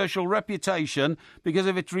controversial reputation because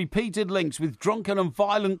of its repeated links with drunken and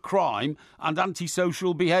violent crime and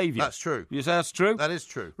antisocial behaviour. That's true. You say that's true? That is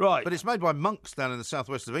true. Right. But it's made by monks down in the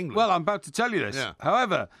southwest of England. Well, I'm about to tell you this. Yeah.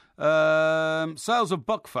 However, sales of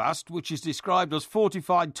Buckfast, which is described as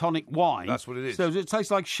fortified tonic wine. That's what it is. So does it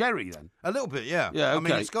taste like sherry then? A little bit, yeah. Yeah, okay. I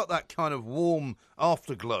mean, it's got that kind of warm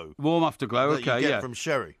afterglow. Warm afterglow, that you get from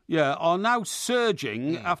sherry. Yeah, are now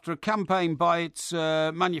surging after a campaign by its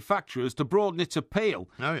manufacturers to broaden its appeal.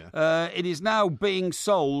 Oh, yeah. It is now being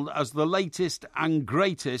sold as the latest and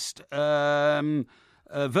greatest version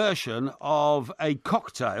of a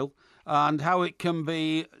cocktail and how it can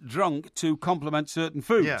be drunk to complement certain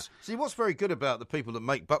foods. Yeah. See, what's very good about the people that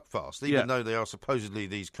make Buckfast, even though they are supposedly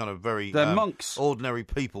these kind of very... They're monks. Ordinary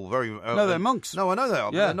people, very... no, they're monks. No, I know they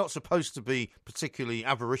are, but they're not supposed to be particularly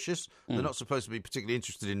avaricious. They're not supposed to be particularly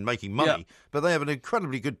interested in making money, but they have an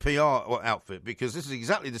incredibly good PR outfit because this is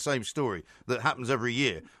exactly the same story that happens every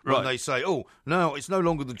year when they say, oh, no, it's no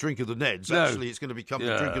longer the drink of the Neds. No. Actually, it's going to become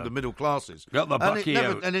the drink of the middle classes. Got the bucky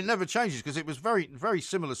out. And it never changes because it was very, very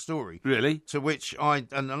similar story. Really? To which and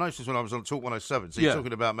I noticed this when I was on Talk 107, so you're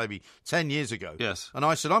talking about maybe 10 years ago. Yes. And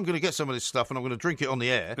I said, I'm going to get some of this stuff and I'm going to drink it on the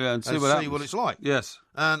air and see what it's like. Yes.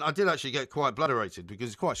 And I did actually get quite bladderated because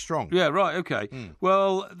it's quite strong. Yeah, right, OK.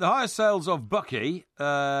 Well, the highest sales of Bucky,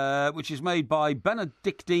 which is made by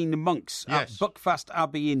Benedictine monks at Buckfast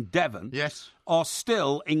Abbey in Devon, are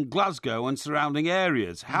still in Glasgow and surrounding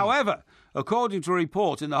areas. However, according to a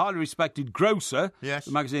report in the highly respected Grocer, the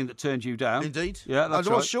magazine that turned you down. Indeed. Yeah, that's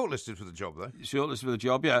I right. was shortlisted for the job, though. Shortlisted for the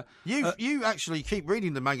job, yeah. You actually keep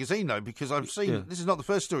reading the magazine, though, because I've seen... This is not the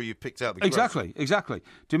first story you've picked out. Exactly.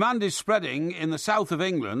 Demand is spreading in the south of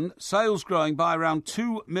England, sales growing by around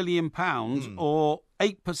 £2 million or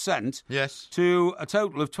 8% to a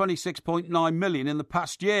total of 26.9 million in the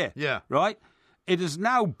past year. Yeah. Right? It has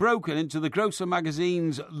now broken into the Grocer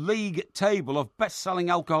magazine's league table of best-selling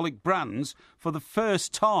alcoholic brands for the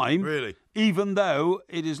first time. Really? Even though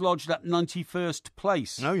it is lodged at 91st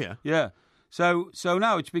place. Oh, yeah. Yeah. So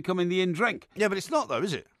now it's becoming the in-drink. Yeah, but it's not, though,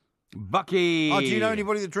 is it? Bucky. Oh, do you know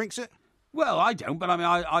anybody that drinks it? Well, I don't, but I mean,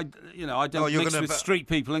 I don't mix with street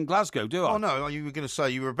people in Glasgow, do I? Oh no,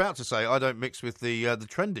 you were about to say I don't mix with the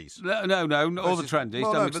trendies. No, all the trendies.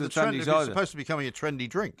 Don't mix with the trendies either. It's supposed to be becoming a trendy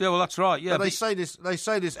drink. Yeah, well, that's right. Yeah, but they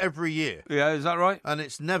say this every year. Yeah, is that right? And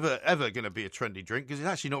it's never ever going to be a trendy drink because it's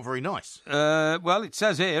actually not very nice. Well, it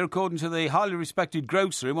says here, according to the highly respected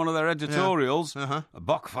Grocer in one of their editorials,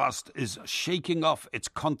 Buckfast is shaking off its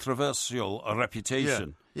controversial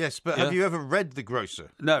reputation. Yeah. Yes, but have you ever read The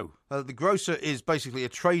Grocer? No. The Grocer is basically a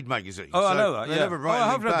trade magazine. Oh, I know that, They never write I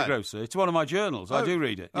have read bad. The Grocer. It's one of my journals. I do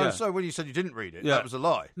read it. Oh, yeah. so when you said you didn't read it, that was a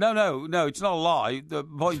lie. No, it's not a lie. The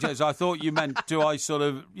point is, I thought you meant, do I sort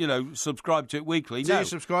of, subscribe to it weekly? Do you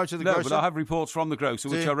subscribe to The Grocer? No, but I have reports from The Grocer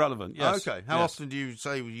which are relevant, yes. Okay. How often do you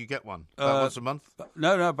say you get one? About once a month?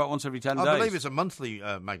 No, about once every 10 days. I believe it's a monthly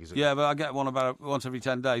magazine. Yeah, but I get one about once every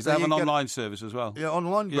 10 days. They have an online service as well. Yeah,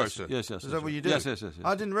 online Grocer? Yes. Is that what you do? Yes.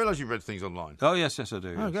 I didn't realise you read things online. Oh, yes, I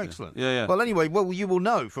do. Oh, excellent. Yeah. Well, anyway, you will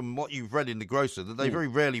know from what you've read in The Grocer that they very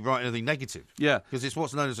rarely write anything negative. Yeah. Because it's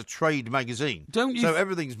what's known as a trade magazine. So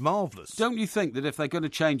everything's marvellous. Don't you think that if they're going to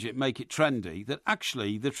change it, make it trendy, that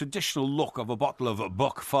actually the traditional look of a bottle of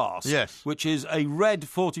Buckfast, which is a red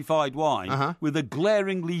fortified wine with a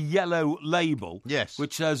glaringly yellow label,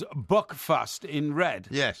 which says Buckfast in red,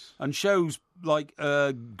 and shows like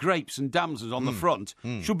grapes and damsons on the front,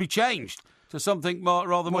 should be changed to something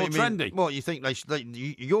rather more trendy. What, you think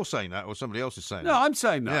you're saying that, or somebody else is saying that? No, I'm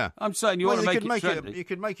saying that. Yeah. I'm saying you want to make it trendy. You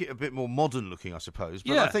could make it a bit more modern looking, I suppose.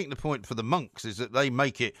 But I think the point for the monks is that they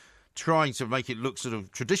make it trying to make it look sort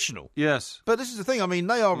of traditional. Yes. But this is the thing, I mean,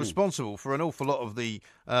 they are responsible for an awful lot of the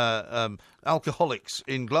alcoholics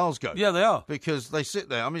in Glasgow. Yeah, they are. Because they sit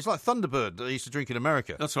there. I mean, it's like Thunderbird that they used to drink in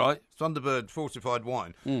America. That's right. Thunderbird fortified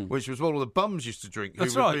wine, which was what all the bums used to drink who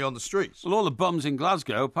would be on the streets. Well, all the bums in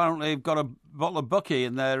Glasgow apparently have got a bottle of Bucky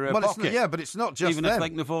in their pocket. Yeah, but it's not just even them. If they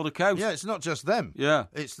can afford a coat. Yeah, it's not just them. Yeah.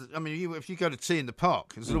 I mean, if you go to tea in the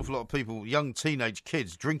park, there's an awful lot of people, young teenage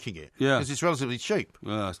kids, drinking it. Yeah. Because it's relatively cheap.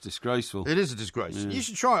 Well, it's disgraceful. It is a disgrace. Yeah. You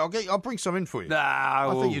should try it. I'll bring some in for you. No.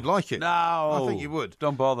 I think you'd like it. No. I think you would.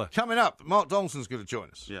 Don't bother. Coming up, Mark Donaldson's going to join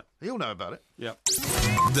us. Yeah. He'll know about it. Yeah.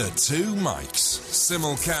 The Two Mics,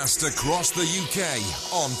 simulcast across the UK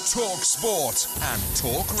on Talk Sport and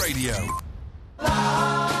Talk Radio. La,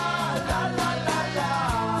 la, la, la,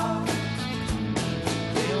 la.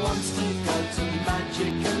 He wants to go to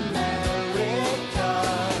Magic America.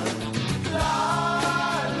 La,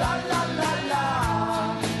 la, la, la, la.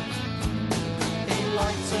 He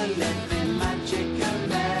likes to live in Magic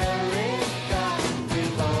America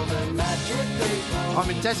with all the magic people. I'm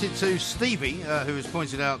indebted to Stevie, who has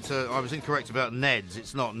pointed out I was incorrect about NEDs.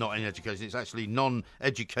 It's not in education. It's actually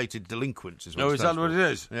non-educated delinquents. Is that what it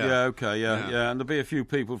is? Yeah. Okay, yeah. And there'll be a few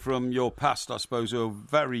people from your past, I suppose, who are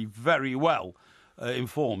very, very well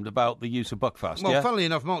informed about the use of Buckfast. Well, funnily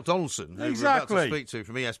enough, Mark Donaldson, who we're about to speak to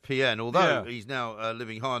from ESPN, although he's now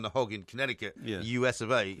living high on the hog in Connecticut, US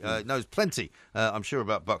of A, knows plenty, I'm sure,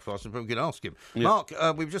 about Buckfast, and we can ask him. Yeah. Mark,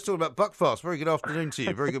 we were just talking about Buckfast. Very good afternoon to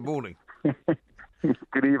you. Very good morning.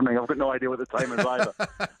 Good evening. I've got no idea what the time is either.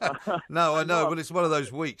 No, I know, but it's one of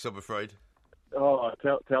those weeks, I'm afraid. Oh,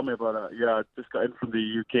 tell me about it. Yeah, I just got in from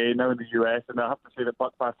the UK, now in the US, and I have to say that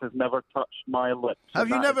Buckfast has never touched my lips. Have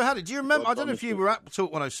you never had it? Do you remember? I don't know if you were at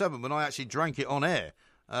Talk 107 when I actually drank it on air.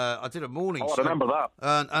 I did a morning show. I remember that.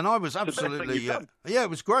 And I was absolutely... yeah,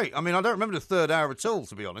 it was great. I mean, I don't remember the third hour at all,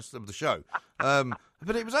 to be honest, of the show.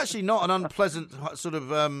 But it was actually not an unpleasant sort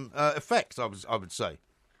of effect, I would say.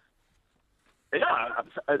 Yeah,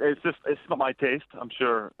 it's not my taste. I'm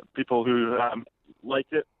sure people who like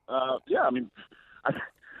it. I mean, I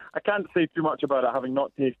can't say too much about it having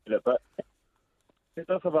not tasted it, but it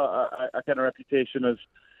does have a kind of reputation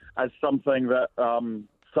as something that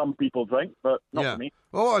some people drink, but not for me.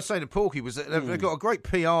 Well, what I was saying to Porky was that they've got a great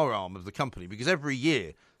PR arm of the company, because every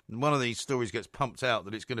year one of these stories gets pumped out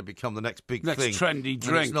that it's going to become the next big thing. Next trendy drink.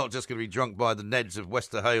 And it's not just going to be drunk by the Neds of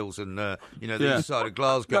Wester Hales and, the east side of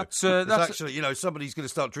Glasgow. That's actually, somebody's going to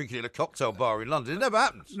start drinking in a cocktail bar in London. It never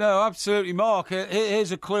happens. No, absolutely, Mark.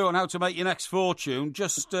 Here's a clue on how to make your next fortune.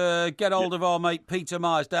 Just get hold of our mate Peter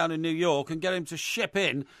Myers down in New York and get him to ship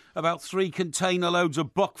in about 3 container loads of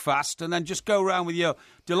Buckfast, and then just go around with your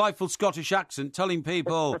delightful Scottish accent telling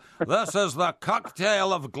people, this is the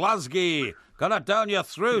cocktail of Glasgow. Got it down your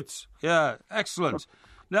throat. Yeah, excellent.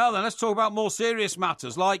 Now then, let's talk about more serious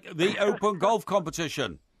matters, like the Open Golf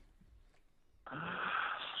Competition.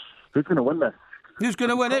 Who's going to win this? Who's going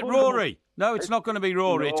to win it? Rory. No, it's not going to be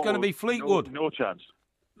Rory. It's going to be Fleetwood. No chance.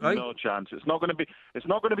 Right? No chance. It's not going to be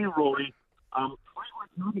Rory. Fleetwood,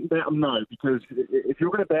 you wouldn't bet him now, because if you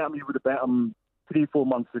were going to bet him, you would have bet him 3-4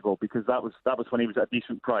 months ago, because that was when he was at a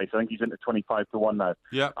decent price. I think he's into 25-1 now.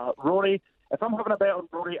 Yeah. Rory. If I'm having a bet on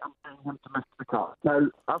Rory, I'm betting him to miss the cut. Now,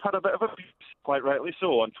 I've had a bit of abuse, quite rightly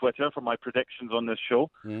so, on Twitter for my predictions on this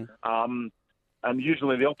show. And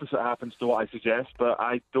usually the opposite happens to what I suggest, but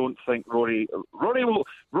I don't think Rory's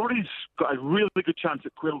got a really good chance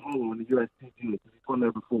at Quail Hollow in the USPGA, because he's won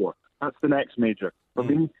there before. That's the next major. For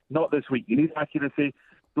me, not this week. You need accuracy.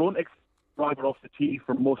 Don't expect driver off the tee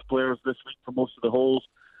for most players this week for most of the holes.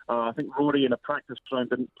 I think Rory in a practice round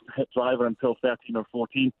didn't hit driver until 13 or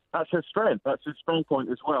 14. That's his strength. That's his strong point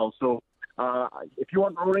as well. So if you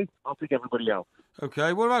want Rory, I'll take everybody else.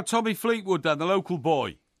 Okay, what about Tommy Fleetwood then, the local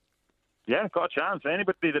boy? Yeah, got a chance.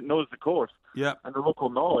 Anybody that knows the course and the local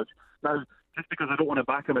knowledge. Now, just because I don't want to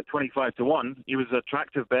back him at 25-1, he was an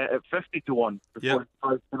attractive bet at 50-1 before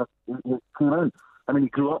he came in. I mean, he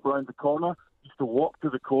grew up around the corner. Used to walk to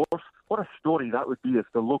the course. What a story that would be if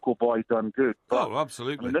the local boy done good. But,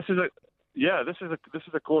 absolutely. I mean, this is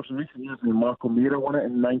a course in recent years. I mean, Marco Mira won it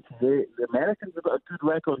in '98. The Americans have got a good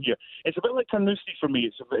record here. It's a bit like Carnoustie for me.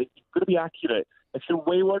 You've got to be accurate. If you're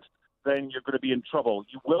wayward, then you're going to be in trouble.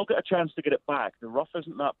 You will get a chance to get it back. The rough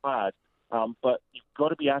isn't that bad, but you've got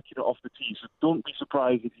to be accurate off the tee. So don't be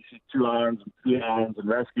surprised if you see 2 irons and 3 irons and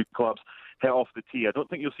rescue clubs hit off the tee. I don't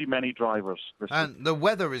think you'll see many drivers. And the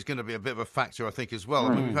weather is going to be a bit of a factor, I think, as well.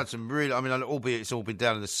 I mean, we've had some really, albeit it's all been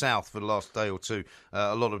down in the south for the last day or two,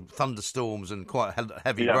 a lot of thunderstorms and quite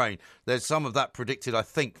heavy rain. There's some of that predicted, I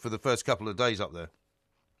think, for the first couple of days up there.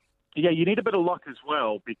 Yeah, you need a bit of luck as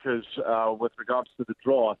well, because with regards to the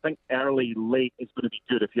draw, I think early, late is going to be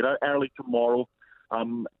good. If you're out early tomorrow,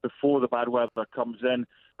 before the bad weather comes in,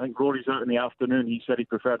 I think Rory's out in the afternoon. He said he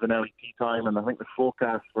preferred an early tea time, and I think the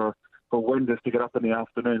forecast for wind is to get up in the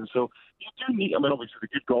afternoon. So you do need, obviously the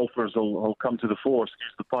good golfers will come to the fore,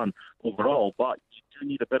 excuse the pun, overall, but you do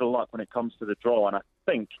need a bit of luck when it comes to the draw. And I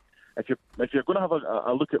think if you're going to have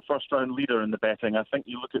a look at first-round leader in the betting, I think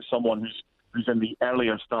you look at someone who's in the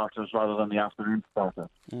earlier starters rather than the afternoon starters.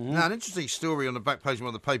 Now, an interesting story on the back page of one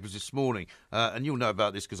of the papers this morning, and you'll know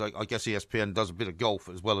about this because I guess ESPN does a bit of golf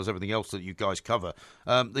as well as everything else that you guys cover.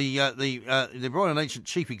 The Royal and Ancient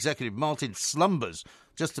Chief Executive, Martin Slumbers,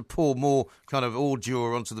 just to pour more kind of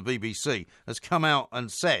ordure onto the BBC, has come out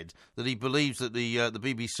and said that he believes that the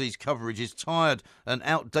BBC's coverage is tired and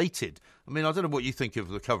outdated. I mean, I don't know what you think of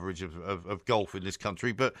the coverage of golf in this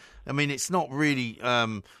country, but, I mean, it's not really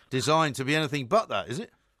designed to be anything but that, is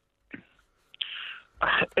it?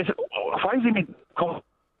 Why is he making...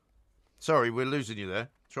 Sorry, we're losing you there.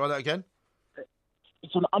 Try that again.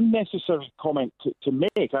 It's an unnecessary comment to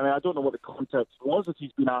make. I mean, I don't know what the context was, if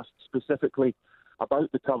he's been asked specifically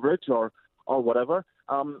about the coverage or whatever.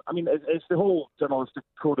 I mean, it's the whole journalistic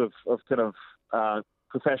code of kind of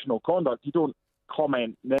professional conduct. You don't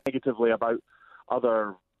comment negatively about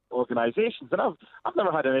other organisations. And I've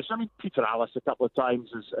never had an issue. I mean, Peter Alice a couple of times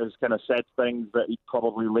has kind of said things that he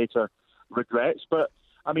probably later regrets. But,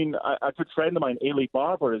 I mean, a good friend of mine, Ailey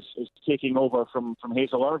Barber, is taking over from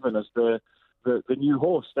Hazel Irvine as the new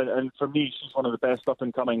host, and for me, she's one of the best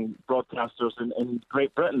up-and-coming broadcasters in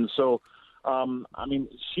Great Britain. So, I mean,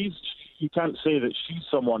 you can't say that she's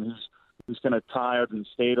someone who's kind of tired and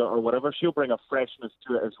stayed or whatever. She'll bring a freshness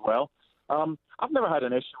to it as well. I've never had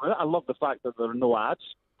an issue with it. I love the fact that there are no ads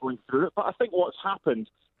going through it. But I think what's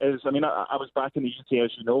happened is, I mean, I was back in the UK,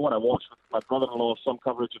 as you know, when I watched with my brother-in-law some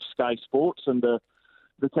coverage of Sky Sports and the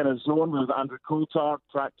kind of zone with Andrew Coulthard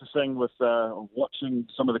practicing with watching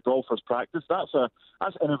some of the golfers practice. That's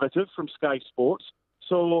innovative from Sky Sports.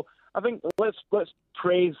 So I think let's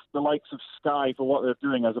praise the likes of Sky for what they're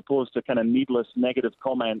doing as opposed to kind of needless negative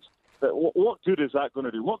comments. But what good is that going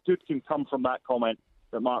to do? What good can come from that comment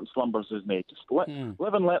that Martin Slumbers has made? Just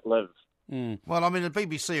live and let live. Well, I mean, the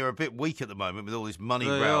BBC are a bit weak at the moment with all this money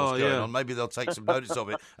rows going on. Maybe they'll take some notice of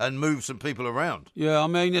it and move some people around. Yeah, I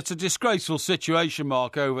mean, it's a disgraceful situation,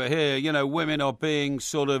 Mark, over here. You know, women are being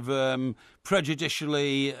sort of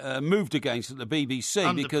prejudicially moved against at the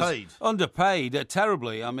BBC. Underpaid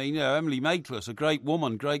terribly. I mean, you know, Emily Maitlis, a great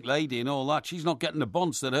woman, great lady and all that. She's not getting the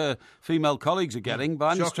bunts that her female colleagues are getting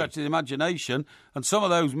by any stretch of the imagination. And some of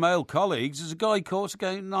those male colleagues, there's a guy called,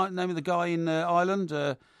 name of the guy in Ireland...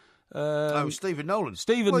 Stephen Nolan.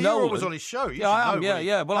 Nolan. You're always on his show. I am.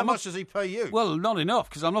 Yeah. Well, how much does he pay you? Well, not enough,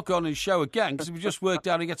 because I'm not going on his show again, because we just worked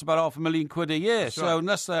out he gets about £500,000 a year. That's so right.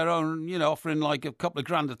 Unless they're offering like a couple of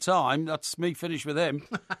grand a time, that's me finished with him.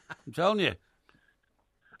 I'm telling you.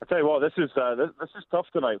 I tell you what, this is tough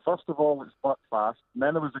tonight. First of all, it's Buckfast, and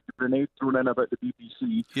then there was a grenade thrown in about the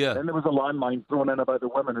BBC. Yeah. Then there was a landmine thrown in about the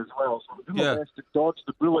women as well. So we're doing our best to dodge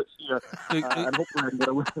the bullets here and hopefully get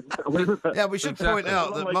away with it. Yeah, we should point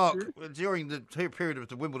out that Mark, during the period of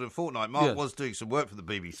the Wimbledon fortnight, Mark was doing some work for the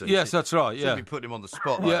BBC. Yes, that's right. Shouldn't be putting him on the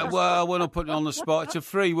spot. Well, we're not putting him on the spot. It's a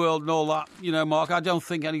free world and all that. You know, Mark, I don't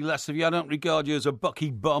think any less of you. I don't regard you as a bucky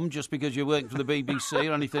bum just because you're working for the BBC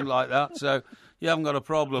or anything like that. So you haven't got a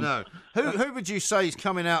problem. No. Who would you say is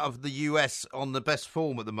coming out of the US on the best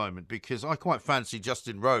form at the moment? Because I quite fancy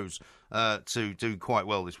Justin Rose to do quite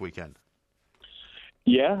well this weekend.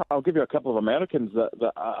 Yeah, I'll give you a couple of Americans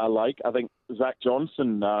that I like. I think Zach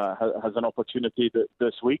Johnson has an opportunity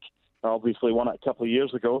this week. Obviously won it a couple of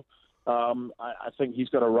years ago. I think he's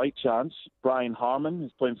got a right chance. Brian Harman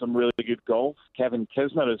is playing some really good golf. Kevin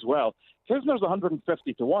Kisner as well. Kisner's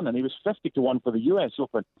 150 to 1, and he was 50 to 1 for the US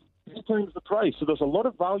Open. 3 times the price. So there's a lot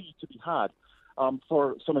of value to be had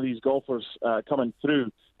for some of these golfers coming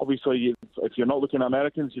through. Obviously, if you're not looking at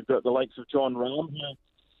Americans, you've got the likes of John Rahm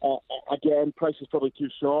here. Again, price is probably too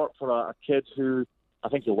short for a kid who I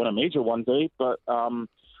think he'll win a major one day, but I'm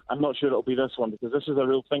not sure it'll be this one because this is a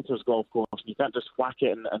real thinker's golf course. You can't just whack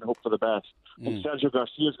it and hope for the best. And Sergio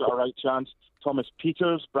Garcia's got a right chance. Thomas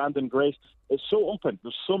Peters, Brandon Grace. It's so open.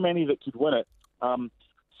 There's so many that could win it.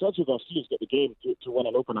 Sergio Garcia's got the game to win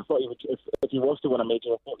an Open. I thought he would, if he was to win a major,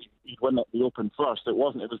 I thought he'd win the Open first. It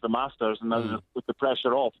wasn't. It was the Masters, and now with the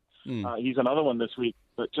pressure off, he's another one this week.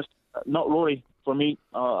 But just not Rory for me.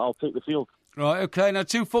 I'll take the field. Right, OK. Now,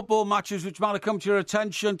 2 football matches which might have come to your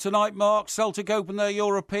attention tonight, Mark. Celtic open their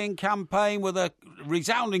European campaign with a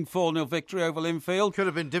resounding 4-0 victory over Linfield. Could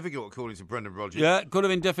have been difficult, according to Brendan Rodgers. Yeah, could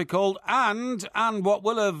have been difficult. And what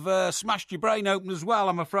will have smashed your brain open as well,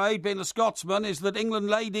 I'm afraid, being a Scotsman, is that England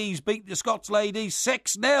ladies beat the Scots ladies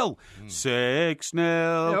 6-0. 6-0.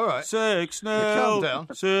 Yeah, all right. 6-0. Calm down.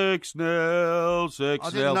 6-0. 6-0. I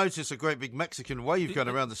didn't notice a great big Mexican wave going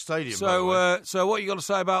around the stadium. So what you got to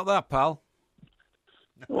say about that, pal?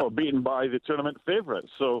 Well, beaten by the tournament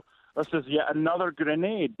favourites. So this is yet another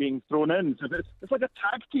grenade being thrown in. It's like a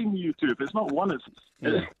tag team YouTube. It's not one, it's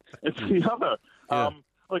the other.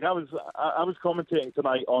 Look, I was commentating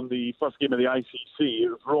tonight on the first game of the ICC. It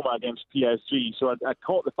was Roma against PSG, so I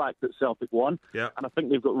caught the fact that Celtic won. Yeah. And I think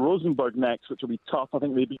they've got Rosenborg next, which will be tough. I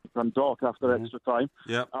think they beat Dundalk after extra time.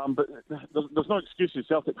 Yeah. But there's no excuses.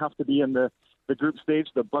 Celtic have to be in the group stage.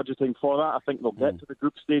 They're budgeting for that. I think they'll get to the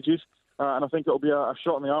group stages. And I think it'll be a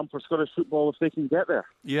shot in the arm for Scottish football if they can get there.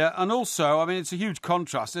 Yeah, and also, I mean, it's a huge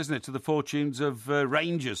contrast, isn't it, to the fortunes of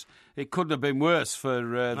Rangers. It couldn't have been worse for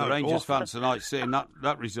the Rangers fans tonight, seeing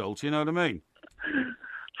that result, you know what I mean?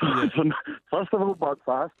 Yeah. First of all,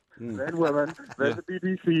 Buckfast, then women, then the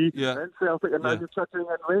BBC, then Celtic, and now you're chucking in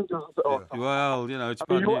Rangers. Well, you know, it's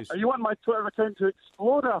bad news. You want my Twitter account to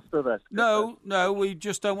explode after this? No, we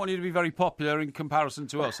just don't want you to be very popular in comparison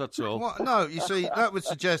to us, that's all. Well, no, you see, that would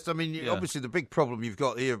suggest, I mean, obviously the big problem you've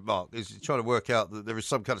got here, Mark, is trying to work out that there is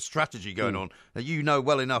some kind of strategy going on. Now, you know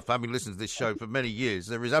well enough, having listened to this show for many years,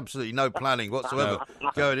 there is absolutely no planning whatsoever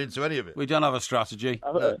going into any of it. We don't have a strategy.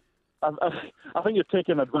 I think you're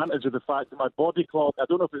taking advantage of the fact that my body clock, I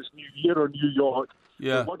don't know if it's New Year or New York,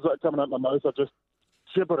 the words that are coming out of my mouth are just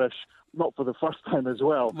gibberish, not for the first time as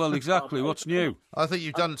well. Well, exactly. What's new? I think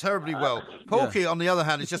you've done terribly well. Porky, on the other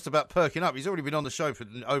hand, is just about perking up. He's already been on the show for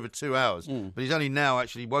over 2 hours, but he's only now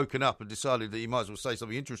actually woken up and decided that he might as well say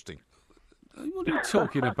something interesting. What are you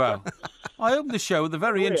talking about? I opened the show with a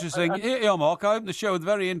very interesting... Here, Mark, I opened the show with a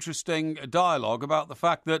very interesting dialogue about the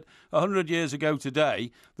fact that 100 years ago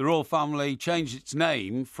today, the royal family changed its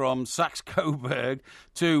name from Saxe-Coburg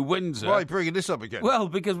to Windsor. Why are you bringing this up again? Well,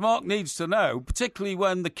 because Mark needs to know, particularly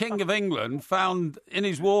when the King of England found in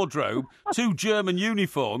his wardrobe 2 German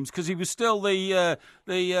uniforms, because he was still the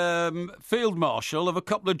field marshal of a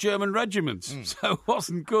couple of German regiments. So it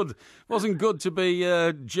wasn't good to be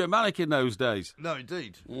Germanic in those days. No,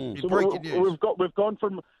 indeed. So we've gone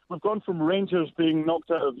from Rangers being knocked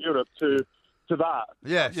out of Europe to that.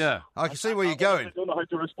 Yes. Yeah. I can see where you're going. I don't know how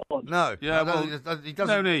to respond. No. Yeah,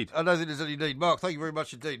 no need. I don't think there's any need. Mark, thank you very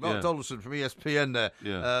much indeed. Mark Donaldson from ESPN there,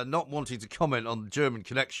 not wanting to comment on the German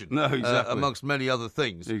connection. No, exactly. Amongst many other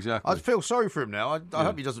things. Exactly. I feel sorry for him now. I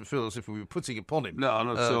hope he doesn't feel as if we were putting it upon him. No,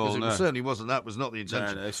 not at all. Because it certainly wasn't. That was not the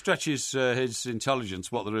intention. No, it stretches his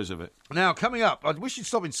intelligence, what there is of it. Now, coming up, I wish you'd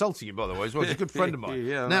stop insulting him, by the way, as well. He's a good friend of mine.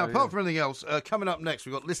 Apart from anything else, coming up next,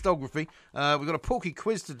 we've got Listography. We've got a Porky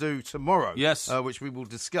quiz to do tomorrow. Yes. Which we will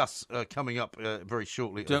discuss coming up very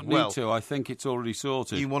shortly Don't as well. need to. I think it's already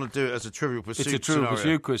sorted. You want to do it as a Trivial Pursuit It's a Trivial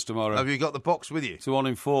Pursuit quiz tomorrow. Have you got the box with you? It's a 1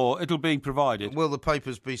 in 4. It'll be provided. Will the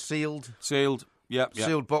papers be sealed? Sealed. Yep.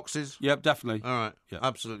 Sealed boxes? Yep, definitely. All right. Yep.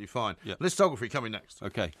 Absolutely fine. Yep. Listography coming next.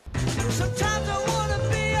 Okay. Sometimes I want to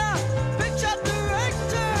be a picture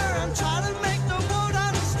director. I'm trying to make the world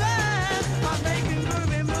understand. I'm making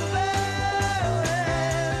groovy movies.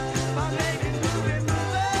 I'm making groovy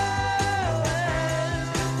movies.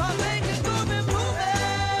 I'm making groovy movies.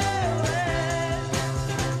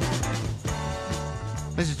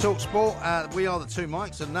 This is Talk Sport. We are the two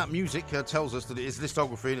mics, and that music tells us that it is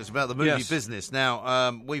Listography and it's about the movie business.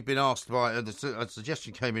 Now, we've been asked by a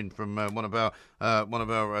suggestion came in from one of our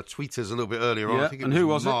tweeters a little bit earlier on. I think it was who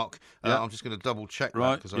was Mark. it? I'm just going to double check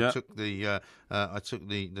that because I took the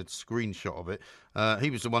screenshot of it.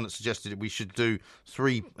 He was the one that suggested that we should do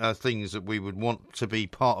 3 things that we would want to be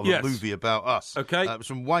part of a movie about us. Okay. It was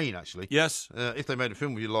from Wayne, actually. Yes. If they made a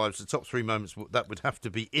film with your lives, the top 3 moments that would have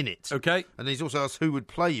to be in it. Okay. And he's also asked who would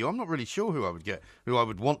play you. I'm not really sure who I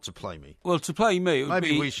would want to play me. Well, to play me, it would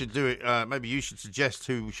maybe we should do it. Maybe you should suggest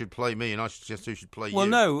who should play me, and I should suggest who should play you. Well,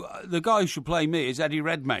 no, the guy who should play me is Eddie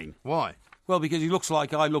Redmayne. Why? Well, because he looks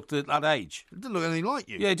like I looked at that age. He doesn't look anything like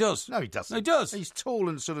you. Yeah, he does. No, he doesn't. No, he does. He's tall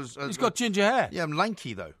and sort of... he's got ginger hair. Yeah, I'm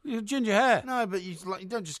lanky, though. Ginger hair. No, but you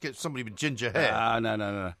don't just get somebody with ginger hair.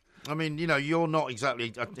 No. I mean, you're not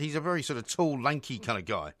exactly... he's a very sort of tall, lanky kind of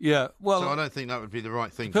guy. Yeah, well... So I don't think that would be the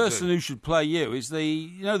right thing to do. The person who should play you is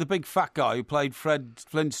the big fat guy who played Fred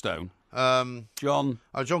Flintstone? John...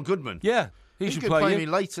 Oh, John Goodman. Yeah. He should could play me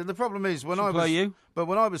later. The problem is when I was... play you. But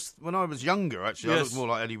when I was younger, actually, I looked more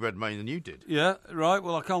like Eddie Redmayne than you did. Yeah, right.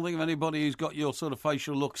 Well, I can't think of anybody who's got your sort of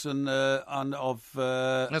facial looks and of...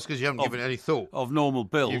 That's because you haven't given it any thought. Of normal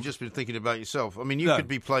build. You've just been thinking about yourself. I mean, you could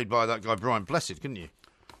be played by that guy Brian Blessed, couldn't you?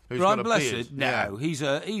 Brian Blessed? No, he's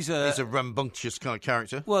a rambunctious kind of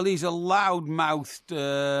character. Well, he's a loud-mouthed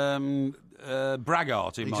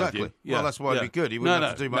braggart in my view. Yeah. Well, that's why it'd be good. You wouldn't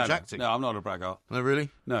have to do much acting. No, I'm not a braggart. No, really?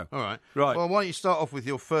 No. All right. Right. Well, why don't you start off with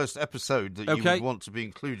your first episode that you would want to be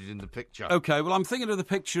included in the picture? Okay. Well, I'm thinking of the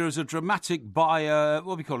picture as a dramatic what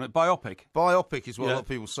are we calling it? Biopic. Biopic is what a lot of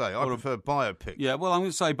people say. I prefer biopic. Yeah. Well, I'm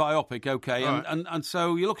going to say biopic. Okay. And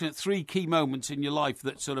so you're looking at 3 key moments in your life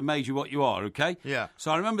that sort of made you what you are. Okay. Yeah.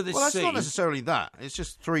 So I remember this. Well, that's scene. not necessarily that. It's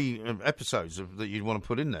just 3 episodes that you'd want to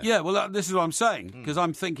put in there. Yeah. Well, this is what I'm saying because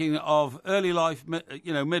I'm thinking of early life,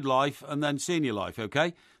 midlife, and then senior life.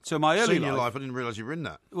 Okay. So my early senior life, I didn't realise you were in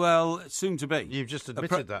that. Well, soon to be. You've just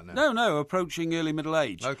admitted that now. No, approaching early middle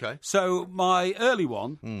age. Okay. So my early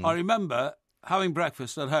one, I remember having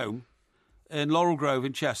breakfast at home in Laurel Grove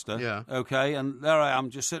in Chester. Yeah. Okay, and there I am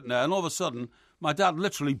just sitting there, and all of a sudden my dad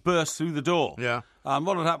literally burst through the door. Yeah. And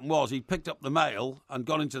what had happened was he picked up the mail and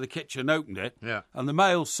gone into the kitchen and opened it. Yeah. And the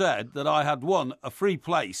mail said that I had won a free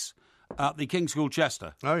place at the King's School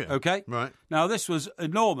Chester. Oh, yeah. Okay? Right. Now, this was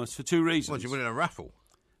enormous for 2 reasons. Well, did you win in a raffle?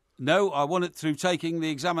 No, I won it through taking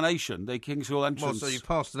the examination, the King's School entrance. Well, so you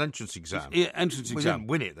passed an entrance exam. Yeah, entrance exam. You didn't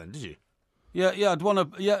win it then, did you? Yeah, I'd won a...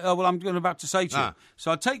 Yeah, well, I'm about to say to you.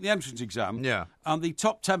 So I'd take the entrance exam, Yeah. and the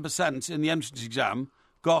top 10% in the entrance exam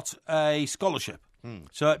got a scholarship.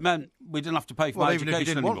 So it meant we didn't have to pay for my even education if you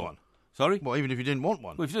didn't anymore. want one? Sorry? Well, even if you didn't want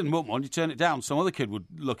one? Well, if you didn't want one, you turn it down. Some other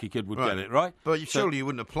lucky kid would get it, right? But surely you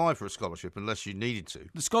wouldn't apply for a scholarship unless you needed to.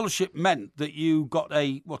 The scholarship meant that you got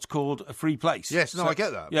what's called a free place. Yes, I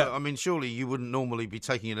get that. Yeah. But, I mean, surely you wouldn't normally be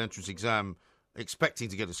taking an entrance exam expecting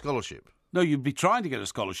to get a scholarship. No, you'd be trying to get a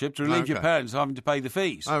scholarship to relieve your parents of having to pay the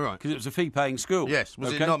fees. Oh, right. Because it was a fee-paying school. Yes.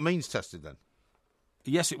 Was it not means tested then?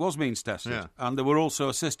 Yes, it was means tested. Yeah. And there were also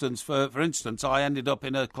assistants. For instance, I ended up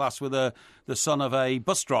in a class with the son of a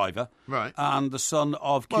bus driver, right, and the son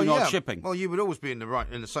of Cunard Shipping. Well, you would always be in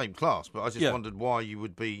the same class, but I just wondered why you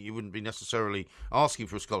wouldn't be necessarily asking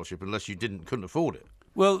for a scholarship unless you couldn't afford it.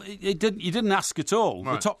 Well, you didn't ask at all.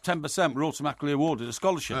 Right. The top 10% were automatically awarded a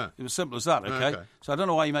scholarship. Yeah. It was simple as that. Okay? So I don't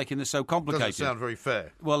know why you're making this so complicated. Doesn't sound very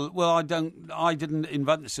fair. Well, I didn't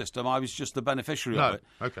invent the system. I was just the beneficiary of it.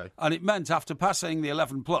 Okay. And it meant after passing the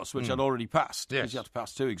 11 plus, which I'd already passed, because you had to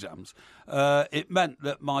pass 2 exams, it meant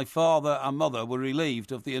that my father and mother were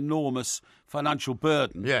relieved of the enormous financial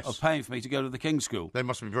burden of paying for me to go to the King's School. They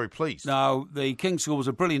must have been very pleased. Now, the King's School was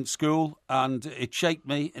a brilliant school, and it shaped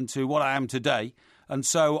me into what I am today. And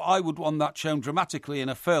so I would want that shown dramatically in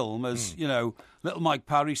a film as, little Mike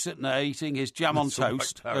Parry sitting there eating his jam on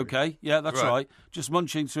toast. Okay, yeah, that's right. Just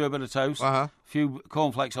munching through a bit of toast, a few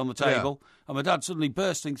cornflakes on the table, and my dad suddenly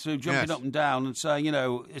bursting through, jumping up and down and saying,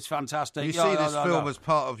 it's fantastic. You see this film as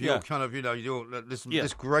part of your kind of,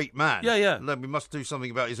 this great man. Yeah. We must do something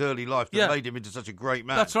about his early life that made him into such a great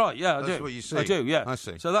man. That's right, yeah, I do. That's what you see. I do, yeah. I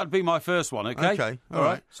see. So that'd be my first one, okay? Okay, all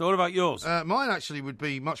right. So what about yours? Mine actually would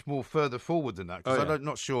be much more further forward than that, because I'm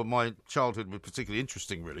not sure my childhood was particularly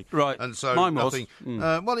interesting, really. Right. And so mine was. Nothing,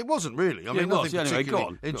 well, it wasn't really. I mean, nothing particularly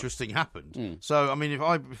anyway, interesting happened. So, I mean, if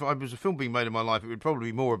I was a film being made in my life, it would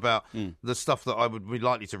probably be more about the stuff that I would be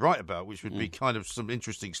likely to write about, which would be kind of some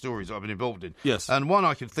interesting stories that I've been involved in. Yes. And one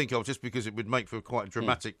I can think of, just because it would make for quite a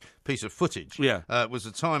dramatic piece of footage, was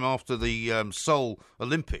the time after the Seoul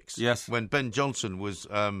Olympics, when Ben Johnson was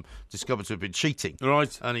discovered to have been cheating.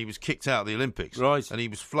 Right. And he was kicked out of the Olympics. Right. And he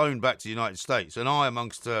was flown back to the United States. And I,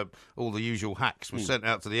 amongst all the usual hacks, was sent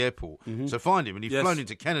out to the airport to find him. And he'd flown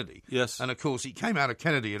into Kennedy. Yes. And, of course, he came out of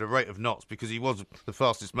Kennedy at a rate of knots because he was the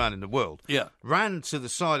fastest man in the world. Yeah. Ran to the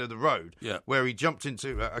side of the road where he jumped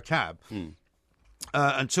into a cab.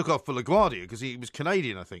 And took off for LaGuardia because he was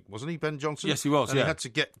Canadian, I think, wasn't he, Ben Johnson? Yes, he was, and he had to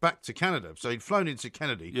get back to Canada. So he'd flown into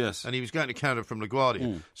Kennedy, and he was going to Canada from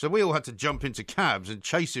LaGuardia. So we all had to jump into cabs and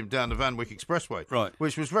chase him down the Van Wyck Expressway,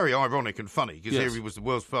 which was very ironic and funny because here he was the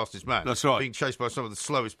world's fastest man. That's right. Being chased by some of the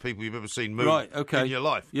slowest people you've ever seen move in your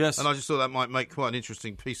life. Yes. And I just thought that might make quite an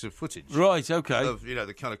interesting piece of footage. Right, okay. Of,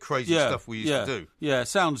 the kind of crazy stuff we used to do. Yeah,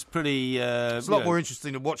 sounds pretty... it's a lot more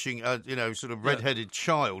interesting than watching a, sort of red-headed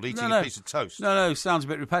child eating a piece of toast. No, sounds a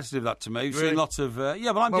bit repetitive, that to me. We've seen lots of... but I'm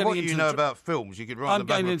getting what into... you know about films, you could write I'm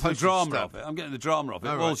getting into the drama of it. I'm getting the drama of it.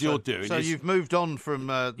 All you're doing So you've moved on from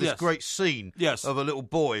this great scene of a little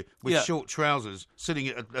boy with short trousers sitting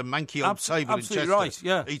at a manky old table in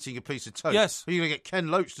Chester eating a piece of toast. Yes. Are you going to get Ken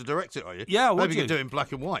Loach to direct it, are you? Yeah, maybe you can do it in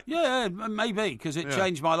black and white. Yeah, maybe, because it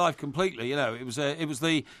changed my life completely. It was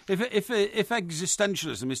the... If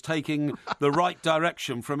existentialism is taking the right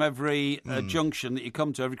direction from every junction that you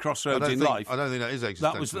come to, every crossroads in life... I don't think that is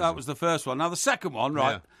existentialism. That was the first one. Now, the second one,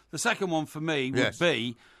 right? Yeah. The second one for me would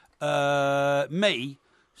be me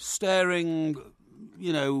staring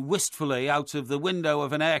wistfully out of the window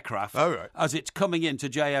of an aircraft as it's coming into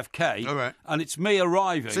JFK. All right. And it's me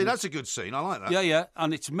arriving. See, that's a good scene. I like that. Yeah.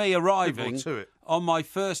 And it's me arriving to it. on my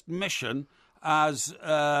first mission as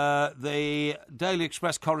the Daily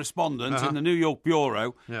Express correspondent in the New York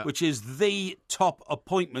Bureau, which is the top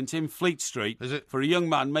appointment in Fleet Street for a young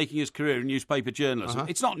man making his career in newspaper journalism.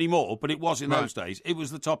 It's not anymore, but it was in those days. It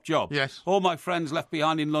was the top job. Yes. All my friends left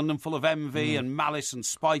behind in London full of envy and malice and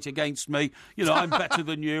spite against me. I'm better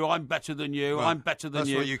than you, I'm better than you, I'm better than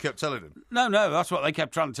you. That's what you kept telling them? No, that's what they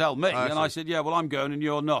kept trying to tell me. And I said, well, I'm going and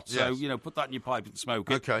you're not. So, put that in your pipe and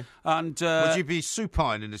smoke it. Okay. And would you be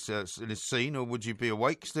supine in this scene, or would you be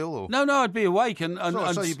awake still? Or? No, I'd be awake.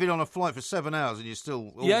 So you've been on a flight for 7 hours and you're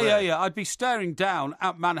still all there? Yeah. I'd be staring down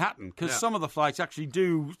at Manhattan, because some of the flights actually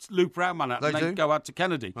do loop around Manhattan. They go out to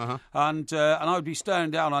Kennedy. And I would be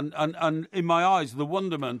staring down and in my eyes, the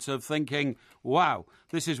wonderment of thinking, wow,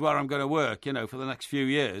 this is where I'm going to work, for the next few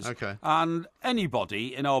years. Okay. And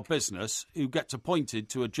anybody in our business who gets appointed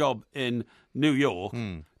to a job in New York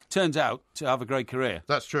turns out to have a great career.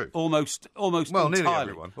 That's true. Almost well, entirely. nearly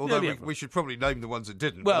everyone. Although we should probably name the ones that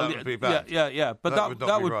didn't. Well, that would be bad. Yeah. But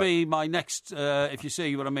that would right. be my next, if you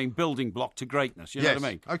see what I mean, building block to greatness. You know what I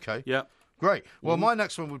mean? Okay. Yeah. Great. Well, my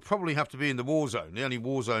next one would probably have to be in the war zone, the only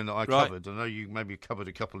war zone that I covered. I know you maybe covered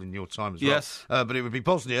a couple in your time as well. Yes. But it would be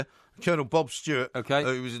Bosnia. Colonel Bob Stewart, okay,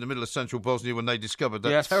 who was in the middle of central Bosnia when they discovered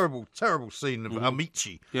that terrible, terrible scene of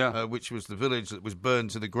Amici, which was the village that was burned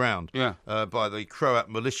to the ground by the Croat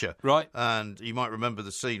militia. Right. And you might remember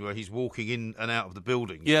the scene where he's walking in and out of the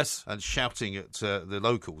buildings and shouting at the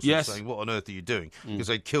locals and saying, what on earth are you doing? Because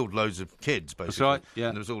they killed loads of kids, basically. That's right,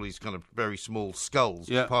 And there was all these kind of very small skulls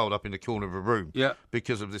piled up in the corner of a room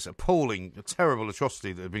because of this appalling, terrible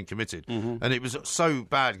atrocity that had been committed. And it was so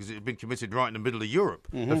bad because it had been committed right in the middle of Europe,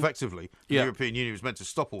 effectively. The European Union was meant to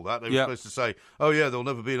stop all that. They were supposed to say, there'll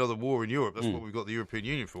never be another war in Europe. That's what we've got the European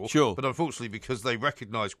Union for. Sure. But unfortunately, because they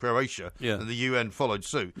recognised Croatia and the UN followed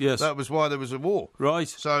suit, yes, that was why there was a war. Right.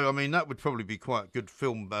 So, I mean, that would probably be quite a good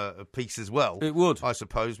film piece as well. It would. I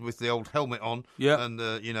suppose, with the old helmet on and,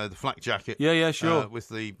 the flak jacket. Yeah, sure. With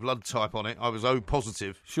the blood type on it. I was O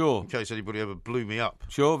positive. Sure. In case anybody ever blew me up.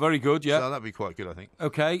 Sure, very good, So that'd be quite good, I think.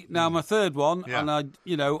 Okay, now my third one, and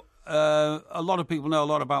a lot of people know a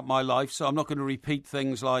lot about my life, so I'm not going to repeat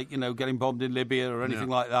things like, getting bombed in Libya or anything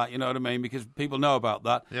like that, you know what I mean, because people know about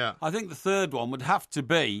that. Yeah. I think the third one would have to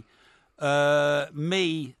be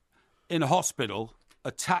me in a hospital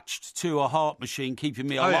attached to a heart machine keeping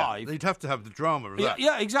me alive. You'd have to have the drama of that.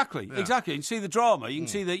 Yeah, exactly. You can see the drama. You can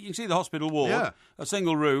see the hospital ward, a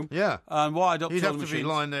single room, and wired up. You'd have to machines. be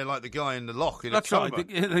lying there like the guy in the lock in That's a coma. right.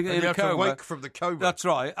 You have to wake from the coma. That's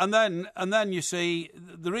right. And then you see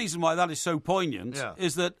the reason why that is so poignant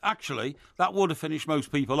is that actually that would have finished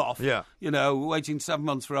most people off. Yeah. Waiting 7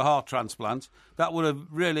 months for a heart transplant, that would have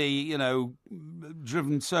really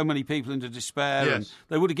driven so many people into despair, and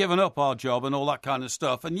they would have given up our job and all that kind of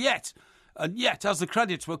stuff. And yet, as the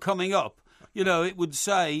credits were coming up, it would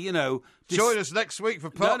say, join us next week for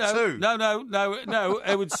part 2. No.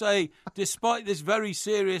 It would say, despite this very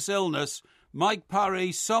serious illness, Mike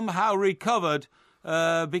Parry somehow recovered,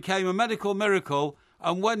 became a medical miracle,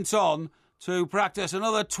 and went on to practice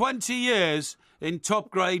another 20 years in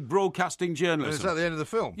top-grade broadcasting journalism. Is that the end of the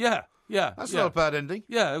film? Yeah. That's not a bad ending.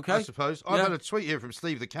 Yeah, okay. I suppose. I've had a tweet here from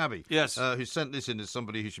Steve the Cabbie. Yes. Who sent this in as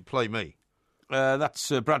somebody who should play me.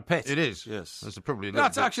 That's Brad Pitt. It is. Yes. That's probably a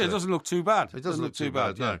It doesn't look too bad. It doesn't look too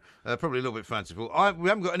bad, no. Probably a little bit fanciful. We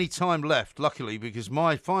haven't got any time left, luckily, because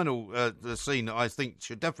my final the scene that I think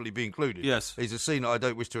should definitely be included is a scene that I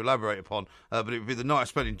don't wish to elaborate upon, but it would be the night I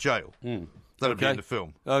spent in jail. That would be in the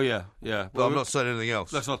film. Oh, yeah. But I'm not saying anything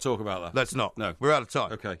else. Let's not talk about that. Let's not. No. We're out of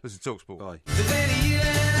time. Okay. This is TalkSport. Bye.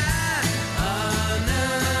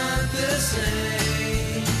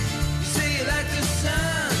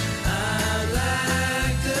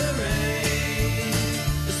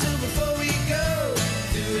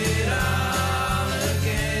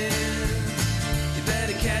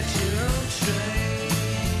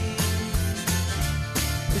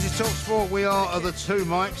 TalkSport, we are the two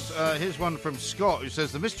Mikes. Here's one from Scott who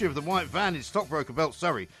says, the mystery of the white van in Stockbroker Belt,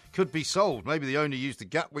 Surrey could be solved. Maybe the owner used the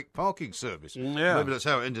Gatwick parking service. Yeah. Maybe that's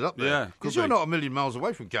how it ended up there. Yeah, because you're not a million miles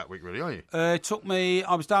away from Gatwick, really, are you? It took me,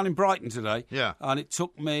 I was down in Brighton today. Yeah. And it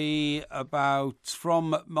took me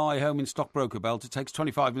from my home in Stockbroker Belt, it takes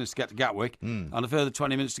 25 minutes to get to Gatwick and a further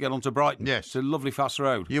 20 minutes to get onto Brighton. Yes. It's a lovely fast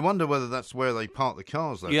road. You wonder whether that's where they park the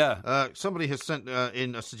cars, though. Yeah. Somebody has sent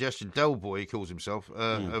in a suggestion, Del Boy, he calls himself,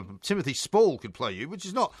 Timothy Spall could play you, which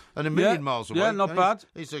is not a million miles away. Yeah, not bad.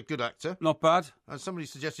 He's a good actor. Not bad. And somebody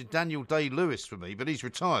suggested suggested Daniel Day-Lewis for me, but he's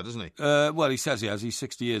retired, isn't he? Well, he says he has. He's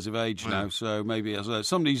 60 years of age now, so maybe he has.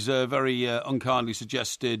 Somebody's very unkindly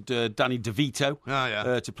suggested Danny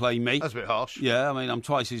DeVito to play me. That's a bit harsh. Yeah, I mean, I'm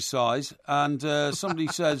twice his size. And somebody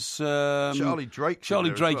says... Charlie Drake,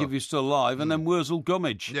 if you're still alive, and then Wurzel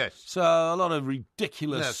Gummidge. Yes. So a lot of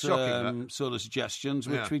ridiculous shocking, sort of suggestions,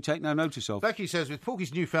 which we take no notice of. Becky says, with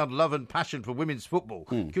Porky's newfound love and passion for women's football,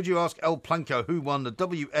 could you ask El Planco who won the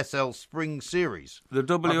WSL Spring Series? The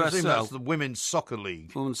WSL? I presume that's the Women's Soccer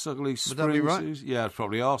League. Women's Soccer League Spring Would that be right? Series? Yeah,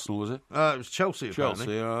 probably Arsenal, was it? It was Chelsea, apparently.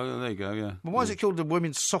 Chelsea, there you go, yeah. But why is it called the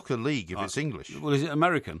Women's Soccer League if it's English? Well, is it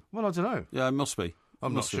American? Well, I don't know. Yeah, it must be.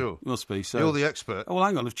 I'm not sure. Must be. So. You're the expert. Oh, well,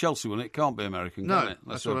 hang on. If Chelsea won it, can't be American, can it?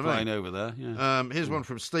 That's what I mean. Playing over there. Yeah. Here's one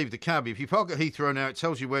from Steve the cabbie. If you park at Heathrow now, it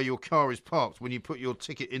tells you where your car is parked when you put your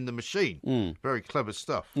ticket in the machine. Very clever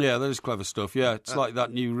stuff. Yeah, that is clever stuff. Yeah, it's like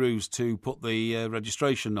that new ruse to put the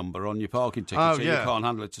registration number on your parking ticket so you can't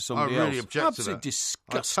handle it to somebody else. I really object to that. Absolutely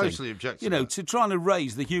disgusting. I totally object to that. You know, to trying to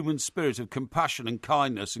raise the human spirit of compassion and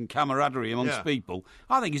kindness and camaraderie amongst people,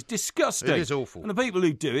 I think is disgusting. It is awful. And the people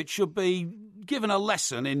who do it should be given a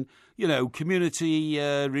lesson in, you know, community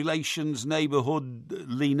relations,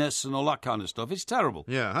 neighbourhoodliness and all that kind of stuff. It's terrible.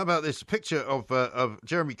 Yeah, how about this picture of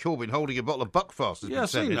Jeremy Corbyn holding a bottle of Buckfast? Yeah,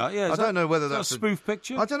 I've seen that. Yeah, I don't know whether that's a spoof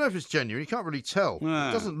picture. I don't know if it's genuine. You can't really tell. Yeah.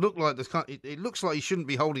 It doesn't look like it looks like he shouldn't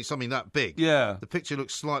be holding something that big. Yeah. The picture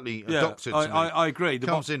looks slightly adopted to me. I agree. It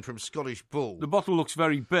comes in from Scottish Bull. The bottle looks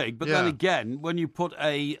very big, but then again, when you put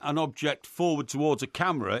an object forward towards a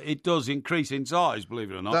camera, it does increase in size,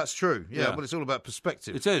 believe it or not. That's true. Yeah, but it's all about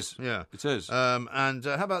perspective. It is. Yeah, it is. And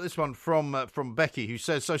how about this one from Becky, who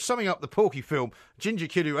says, so summing up the Porky film, Ginger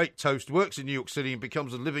Kid who ate toast, works in New York City and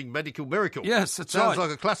becomes a living medical miracle. Yes, that's Sounds right.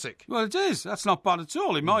 like a classic. Well, it is. That's not bad at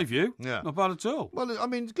all, in my view. Yeah. Not bad at all. Well, I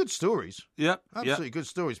mean, good stories. Yeah. Absolutely good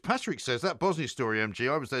stories. Patrick says, that Bosnia story,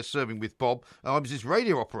 MG, I was there serving with Bob. I was his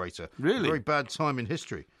radio operator. Really? Very bad time in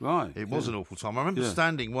history. Right. It was an awful time. I remember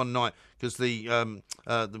standing one night, because we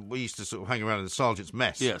used to sort of hang around in the sergeant's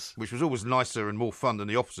mess. Yes. Which was always nicer and more fun than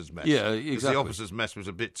the officer's mess. Yeah, exactly. Because the officer's mess was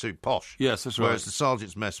a bit too posh. Yes, that's right. Whereas the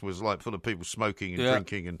sergeant's mess was like full of people smoking and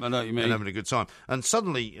drinking and, I know what you mean. and having a good time. And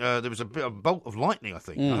suddenly there was a bolt of lightning, I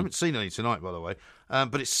think. I haven't seen any tonight, by the way.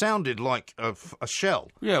 But it sounded like a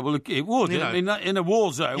shell. Yeah, well, it would. In a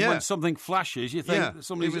war zone, Yeah. when something flashes, you think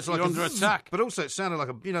somebody's like under attack. But also it sounded like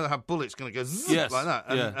how bullets going to go zzz, Yes, like that.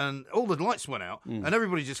 And all the lights went out and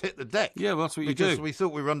everybody just hit the deck. Yeah, well, that's what you because do. we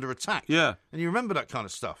thought we were under attack. Yeah. And you remember that kind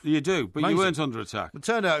of stuff. You do, but Amazing. you weren't under attack. It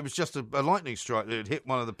turned out it was just a lightning strike that had hit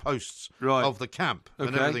one of the posts of the camp.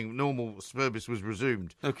 And everything, normal service was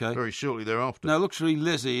resumed very shortly thereafter. Now, Luxury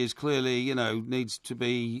Lizzie is clearly, needs to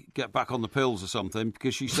get back on the pills or something,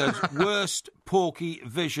 because she says, worst Porky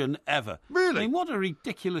vision ever. Really? I mean, what a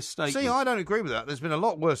ridiculous statement. See, I don't agree with that. There's been a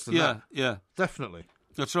lot worse than that. Yeah. Definitely.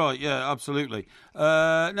 That's right, yeah, absolutely.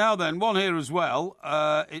 Now then, one here as well.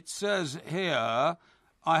 It says here...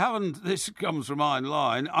 this comes from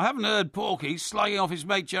online, I haven't heard Porky slagging off his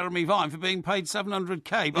mate Jeremy Vine for being paid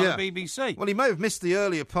 $700K by the BBC. Well, he may have missed the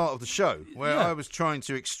earlier part of the show where I was trying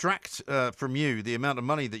to extract from you the amount of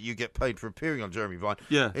money that you get paid for appearing on Jeremy Vine.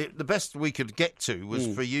 Yeah. The best we could get to was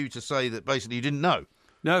for you to say that basically you didn't know.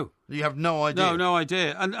 No. You have no idea. No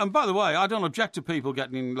idea. And by the way, I don't object to people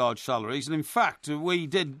getting large salaries. And in fact, we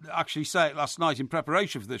did actually say it last night in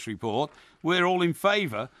preparation for this report. We're all in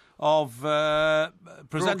favour of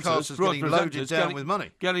broadcasters getting loaded down with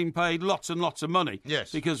money. Getting paid lots and lots of money.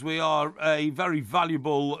 Yes. Because we are a very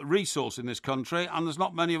valuable resource in this country, and there's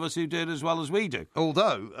not many of us who do it as well as we do.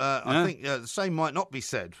 Although, I think the same might not be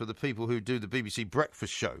said for the people who do the BBC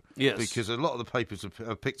Breakfast Show. Yes. Because a lot of the papers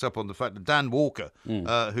have picked up on the fact that Dan Walker,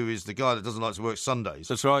 who is the guy that doesn't like to work Sundays.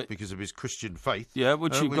 That's right. Because of his Christian faith. Yeah,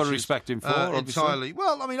 which you've got to respect him for, obviously. Entirely.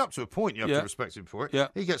 Well, I mean, up to a point you have to respect him for it. Yeah.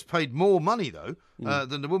 He gets paid more money, though,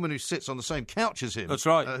 than the woman who sits on the same couch as him. That's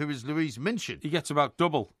right. Who is Louise Minchin. He gets about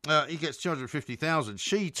double. He gets 250,000.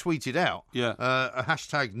 She tweeted out a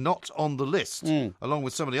hashtag not on the list, along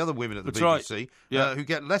with some of the other women at the BBC, who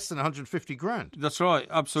get less than 150 grand. That's right,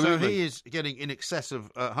 absolutely. So he is getting in excess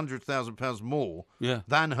of £100,000 more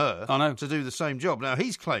than her to do the same job. Now,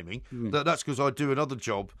 he's claiming that that's because I do another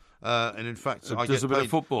job. And in fact, I get a bit paid,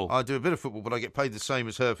 of football. I do a bit of football, but I get paid the same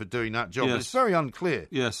as her for doing that job. Yes. But it's very unclear.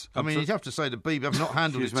 Yes. I mean, you'd have to say the Beeb have not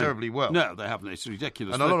handled it terribly well. No, they haven't. It's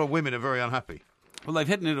ridiculous. And a lot of women are very unhappy. Well, they've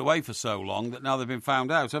hidden it away for so long that now they've been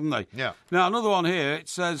found out, haven't they? Yeah. Now, another one here, it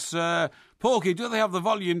says... Porky, do they have the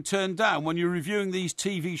volume turned down when you're reviewing these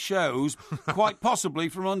TV shows, quite possibly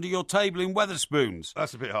from under your table in Wetherspoons?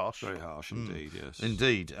 That's a bit harsh. Very harsh indeed, yes.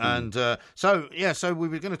 Indeed. And so we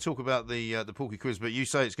were going to talk about the Porky quiz, but you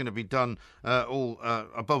say it's going to be done all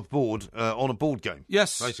above board on a board game.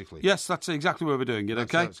 Yes. Basically. Yes, that's exactly where we're doing it,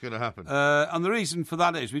 okay? That's going to happen. And the reason for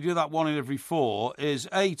that is we do that one in every 4 is,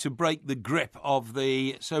 A, to break the grip of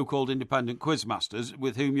the so-called independent quizmasters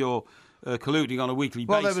with whom you're colluding on a weekly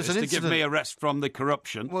basis to give me a rest from the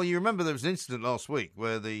corruption. Well, you remember there was an incident last week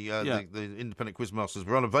where the independent quizmasters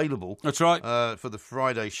were unavailable. That's right. For the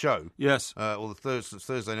Friday show. Yes. Or the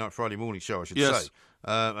Thursday night, Friday morning show, I should say.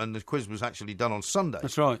 And the quiz was actually done on Sunday.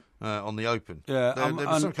 That's right. On the Open. Yeah, there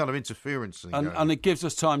was some kind of interference thing going on. And it gives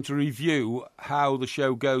us time to review how the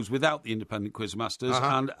show goes without the independent quizmasters,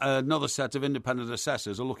 and another set of independent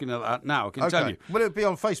assessors are looking at that now, I can tell you. Will it be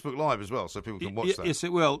on Facebook Live as well, so people can watch that? Yes,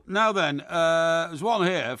 it will. Now then, there's one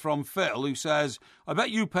here from Phil who says, I bet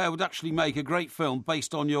you pair would actually make a great film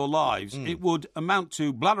based on your lives. It would amount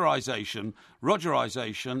to bladderisation,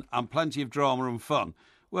 Rogerisation, and plenty of drama and fun.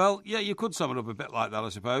 Well, yeah, you could sum it up a bit like that, I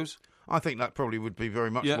suppose. I think that probably would be very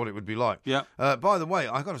much what it would be like. Yeah. By the way,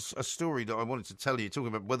 I got a story that I wanted to tell you,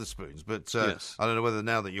 talking about Wetherspoons, but I don't know whether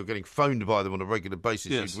now that you're getting phoned by them on a regular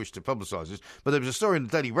basis you'd wish to publicise this. But there was a story in the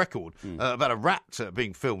Daily Record about a rat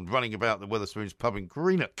being filmed running about the Wetherspoons pub in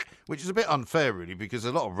Greenock, which is a bit unfair, really, because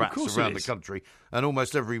there's a lot of rats around the country, and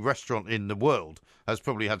almost every restaurant in the world has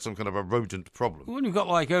probably had some kind of a rodent problem. When you've got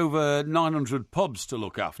like over 900 pubs to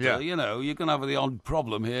look after, you know, you're going to have the odd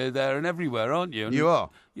problem here, there and everywhere, aren't you? And you are.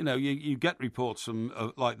 You know, you get reports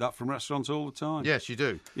from like that from restaurants all the time. Yes, you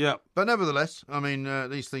do. Yeah. But nevertheless, I mean,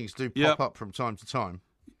 these things do pop up from time to time.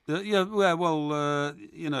 You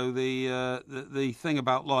know, the thing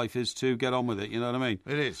about life is to get on with it, you know what I mean?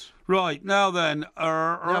 It is. Right, now then...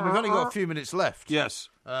 now, we've only got a few minutes left. Yes.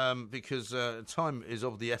 Because time is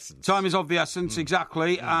of the essence. Time is of the essence,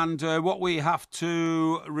 exactly. And what we have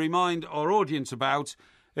to remind our audience about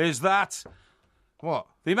is that... What?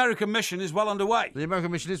 The American mission is well underway. The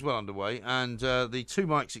American mission is well underway, and the Two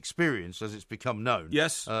Mics experience, as it's become known,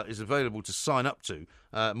 is available to sign up to.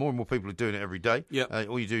 More and more people are doing it every day. Yep.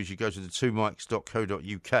 All you do is you go to the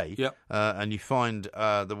twomics.co.uk, and you find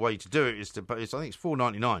the way to do it is to. I think it's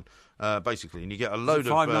 $4.99. Basically, and you get a load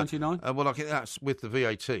of $5.99. Well, I think that's with the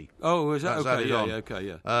VAT. Oh, is that that's okay? added on.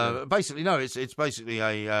 Okay. Basically, no. It's basically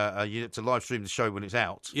you get to live stream the show when it's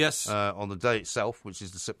out. Yes. On the day itself, which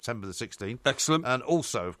is September the 16th. Excellent. And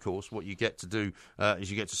also, of course, what you get to do is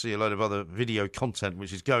you get to see a load of other video content,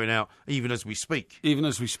 which is going out even as we speak. Even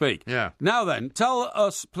as we speak. Yeah. Now then, tell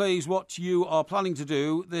us, please, what you are planning to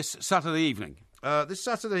do this Saturday evening. This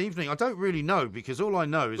Saturday evening, I don't really know, because all I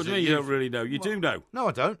know is what do you mean you don't really know? You do know. No,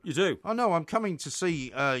 I don't. You do? I know. I'm coming to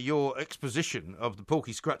see your exposition of the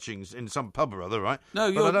Porky Scratchings in some pub or other, right? No,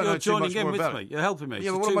 you're joining in with me. You're helping me.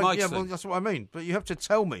 Yeah, well, that's what I mean. But you have to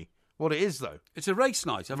tell me what it is, though. It's a race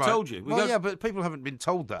night, I've told you. But people haven't been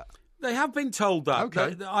told that. They have been told that.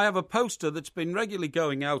 Okay. I have a poster that's been regularly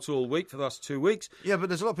going out all week for the last 2 weeks. Yeah, but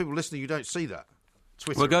there's a lot of people listening who don't see that.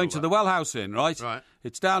 Twitter. We're going to the Well House Inn, right? Right.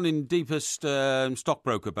 It's down in deepest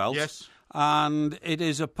stockbroker belt. Yes. And it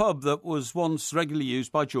is a pub that was once regularly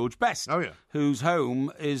used by George Best. Oh, yeah. Whose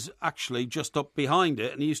home is actually just up behind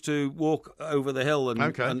it, and he used to walk over the hill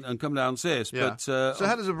and come down and see us. Yeah. But, so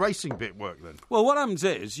how does the racing bit work then? Well, what happens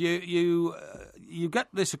is you get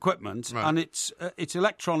this equipment, and it's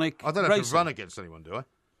electronic. I don't have to run against anyone, do I?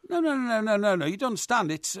 No. You don't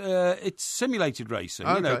understand. It's simulated racing.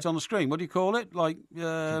 Okay. You know, it's on the screen. What do you call it? Like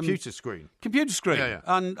computer screen. Computer screen. Yeah.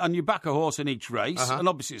 And you back a horse in each race, and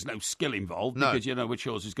obviously there's no skill involved because you know which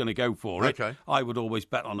horse is going to go for it. Okay. I would always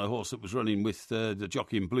bet on a horse that was running with the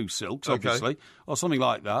jockey in blue silks, obviously, or something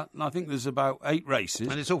like that. And I think there's about 8 races.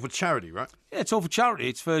 And it's all for charity, right? Yeah, it's all for charity.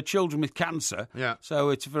 It's for children with cancer. Yeah. So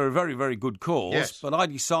it's for a very, very good cause. Yes. But I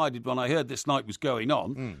decided when I heard this night was going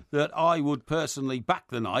on that I would personally back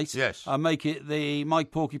the night and make it the Mike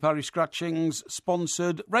Porky Parry Scratchings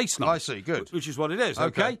sponsored race night. I see, good. Which is what it is,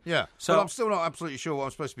 okay? Yeah. So but I'm still not absolutely sure what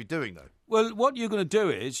I'm supposed to be doing, though. Well, what you're going to do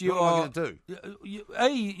is what am I going to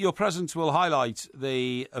do? Your presence will highlight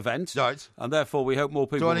the event. Right. And therefore we hope more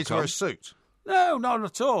people will come. Do I need to wear a suit? No, not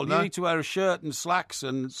at all. No? You need to wear a shirt and slacks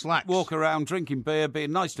walk around drinking beer,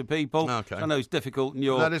 being nice to people. Okay. I know it's difficult in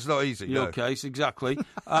your that is not easy. In your case, exactly.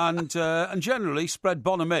 and generally spread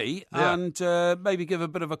bonhomie and maybe give a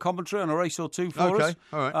bit of a commentary on a race or two for us.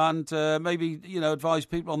 All right. And maybe advise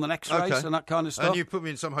people on the next race and that kind of stuff. And you put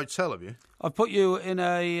me in some hotel, have you? I've put you in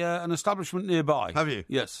an establishment nearby. Have you?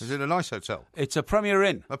 Yes. Is it a nice hotel? It's a Premier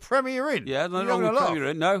Inn. A Premier Inn? Yeah, no wrong with Premier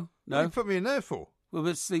Inn. No. What did you put me in there for? Well,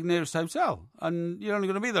 it's the nearest hotel, and you're only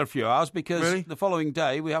going to be there a few hours because the following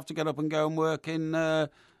day we have to get up and go and work in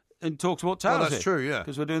TalkSport Tower. Well, that's true, yeah.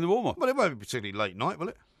 Because we're doing the warm-up. Well, it won't be particularly late night, will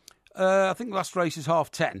it? I think the last race is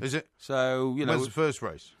 10:30. Is it? So, When's the first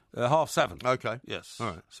race? 7:30. Okay. Yes. All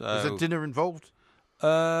right. So, is there dinner involved? Should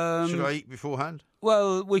I eat beforehand?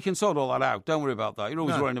 Well, we can sort all that out. Don't worry about that. You're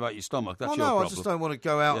always worrying about your stomach. That's your problem. I just don't want to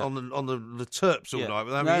go out on the terps all night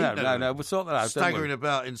without eating. No. We'll sort that out. Staggering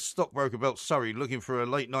about in Stockbroker Belt, Surrey, looking for a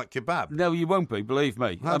late night kebab. No, you won't be. Believe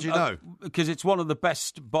me. How do you know? Because it's one of the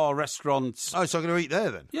best bar restaurants. Oh, so I'm going to eat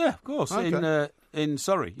there then? Yeah, of course. Okay. In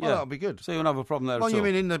Surrey. Yeah, well, that'll be good. So you won't have a problem there. Well, at you all.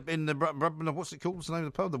 mean in the what's it called? What's the name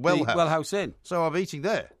of the pub? The Well House. Well House Inn. So I'm eating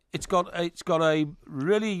there. It's got a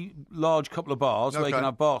really large couple of bars where you can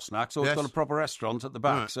have bar snacks, or it's got a proper restaurant at the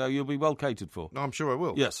back, so you'll be well catered for. No, I'm sure I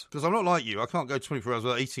will. Yes. Because I'm not like you. I can't go 24 hours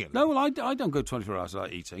without eating anything. No, well, I don't go 24 hours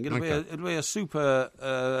without eating. It'll be a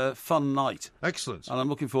super fun night. Excellent. And I'm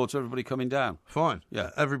looking forward to everybody coming down. Fine. Yeah.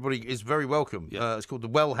 Everybody is very welcome. Yeah. It's called the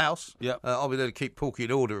Well House. Yeah. I'll be there to keep Porky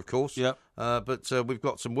in order, of course. Yeah. But we've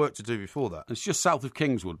got some work to do before that. It's just south of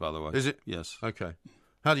Kingswood, by the way. Is it? Yes. Okay.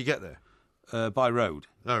 How do you get there? By road.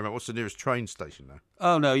 No, right. What's the nearest train station now?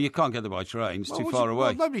 Oh, no, you can't get there by train. It's too far away.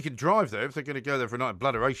 Well, nobody can drive there if they're going to go there for a night of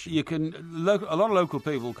bladderation. You can. A lot of local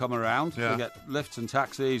people come around. Yeah. They get lifts and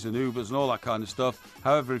taxis and Ubers and all that kind of stuff.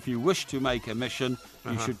 However, if you wish to make a mission,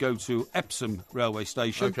 you should go to Epsom railway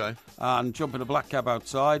station and jump in a black cab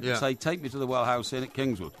outside and say, take me to the Well House Inn at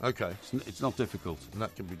Kingswood. Okay. It's not difficult. And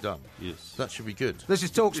that can be done. Yes. That should be good. This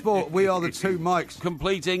is TalkSport. We are the two mics.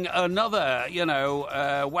 Completing another,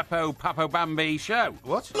 Weppo Papo Bambi show.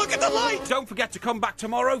 What? Look at the light! Don't forget to come back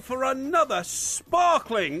tomorrow for another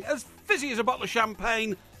sparkling, as fizzy as a bottle of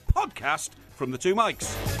champagne, podcast from the two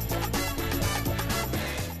mics.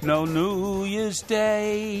 No New Year's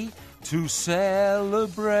Day to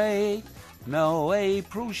celebrate, no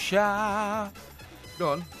April shower. Go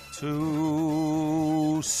on.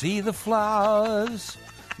 To see the flowers,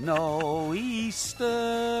 no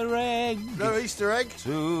Easter egg. No Easter egg.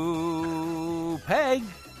 To peg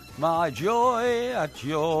my joy at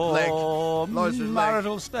your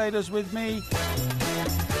marital status with me.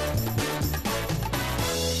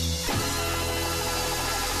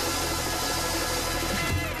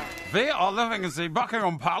 We are living in the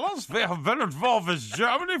Buckingham Palace. We have been involved with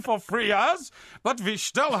Germany for 3 years, but we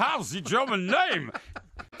still have the German name.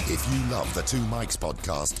 If you love the Two Mics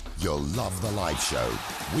podcast, you'll love the live show.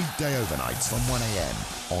 Weekday overnights from 1 a.m.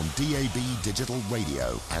 on DAB Digital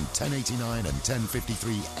Radio and 1089 and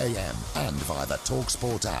 1053 AM and via the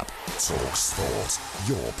TalkSport app. TalkSport,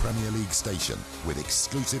 your Premier League station with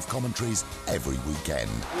exclusive commentaries every weekend.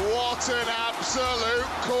 What an absolute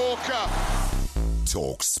corker!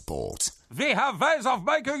 TalkSport. We have ways of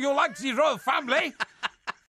making you like the royal family.